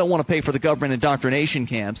 Mark, I don't want to pay for the government indoctrination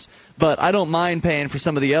camps, but I don't mind paying for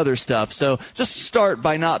some of the other stuff. So just start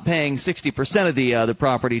by not paying 60% of the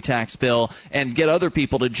property tax bill and get other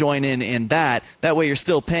people to join in that. That way you're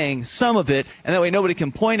still paying some of it, and that way nobody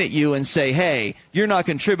can point at you and say, hey, you're not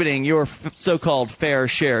contributing your so-called fair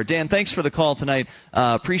share. Dan, thanks for the call tonight.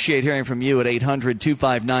 Appreciate hearing from you at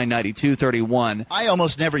 800-259-9231. I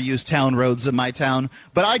almost never use town roads in my town,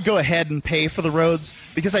 but I'd go ahead and pay for the roads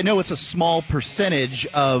because I know it's a small percentage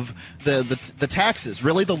of the taxes.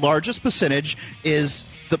 Really, the largest percentage is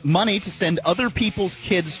the money to send other people's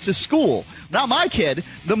kids to school. Not my kid.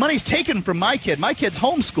 The money's taken from my kid. My kid's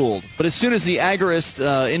homeschooled. But as soon as the agorist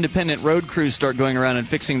independent road crews start going around and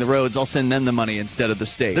fixing the roads, I'll send them the money instead of the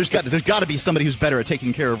state. There's got to be somebody who's better at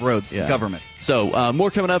taking care of roads than government. So more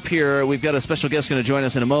coming up here. We've got a special guest going to join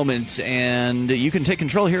us in a moment, and you can take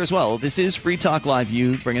control here as well. This is Free Talk Live.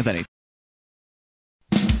 You bring up anything.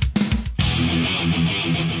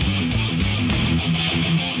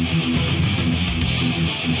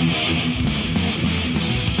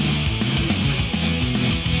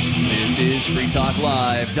 This is Free Talk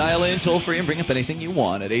Live. Dial in toll-free and bring up anything you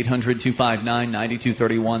want at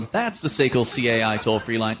 800-259-9231. That's the SACL CAI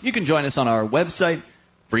toll-free line. You can join us on our website,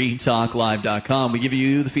 freetalklive.com. We give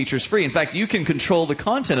you the features free. In fact, you can control the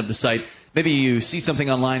content of the site. Maybe you see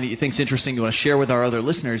something online that you think is interesting, you want to share with our other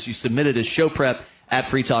listeners. You submit it as show prep at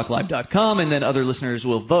freetalklive.com, and then other listeners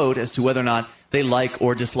will vote as to whether or not they like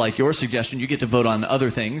or dislike your suggestion. You get to vote on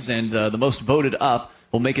other things, and the most voted up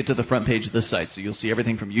will make it to the front page of the site. So you'll see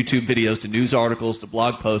everything from YouTube videos to news articles to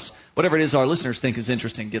blog posts. Whatever it is our listeners think is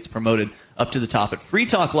interesting gets promoted up to the top at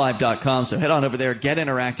freetalklive.com. So head on over there, get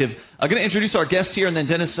interactive. I'm going to introduce our guest here, and then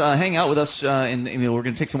Dennis, hang out with us, and we're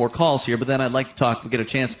going to take some more calls here. But then I'd like to get a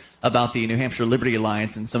chance about the New Hampshire Liberty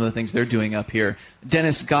Alliance and some of the things they're doing up here.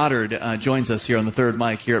 Dennis Goddard joins us here on the third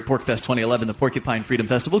mic here at PorcFest 2011, the Porcupine Freedom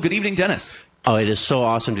Festival. Good evening, Dennis. Oh, it is so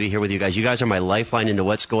awesome to be here with you guys. You guys are my lifeline into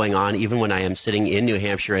what's going on. Even when I am sitting in New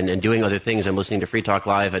Hampshire and doing other things, I'm listening to Free Talk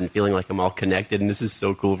Live and feeling like I'm all connected, and this is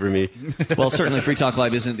so cool for me. Well, certainly Free Talk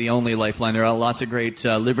Live isn't the only lifeline. There are lots of great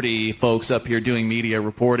Liberty folks up here doing media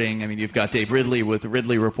reporting. I mean, you've got Dave Ridley with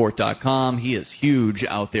RidleyReport.com. He is huge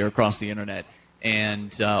out there across the Internet.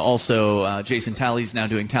 And also Jason Talley's now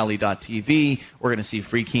doing Tally.tv. We're going to see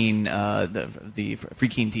Free Keen, the Free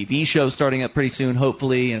Keen TV show starting up pretty soon,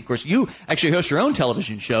 hopefully. And, of course, you actually host your own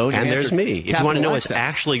television show. And there's me. If you want to know what's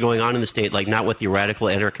actually going on in the state, like not what the radical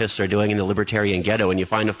anarchists are doing in the libertarian ghetto, and you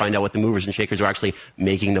find out what the movers and shakers are actually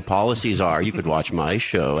making the policies are, you could watch my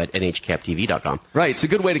show at nhcaptv.com. Right. It's a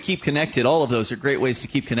good way to keep connected. All of those are great ways to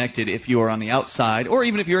keep connected if you are on the outside or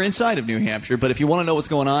even if you're inside of New Hampshire. But if you want to know what's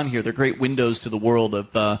going on here, they're great windows to the world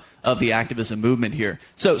of the activism movement here.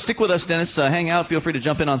 So stick with us, Dennis. Hang out. Feel free to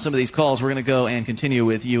jump in on some of these calls. We're going to go and continue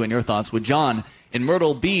with you and your thoughts with John in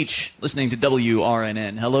Myrtle Beach, listening to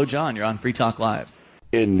WRNN. Hello, John. You're on Free Talk Live.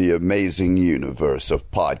 In the amazing universe of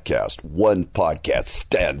podcast, one podcast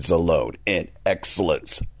stands alone in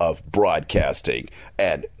excellence of broadcasting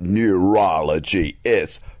and neurology.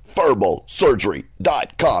 It's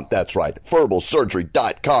FerbalSurgery.com. That's right,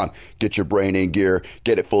 FerbalSurgery.com. Get your brain in gear,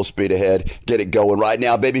 get it full speed ahead, get it going right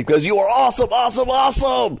now, baby, because you are awesome, awesome,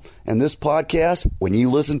 awesome. And this podcast, when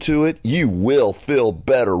you listen to it, you will feel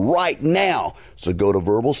better right now. So go to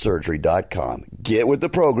VerbalSurgery.com. Get with the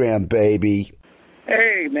program, baby.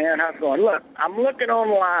 Hey, man, how's it going? Look, I'm looking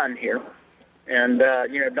online here, and,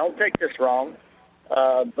 don't take this wrong,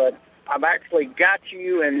 but I've actually got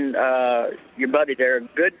you and your buddy there a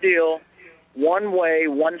good deal, one way,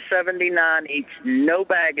 $179 each, no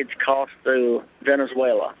baggage cost to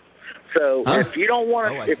Venezuela. So if you don't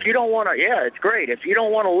want to, yeah, it's great. If you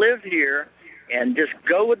don't want to live here and just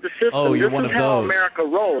go with the system, you're this one is of how those. America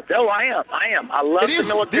rolls. Oh, I am. I love the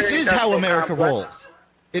military. This is how America rolls.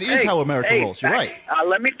 It is how America rolls. You're right.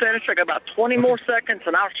 Let me finish. I got about 20 more seconds,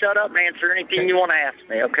 and I'll shut up and answer anything you want to ask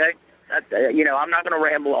me, okay? I'm not going to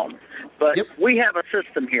ramble on. But we have a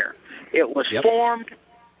system here. It was formed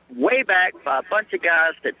way back by a bunch of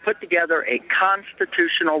guys that put together a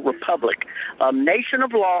constitutional republic, a nation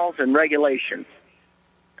of laws and regulations.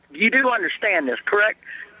 You do understand this, correct?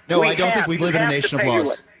 No, I don't think we live in a nation of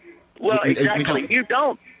laws. Well, exactly. You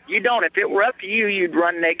don't. You don't. If it were up to you, you'd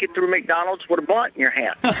run naked through McDonald's with a blunt in your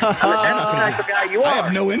hand. That's the type of guy you are. I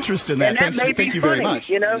have no interest in that. Thank you very much.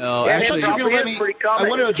 No, actually, you're going to let me. I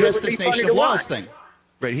want to address this nation of laws thing.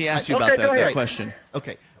 Right, he asked you about that question.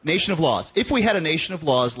 Okay, nation of laws. If we had a nation of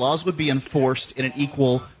laws, laws would be enforced in an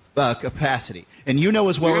equal capacity. And you know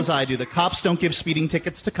as well as I do that cops don't give speeding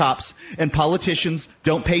tickets to cops, and politicians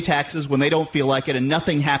don't pay taxes when they don't feel like it, and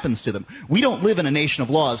nothing happens to them. We don't live in a nation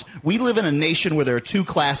of laws. We live in a nation where there are two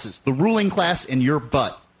classes, the ruling class and your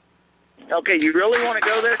butt. Okay, you really want to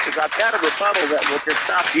go there? Because I've got a rebuttal that will just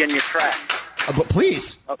stop you in your tracks. But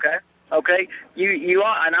please. Okay. You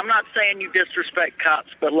are, and I'm not saying you disrespect cops,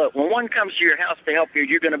 but look, when one comes to your house to help you,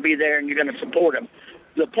 you're going to be there and you're going to support them.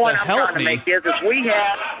 The point I'm trying to make is we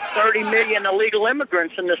have 30 million illegal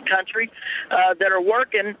immigrants in this country that are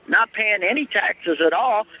working, not paying any taxes at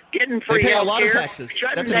all, getting free health care. They pay a lot of taxes.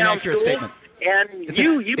 That's an inaccurate statement. And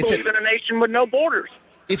you believe in a nation with no borders.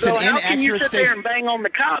 So how can you sit there and bang on the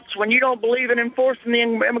cops when you don't believe in enforcing the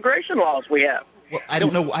immigration laws we have? Well, I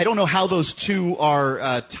don't know how those two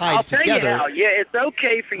are tied together. I'll tell you how. Yeah, it's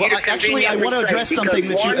okay for you to actually, I want to address something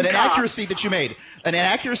that an inaccuracy that you made. An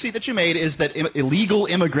inaccuracy that you made is that illegal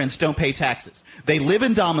immigrants don't pay taxes. They live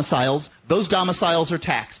in domiciles. Those domiciles are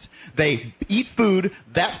taxed. They eat food.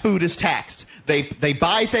 That food is taxed. They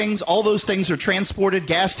buy things. All those things are transported.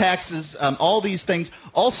 Gas taxes. All these things.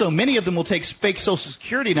 Also, many of them will take fake Social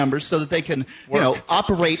Security numbers so that they can,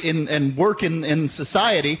 operate and work in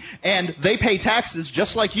society. And they pay taxes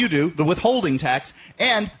just like you do, the withholding tax.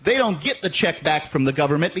 And they don't get the check back from the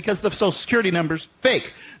government because the Social Security number's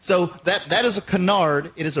fake. So that is a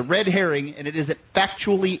canard. It is a red herring, and it is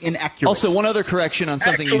factually inaccurate. Also, one other correction on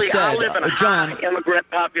something you said, I live in a John. high immigrant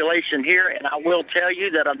population here, and I will tell you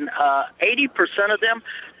that 80% of them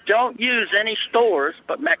don't use any stores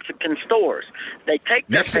but Mexican stores. They take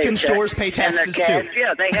their Mexican stores pay taxes too.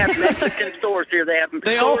 Yeah, they have Mexican stores here.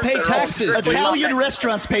 They all pay taxes. Italian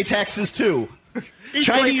restaurants pay taxes too. These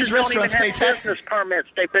Chinese restaurants restaurants pay taxes. Business permits.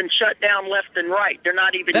 They've been shut down left and right. They're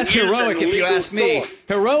not even. That's heroic, if you ask me.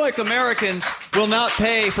 Heroic Americans will not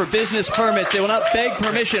pay for business permits. They will not beg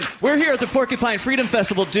permission. We're here at the Porcupine Freedom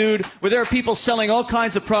Festival, dude, where there are people selling all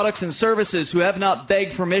kinds of products and services who have not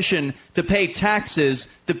begged permission to pay taxes,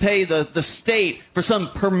 to pay the state for some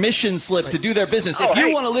permission slip to do their business. If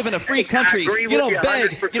you want to live in a free country, you don't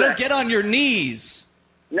beg. 100%. You don't get on your knees.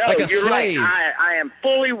 No, like a you're slave. right. I am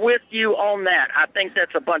fully with you on that. I think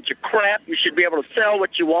that's a bunch of crap. You should be able to sell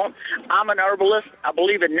what you want. I'm an herbalist. I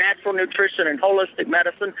believe in natural nutrition and holistic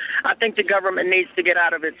medicine. I think the government needs to get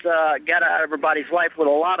out of everybody's life with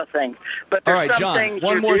a lot of things. But there's all right, some John. things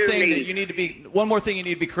One more thing need. that you need to be. One more thing you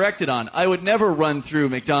need to be corrected on. I would never run through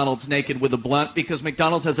McDonald's naked with a blunt because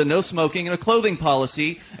McDonald's has a no smoking and a clothing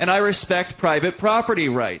policy, and I respect private property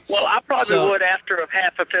rights. Well, I probably would after a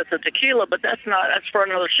half a fifth of tequila, but that's for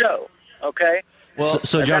another show, okay? Well,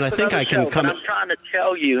 so John, I think I can come. What I'm trying to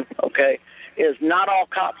tell you, okay, is not all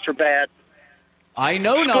cops are bad. I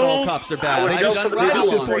know not all cops are bad. They just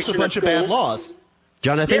enforce a bunch of bad laws.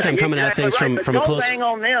 John, I think I'm coming at things from a close. Don't bang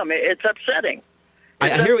on them. It's upsetting.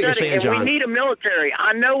 I hear what you're saying, and John. we need a military.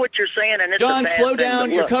 I know what you're saying, and it's John, a bad slow thing, down. but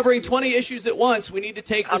You're look, covering 20 issues at once. We need to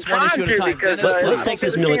take this I'm one issue trying at a to time. because, Let's take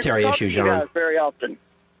this military issue, John. You guys very often.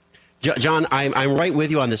 John, I'm right with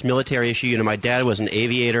you on this military issue. You know, my dad was an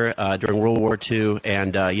aviator during World War II,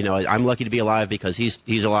 and I'm lucky to be alive because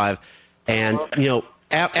he's alive. And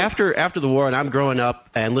after the war, and I'm growing up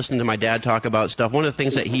and listening to my dad talk about stuff. One of the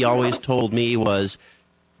things that he always told me was,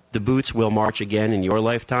 the boots will march again in your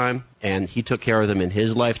lifetime, and he took care of them in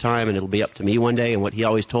his lifetime, and it'll be up to me one day. And what he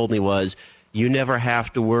always told me was, you never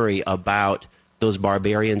have to worry about those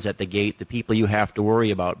barbarians at the gate. The people you have to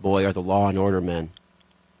worry about, boy, are the law and order men.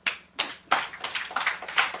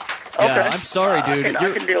 Yeah, I'm sorry, dude.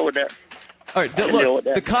 I can deal with that. All right, look,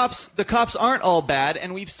 the cops aren't all bad,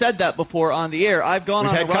 and we've said that before on the air. I've gone We've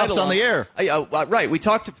on had a ride cops along. on the air. Right, we've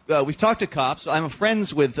talked to cops. I'm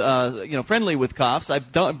friendly with cops.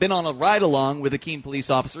 I've been on a ride along with a keen police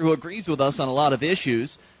officer who agrees with us on a lot of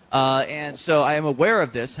issues, and so I am aware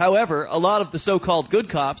of this. However, a lot of the so-called good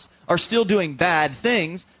cops are still doing bad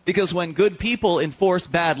things because when good people enforce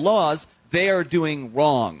bad laws, they are doing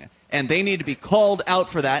wrong. And they need to be called out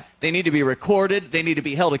for that. They need to be recorded. They need to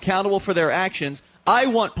be held accountable for their actions. I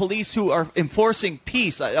want police who are enforcing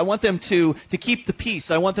peace. I want them to keep the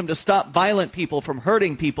peace. I want them to stop violent people from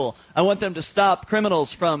hurting people. I want them to stop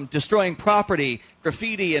criminals from destroying property,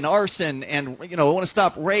 graffiti and arson, and I want to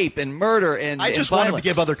stop rape and murder and I just and want them violence. to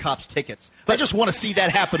give other cops tickets. I just want to see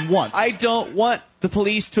that happen once. I don't want the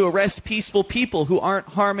police to arrest peaceful people who aren't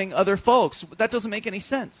harming other folks. That doesn't make any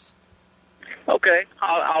sense. Okay,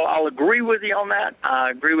 I'll agree with you on that.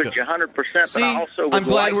 I agree with you 100%. But I also would I'm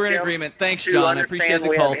glad like we're in him agreement. Thanks, to John. I appreciate understand the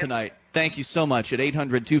we call have tonight. Thank you so much at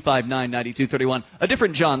 800-259-9231. A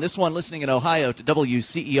different John, this one listening in Ohio to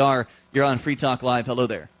WCER. You're on Free Talk Live. Hello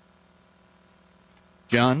there.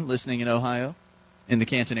 John, listening in Ohio, in the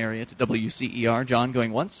Canton area to WCER. John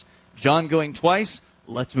going once. John going twice.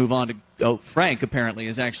 Let's move on to Frank apparently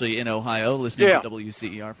is actually in Ohio listening to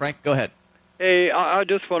WCER. Frank, go ahead. Hey, I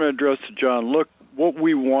just want to address to John. Look, what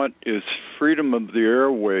we want is freedom of the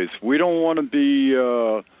airways. We don't want to be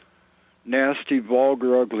nasty,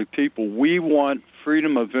 vulgar, ugly people. We want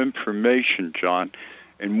freedom of information, John.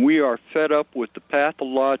 And we are fed up with the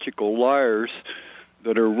pathological liars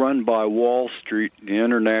that are run by Wall Street, the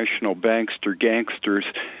international bankster gangsters,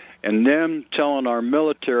 and them telling our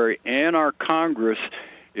military and our Congress,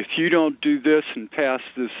 if you don't do this and pass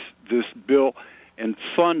this bill and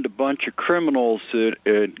fund a bunch of criminals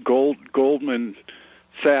at Goldman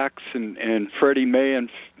Sachs and Freddie Mae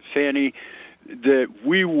and Fannie, that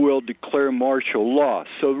we will declare martial law.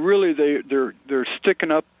 So really they're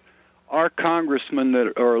sticking up our congressmen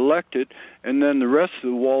that are elected, and then the rest of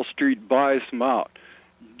the Wall Street buys them out.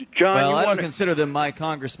 John, well, I don't consider them my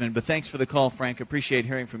congressmen, but thanks for the call, Frank. Appreciate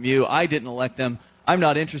hearing from you. I didn't elect them. I'm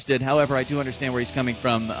not interested. However, I do understand where he's coming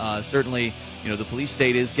from. Certainly, the police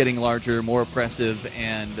state is getting larger, more oppressive,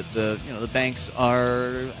 and the banks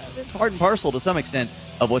are part and parcel to some extent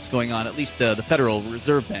of what's going on. At least the Federal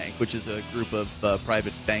Reserve Bank, which is a group of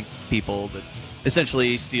private bank people that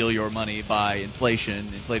essentially steal your money by inflating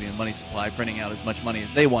the money supply, printing out as much money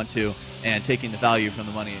as they want to, and taking the value from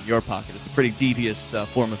the money in your pocket. It's a pretty devious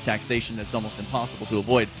form of taxation that's almost impossible to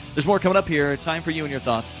avoid. There's more coming up here. Time for you and your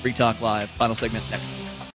thoughts. Free Talk Live. Final segment next.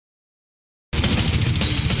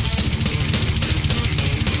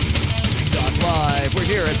 Talk Live. We're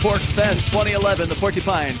here at Pork Fest 2011, the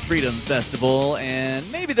Porcupine Freedom Festival,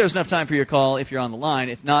 and maybe there's enough time for your call if you're on the line.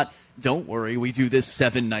 If not, don't worry. We do this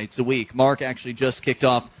 7 nights a week. Mark actually just kicked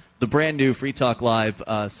off the brand new Free Talk Live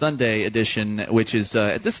Sunday edition, which is,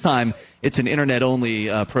 at this time, it's an internet-only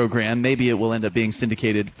program. Maybe it will end up being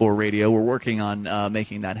syndicated for radio. We're working on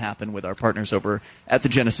making that happen with our partners over at the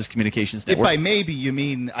Genesis Communications Network. If by maybe you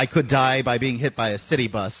mean I could die by being hit by a city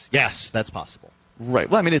bus, yes, that's possible. Right.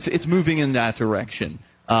 Well, I mean, it's moving in that direction.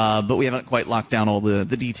 but we haven't quite locked down all the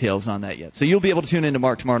details on that yet. So you'll be able to tune in to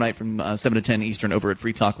Mark tomorrow night from 7 to 10 Eastern over at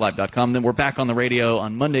freetalklive.com. Then we're back on the radio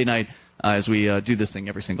on Monday night as we do this thing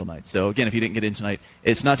every single night. So, again, if you didn't get in tonight,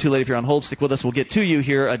 it's not too late if you're on hold. Stick with us. We'll get to you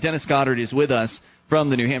here. Dennis Goddard is with us from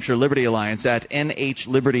the New Hampshire Liberty Alliance at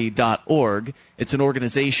nhliberty.org. It's an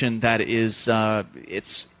organization that is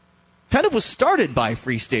it's kind of was started by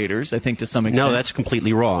Free Staters, I think, to some extent. No, that's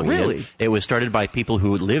completely wrong. Really? It was started by people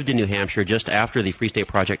who lived in New Hampshire just after the Free State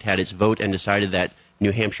Project had its vote and decided that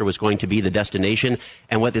New Hampshire was going to be the destination.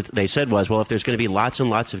 And what they said was, well, if there's going to be lots and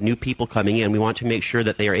lots of new people coming in, we want to make sure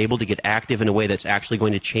that they are able to get active in a way that's actually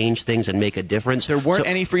going to change things and make a difference. There weren't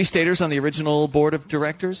any Free Staters on the original board of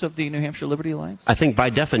directors of the New Hampshire Liberty Alliance? I think by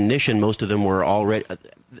definition, most of them were already...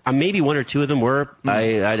 maybe one or two of them were.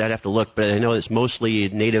 I'd have to look, but I know it's mostly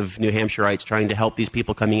native New Hampshireites trying to help these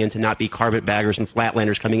people coming in to not be carpetbaggers and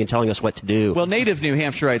flatlanders coming in telling us what to do. Well, native New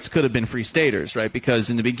Hampshireites could have been Free Staters, right? Because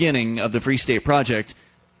in the beginning of the Free State Project,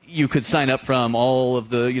 you could sign up from all of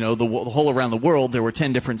the, the whole around the world. There were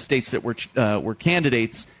 10 different states that were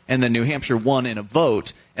candidates, and then New Hampshire won in a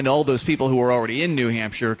vote. And all those people who were already in New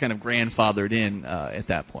Hampshire kind of grandfathered in at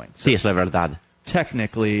that point. So sí, es la verdad.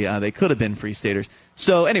 Technically, they could have been Free Staters.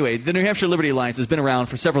 So anyway, the New Hampshire Liberty Alliance has been around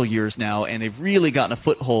for several years now, and they've really gotten a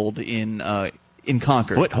foothold in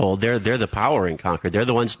Concord. Foothold? They're the power in Concord. They're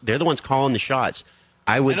the ones calling the shots.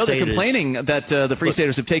 I know they're complaining that the Free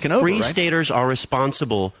Staters have taken over, Free Staters are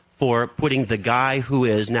responsible for putting the guy who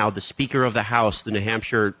is now the Speaker of the House, the New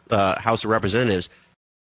Hampshire House of Representatives.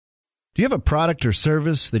 Do you have a product or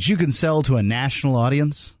service that you can sell to a national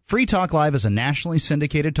audience? Free Talk Live is a nationally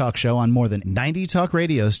syndicated talk show on more than 90 talk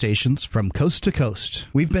radio stations from coast to coast.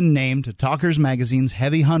 We've been named to Talkers Magazine's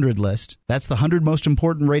Heavy 100 list. That's the 100 most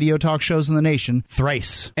important radio talk shows in the nation,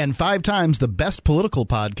 thrice. And 5 times the best political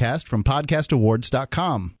podcast from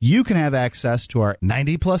podcastawards.com. You can have access to our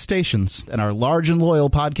 90-plus stations and our large and loyal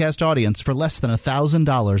podcast audience for less than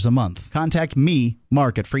 $1,000 a month. Contact me,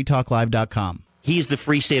 Mark, at freetalklive.com. He's the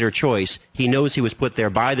Free Stater choice. He knows he was put there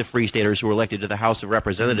by the Free Staters who were elected to the House of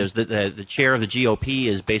Representatives. The chair of the GOP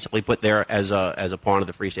is basically put there as a pawn of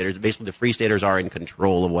the Free Staters. Basically, the Free Staters are in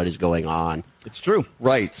control of what is going on. It's true.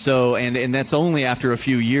 Right. So, and that's only after a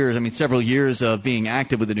few years. I mean, several years of being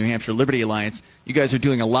active with the New Hampshire Liberty Alliance. You guys are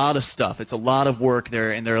doing a lot of stuff. It's a lot of work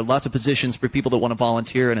there, and there are lots of positions for people that want to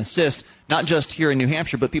volunteer and assist, not just here in New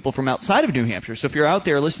Hampshire, but people from outside of New Hampshire. So if you're out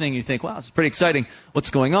there listening and you think, wow, it's pretty exciting what's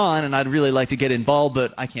going on, and I'd really like to get involved,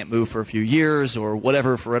 but I can't move for a few years or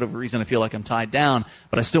whatever, for whatever reason I feel like I'm tied down,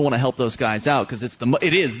 but I still want to help those guys out because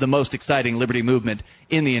it is the most exciting liberty movement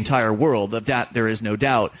in the entire world. Of that, there is no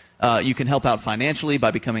doubt. You can help out financially by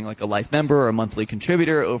becoming like a life member or a monthly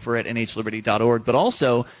contributor over at nhliberty.org. But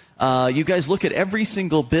also, you guys look at every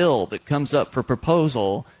single bill that comes up for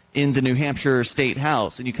proposal in the New Hampshire State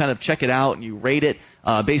House, and you kind of check it out and you rate it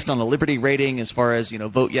based on a liberty rating as far as,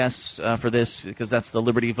 vote yes for this because that's the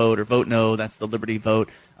liberty vote, or vote no, that's the liberty vote.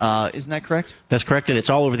 Isn't that correct? That's correct, and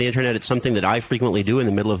it's all over the Internet. It's something that I frequently do in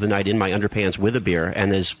the middle of the night in my underpants with a beer,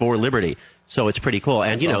 and is for liberty. So it's pretty cool.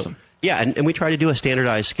 And, that's awesome. Yeah, and we try to do a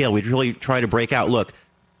standardized scale. We really try to break out, look,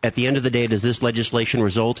 at the end of the day, does this legislation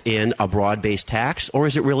result in a broad-based tax, or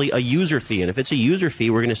is it really a user fee? And if it's a user fee,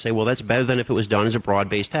 we're going to say, well, that's better than if it was done as a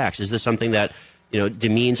broad-based tax. Is this something that,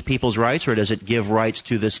 demeans people's rights, or does it give rights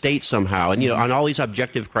to the state somehow? And, on all these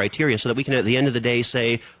objective criteria, so that we can, at the end of the day,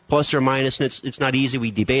 say plus or minus, and it's not easy.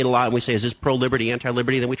 We debate a lot, and we say, is this pro-liberty,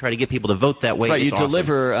 anti-liberty? Then we try to get people to vote that way. Right, you awesome.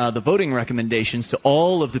 deliver the voting recommendations to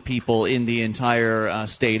all of the people in the entire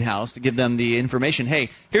state house to give them the information. Hey,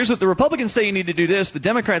 here's what the Republicans say you need to do this, the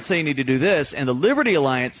Democrats say you need to do this, and the Liberty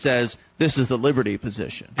Alliance says this is the liberty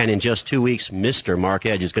position. And in just 2 weeks, Mr. Mark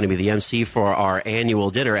Edge is going to be the MC for our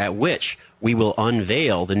annual dinner, at which we will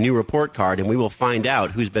unveil the new report card, and we will find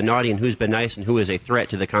out who's been naughty and who's been nice and who is a threat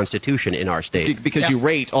to the Constitution in our state. Because you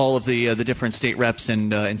rate all of the different state reps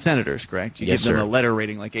and senators, correct? You yes, give them sir. a letter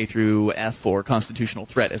rating like A through F for constitutional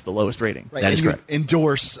threat as the lowest rating. Right. That is correct. You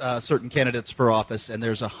endorse certain candidates for office, and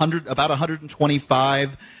there's about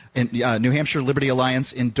 125 New Hampshire Liberty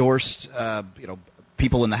Alliance endorsed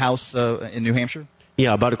people in the House in New Hampshire.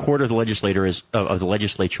 Yeah, about a quarter of the legislature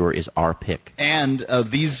is our pick. And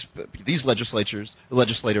these legislators,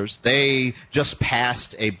 they just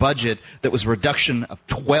passed a budget that was a reduction of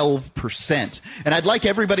 12%. And I'd like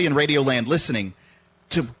everybody in Radioland listening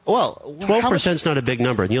to, 12% is not a big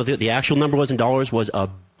number. The actual number was in dollars was $1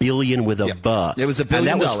 billion with a buh. It was $1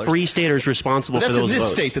 billion. And that was Free Staters responsible for those votes. That's in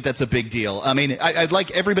this state that's a big deal. I mean, I'd like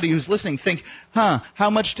everybody who's listening think, how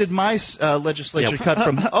much did my legislature cut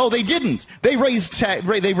from? Oh, they didn't. They raised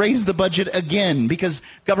the budget again because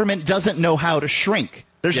government doesn't know how to shrink.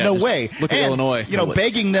 There's Yeah, no just way. look at And, Illinois.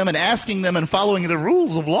 Begging them and asking them and following the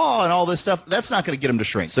rules of law and all this stuff, that's not going to get them to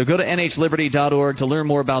shrink. So go to nhliberty.org to learn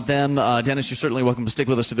more about them. Dennis, you're certainly welcome to stick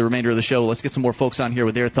with us through the remainder of the show. Let's get some more folks on here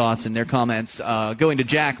with their thoughts and their comments. Going to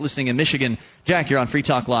Jack, listening in Michigan. Jack, you're on Free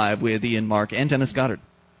Talk Live with Ian, Mark, and Dennis Goddard.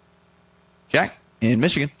 Jack in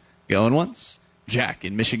Michigan, going once. Jack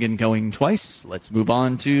in Michigan going twice. Let's move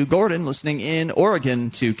on to Gordon, listening in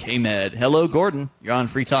Oregon to KMed. Hello, Gordon. You're on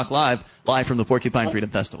Free Talk Live from the Porcupine Freedom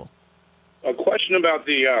Festival. A question about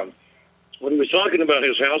when he was talking about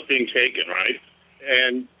his house being taken, right,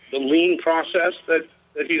 and the lien process that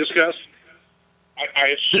he discussed, I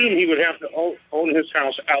assume he would have to own his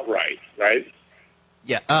house outright, right?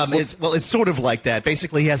 Yeah, it's sort of like that.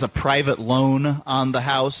 Basically, he has a private loan on the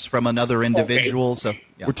house from another individual. So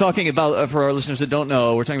yeah. We're talking about, for our listeners that don't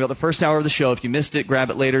know, we're talking about the first hour of the show. If you missed it, grab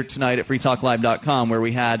it later tonight at freetalklive.com, where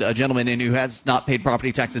we had a gentleman in who has not paid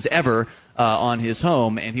property taxes ever on his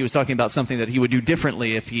home, and he was talking about something that he would do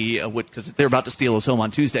differently if he would, because they're about to steal his home on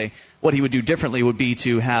Tuesday. What he would do differently would be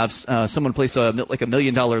to have someone place a $1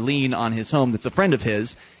 million lien on his home that's a friend of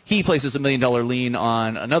his. He places a $1 million lien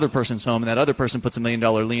on another person's home, and that other person puts a $1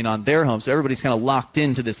 million lien on their home. So everybody's kind of locked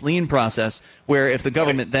into this lien process where if the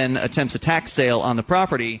government then attempts a tax sale on the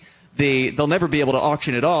property, they'll never be able to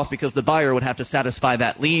auction it off because the buyer would have to satisfy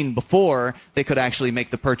that lien before they could actually make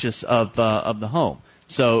the purchase of the home.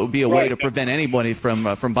 So it would be a way to prevent anybody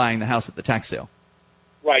from buying the house at the tax sale.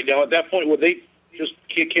 Right. Now, at that point, would they just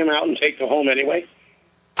kick him out and take the home anyway?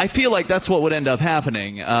 I feel like that's what would end up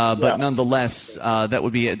happening, but nonetheless, that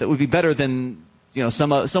would be better than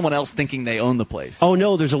someone else thinking they own the place. Oh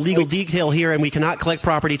no, there's a legal detail here, and we cannot collect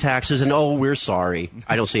property taxes. And we're sorry.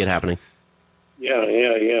 I don't see it happening. Yeah.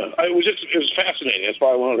 It was fascinating. That's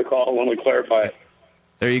why I wanted to call. I wanted to clarify it.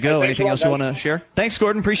 There you go. Anything else you want to share? Thanks,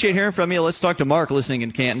 Gordon. Appreciate hearing from you. Let's talk to Mark, listening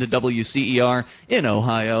in Canton to WCER in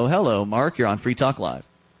Ohio. Hello, Mark. You're on Free Talk Live.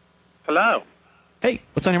 Hello. Hey,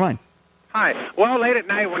 what's on your mind? Hi. Well, late at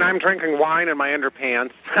night when I'm drinking wine in my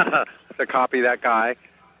underpants, to copy that guy,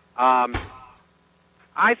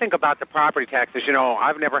 I think about the property taxes.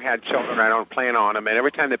 I've never had children. I don't plan on them. And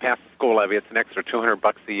every time they pass the school levy, it's an extra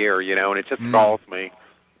 $200 a year, and it just galls me.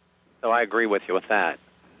 So I agree with you with that.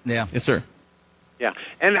 Yeah. Yes, sir. Yeah.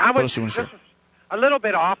 And I was just a little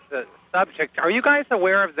bit off the subject. Are you guys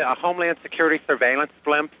aware of the Homeland Security surveillance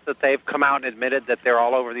blimps that they've come out and admitted that they're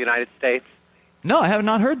all over the United States? No, I have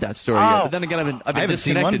not heard that story yet. But then again, I've been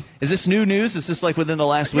disconnected. Is this new news? Is this like within the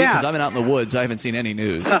last week? Because I've been out in the woods. I haven't seen any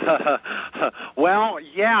news. Well,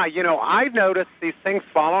 yeah, I noticed these things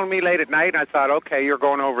following me late at night, and I thought, okay, you're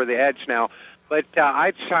going over the edge now. But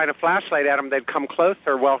I'd shine a flashlight at them. They'd come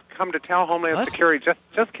closer. Well, come to tell, Homeland Security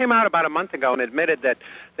just came out about a month ago and admitted that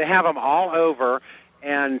they have them all over.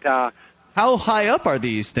 And how high up are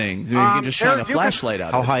these things? You can just shine a flashlight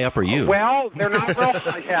at them. How high up are you? Well, they're not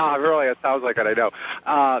real. Yeah, really, it sounds like it. I know.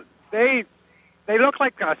 They look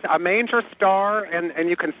like a manger star, and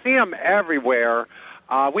you can see them everywhere.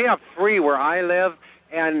 We have 3 where I live.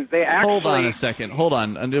 And they actually... Hold on a second. Hold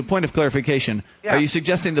on. A point of clarification. Yeah. Are you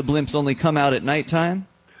suggesting the blimps only come out at nighttime?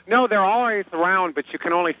 No, they're always around, but you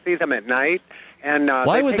can only see them at night. And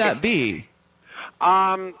why would that be?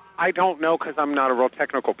 I don't know because I'm not a real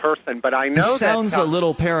technical person, but I know this sounds a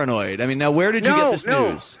little paranoid. I mean, now where did you get this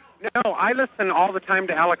news? No, I listen all the time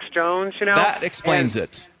to Alex Jones, That explains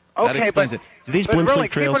it. Okay, that explains it. Do these but blimps really,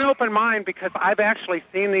 leave trails? keep an open mind because I've actually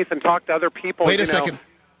seen these and talked to other people. Wait a second.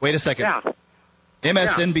 Yeah.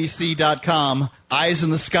 MSNBC.com, eyes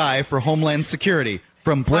in the sky for Homeland Security.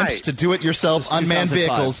 From blimps to do-it-yourself unmanned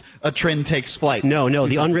vehicles, a trend takes flight. No,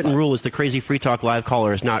 the unwritten rule is the crazy Free Talk Live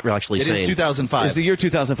caller is not actually saying. It is 2005. It's the year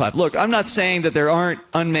 2005. Look, I'm not saying that there aren't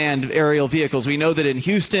unmanned aerial vehicles. We know that in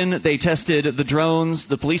Houston, they tested the drones.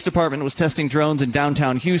 The police department was testing drones in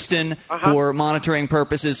downtown Houston for monitoring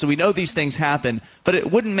purposes. So we know these things happen. But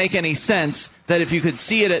it wouldn't make any sense that if you could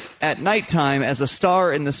see it at nighttime as a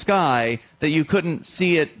star in the sky, that you couldn't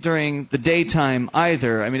see it during the daytime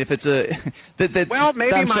either. I mean, if it's a... Well,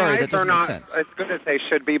 maybe I'm my sorry, eyes that doesn't are make not sense. as good as they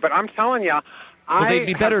should be, but I'm telling you, Well, they'd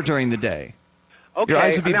be better during the day. Okay, Your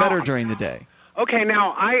eyes would be better during the day. Okay,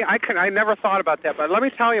 now, I never thought about that, but let me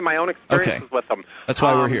tell you my own experiences with them. That's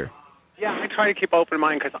why we're here. Yeah, I try to keep open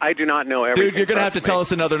mind because I do not know everything. Dude, you're going to have to tell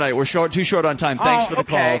us another night. We're too short on time. Thanks for the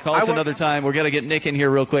call. Call us another time. We're going to get Nick in here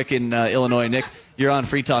real quick in Illinois. Nick, you're on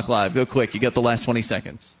Free Talk Live. Go quick. You got the last 20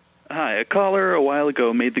 seconds. Hi. A caller a while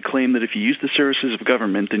ago made the claim that if you use the services of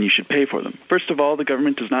government, then you should pay for them. First of all, the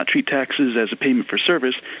government does not treat taxes as a payment for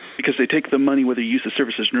service because they take the money whether you use the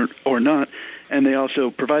services or not, and they also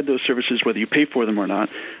provide those services whether you pay for them or not.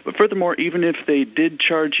 But furthermore, even if they did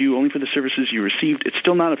charge you only for the services you received, it's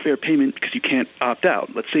still not a fair payment because you can't opt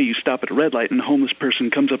out. Let's say you stop at a red light and a homeless person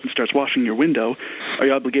comes up and starts washing your window. Are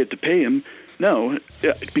you obligated to pay him? No,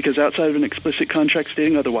 because outside of an explicit contract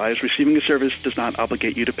stating otherwise, receiving a service does not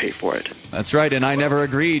obligate you to pay for it. That's right, and I never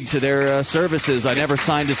agreed to their services. I never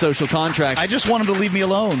signed a social contract. I just want them to leave me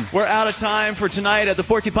alone. We're out of time for tonight at the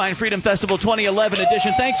Porcupine Freedom Festival 2011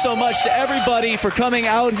 edition. Thanks so much to everybody for coming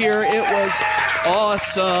out here. It was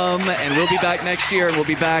awesome, and we'll be back next year, and we'll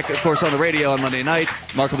be back, of course, on the radio on Monday night.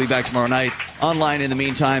 Mark will be back tomorrow night. Online in the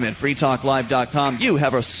meantime at freetalklive.com. You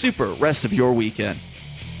have a super rest of your weekend.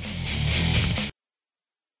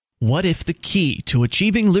 What if the key to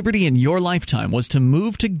achieving liberty in your lifetime was to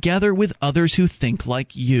move together with others who think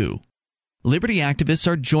like you? Liberty activists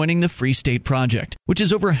are joining the Free State Project, which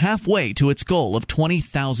is over halfway to its goal of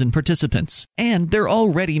 20,000 participants. And they're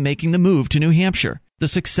already making the move to New Hampshire. The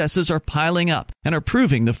successes are piling up and are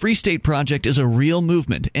proving the Free State Project is a real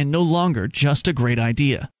movement and no longer just a great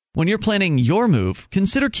idea. When you're planning your move,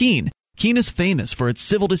 consider Keene. Keene is famous for its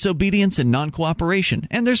civil disobedience and non-cooperation,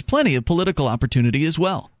 and there's plenty of political opportunity as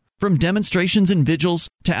well. From demonstrations and vigils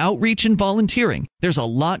to outreach and volunteering, there's a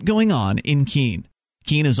lot going on in Keene.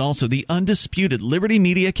 Keene is also the undisputed liberty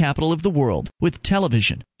media capital of the world, with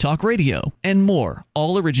television, talk radio, and more,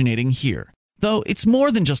 all originating here. Though it's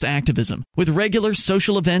more than just activism, with regular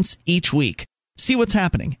social events each week. See what's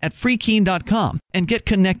happening at freekeene.com and get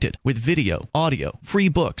connected with video, audio, free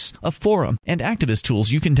books, a forum, and activist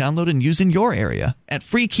tools you can download and use in your area at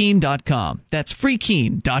freekeene.com. That's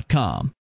freekeene.com.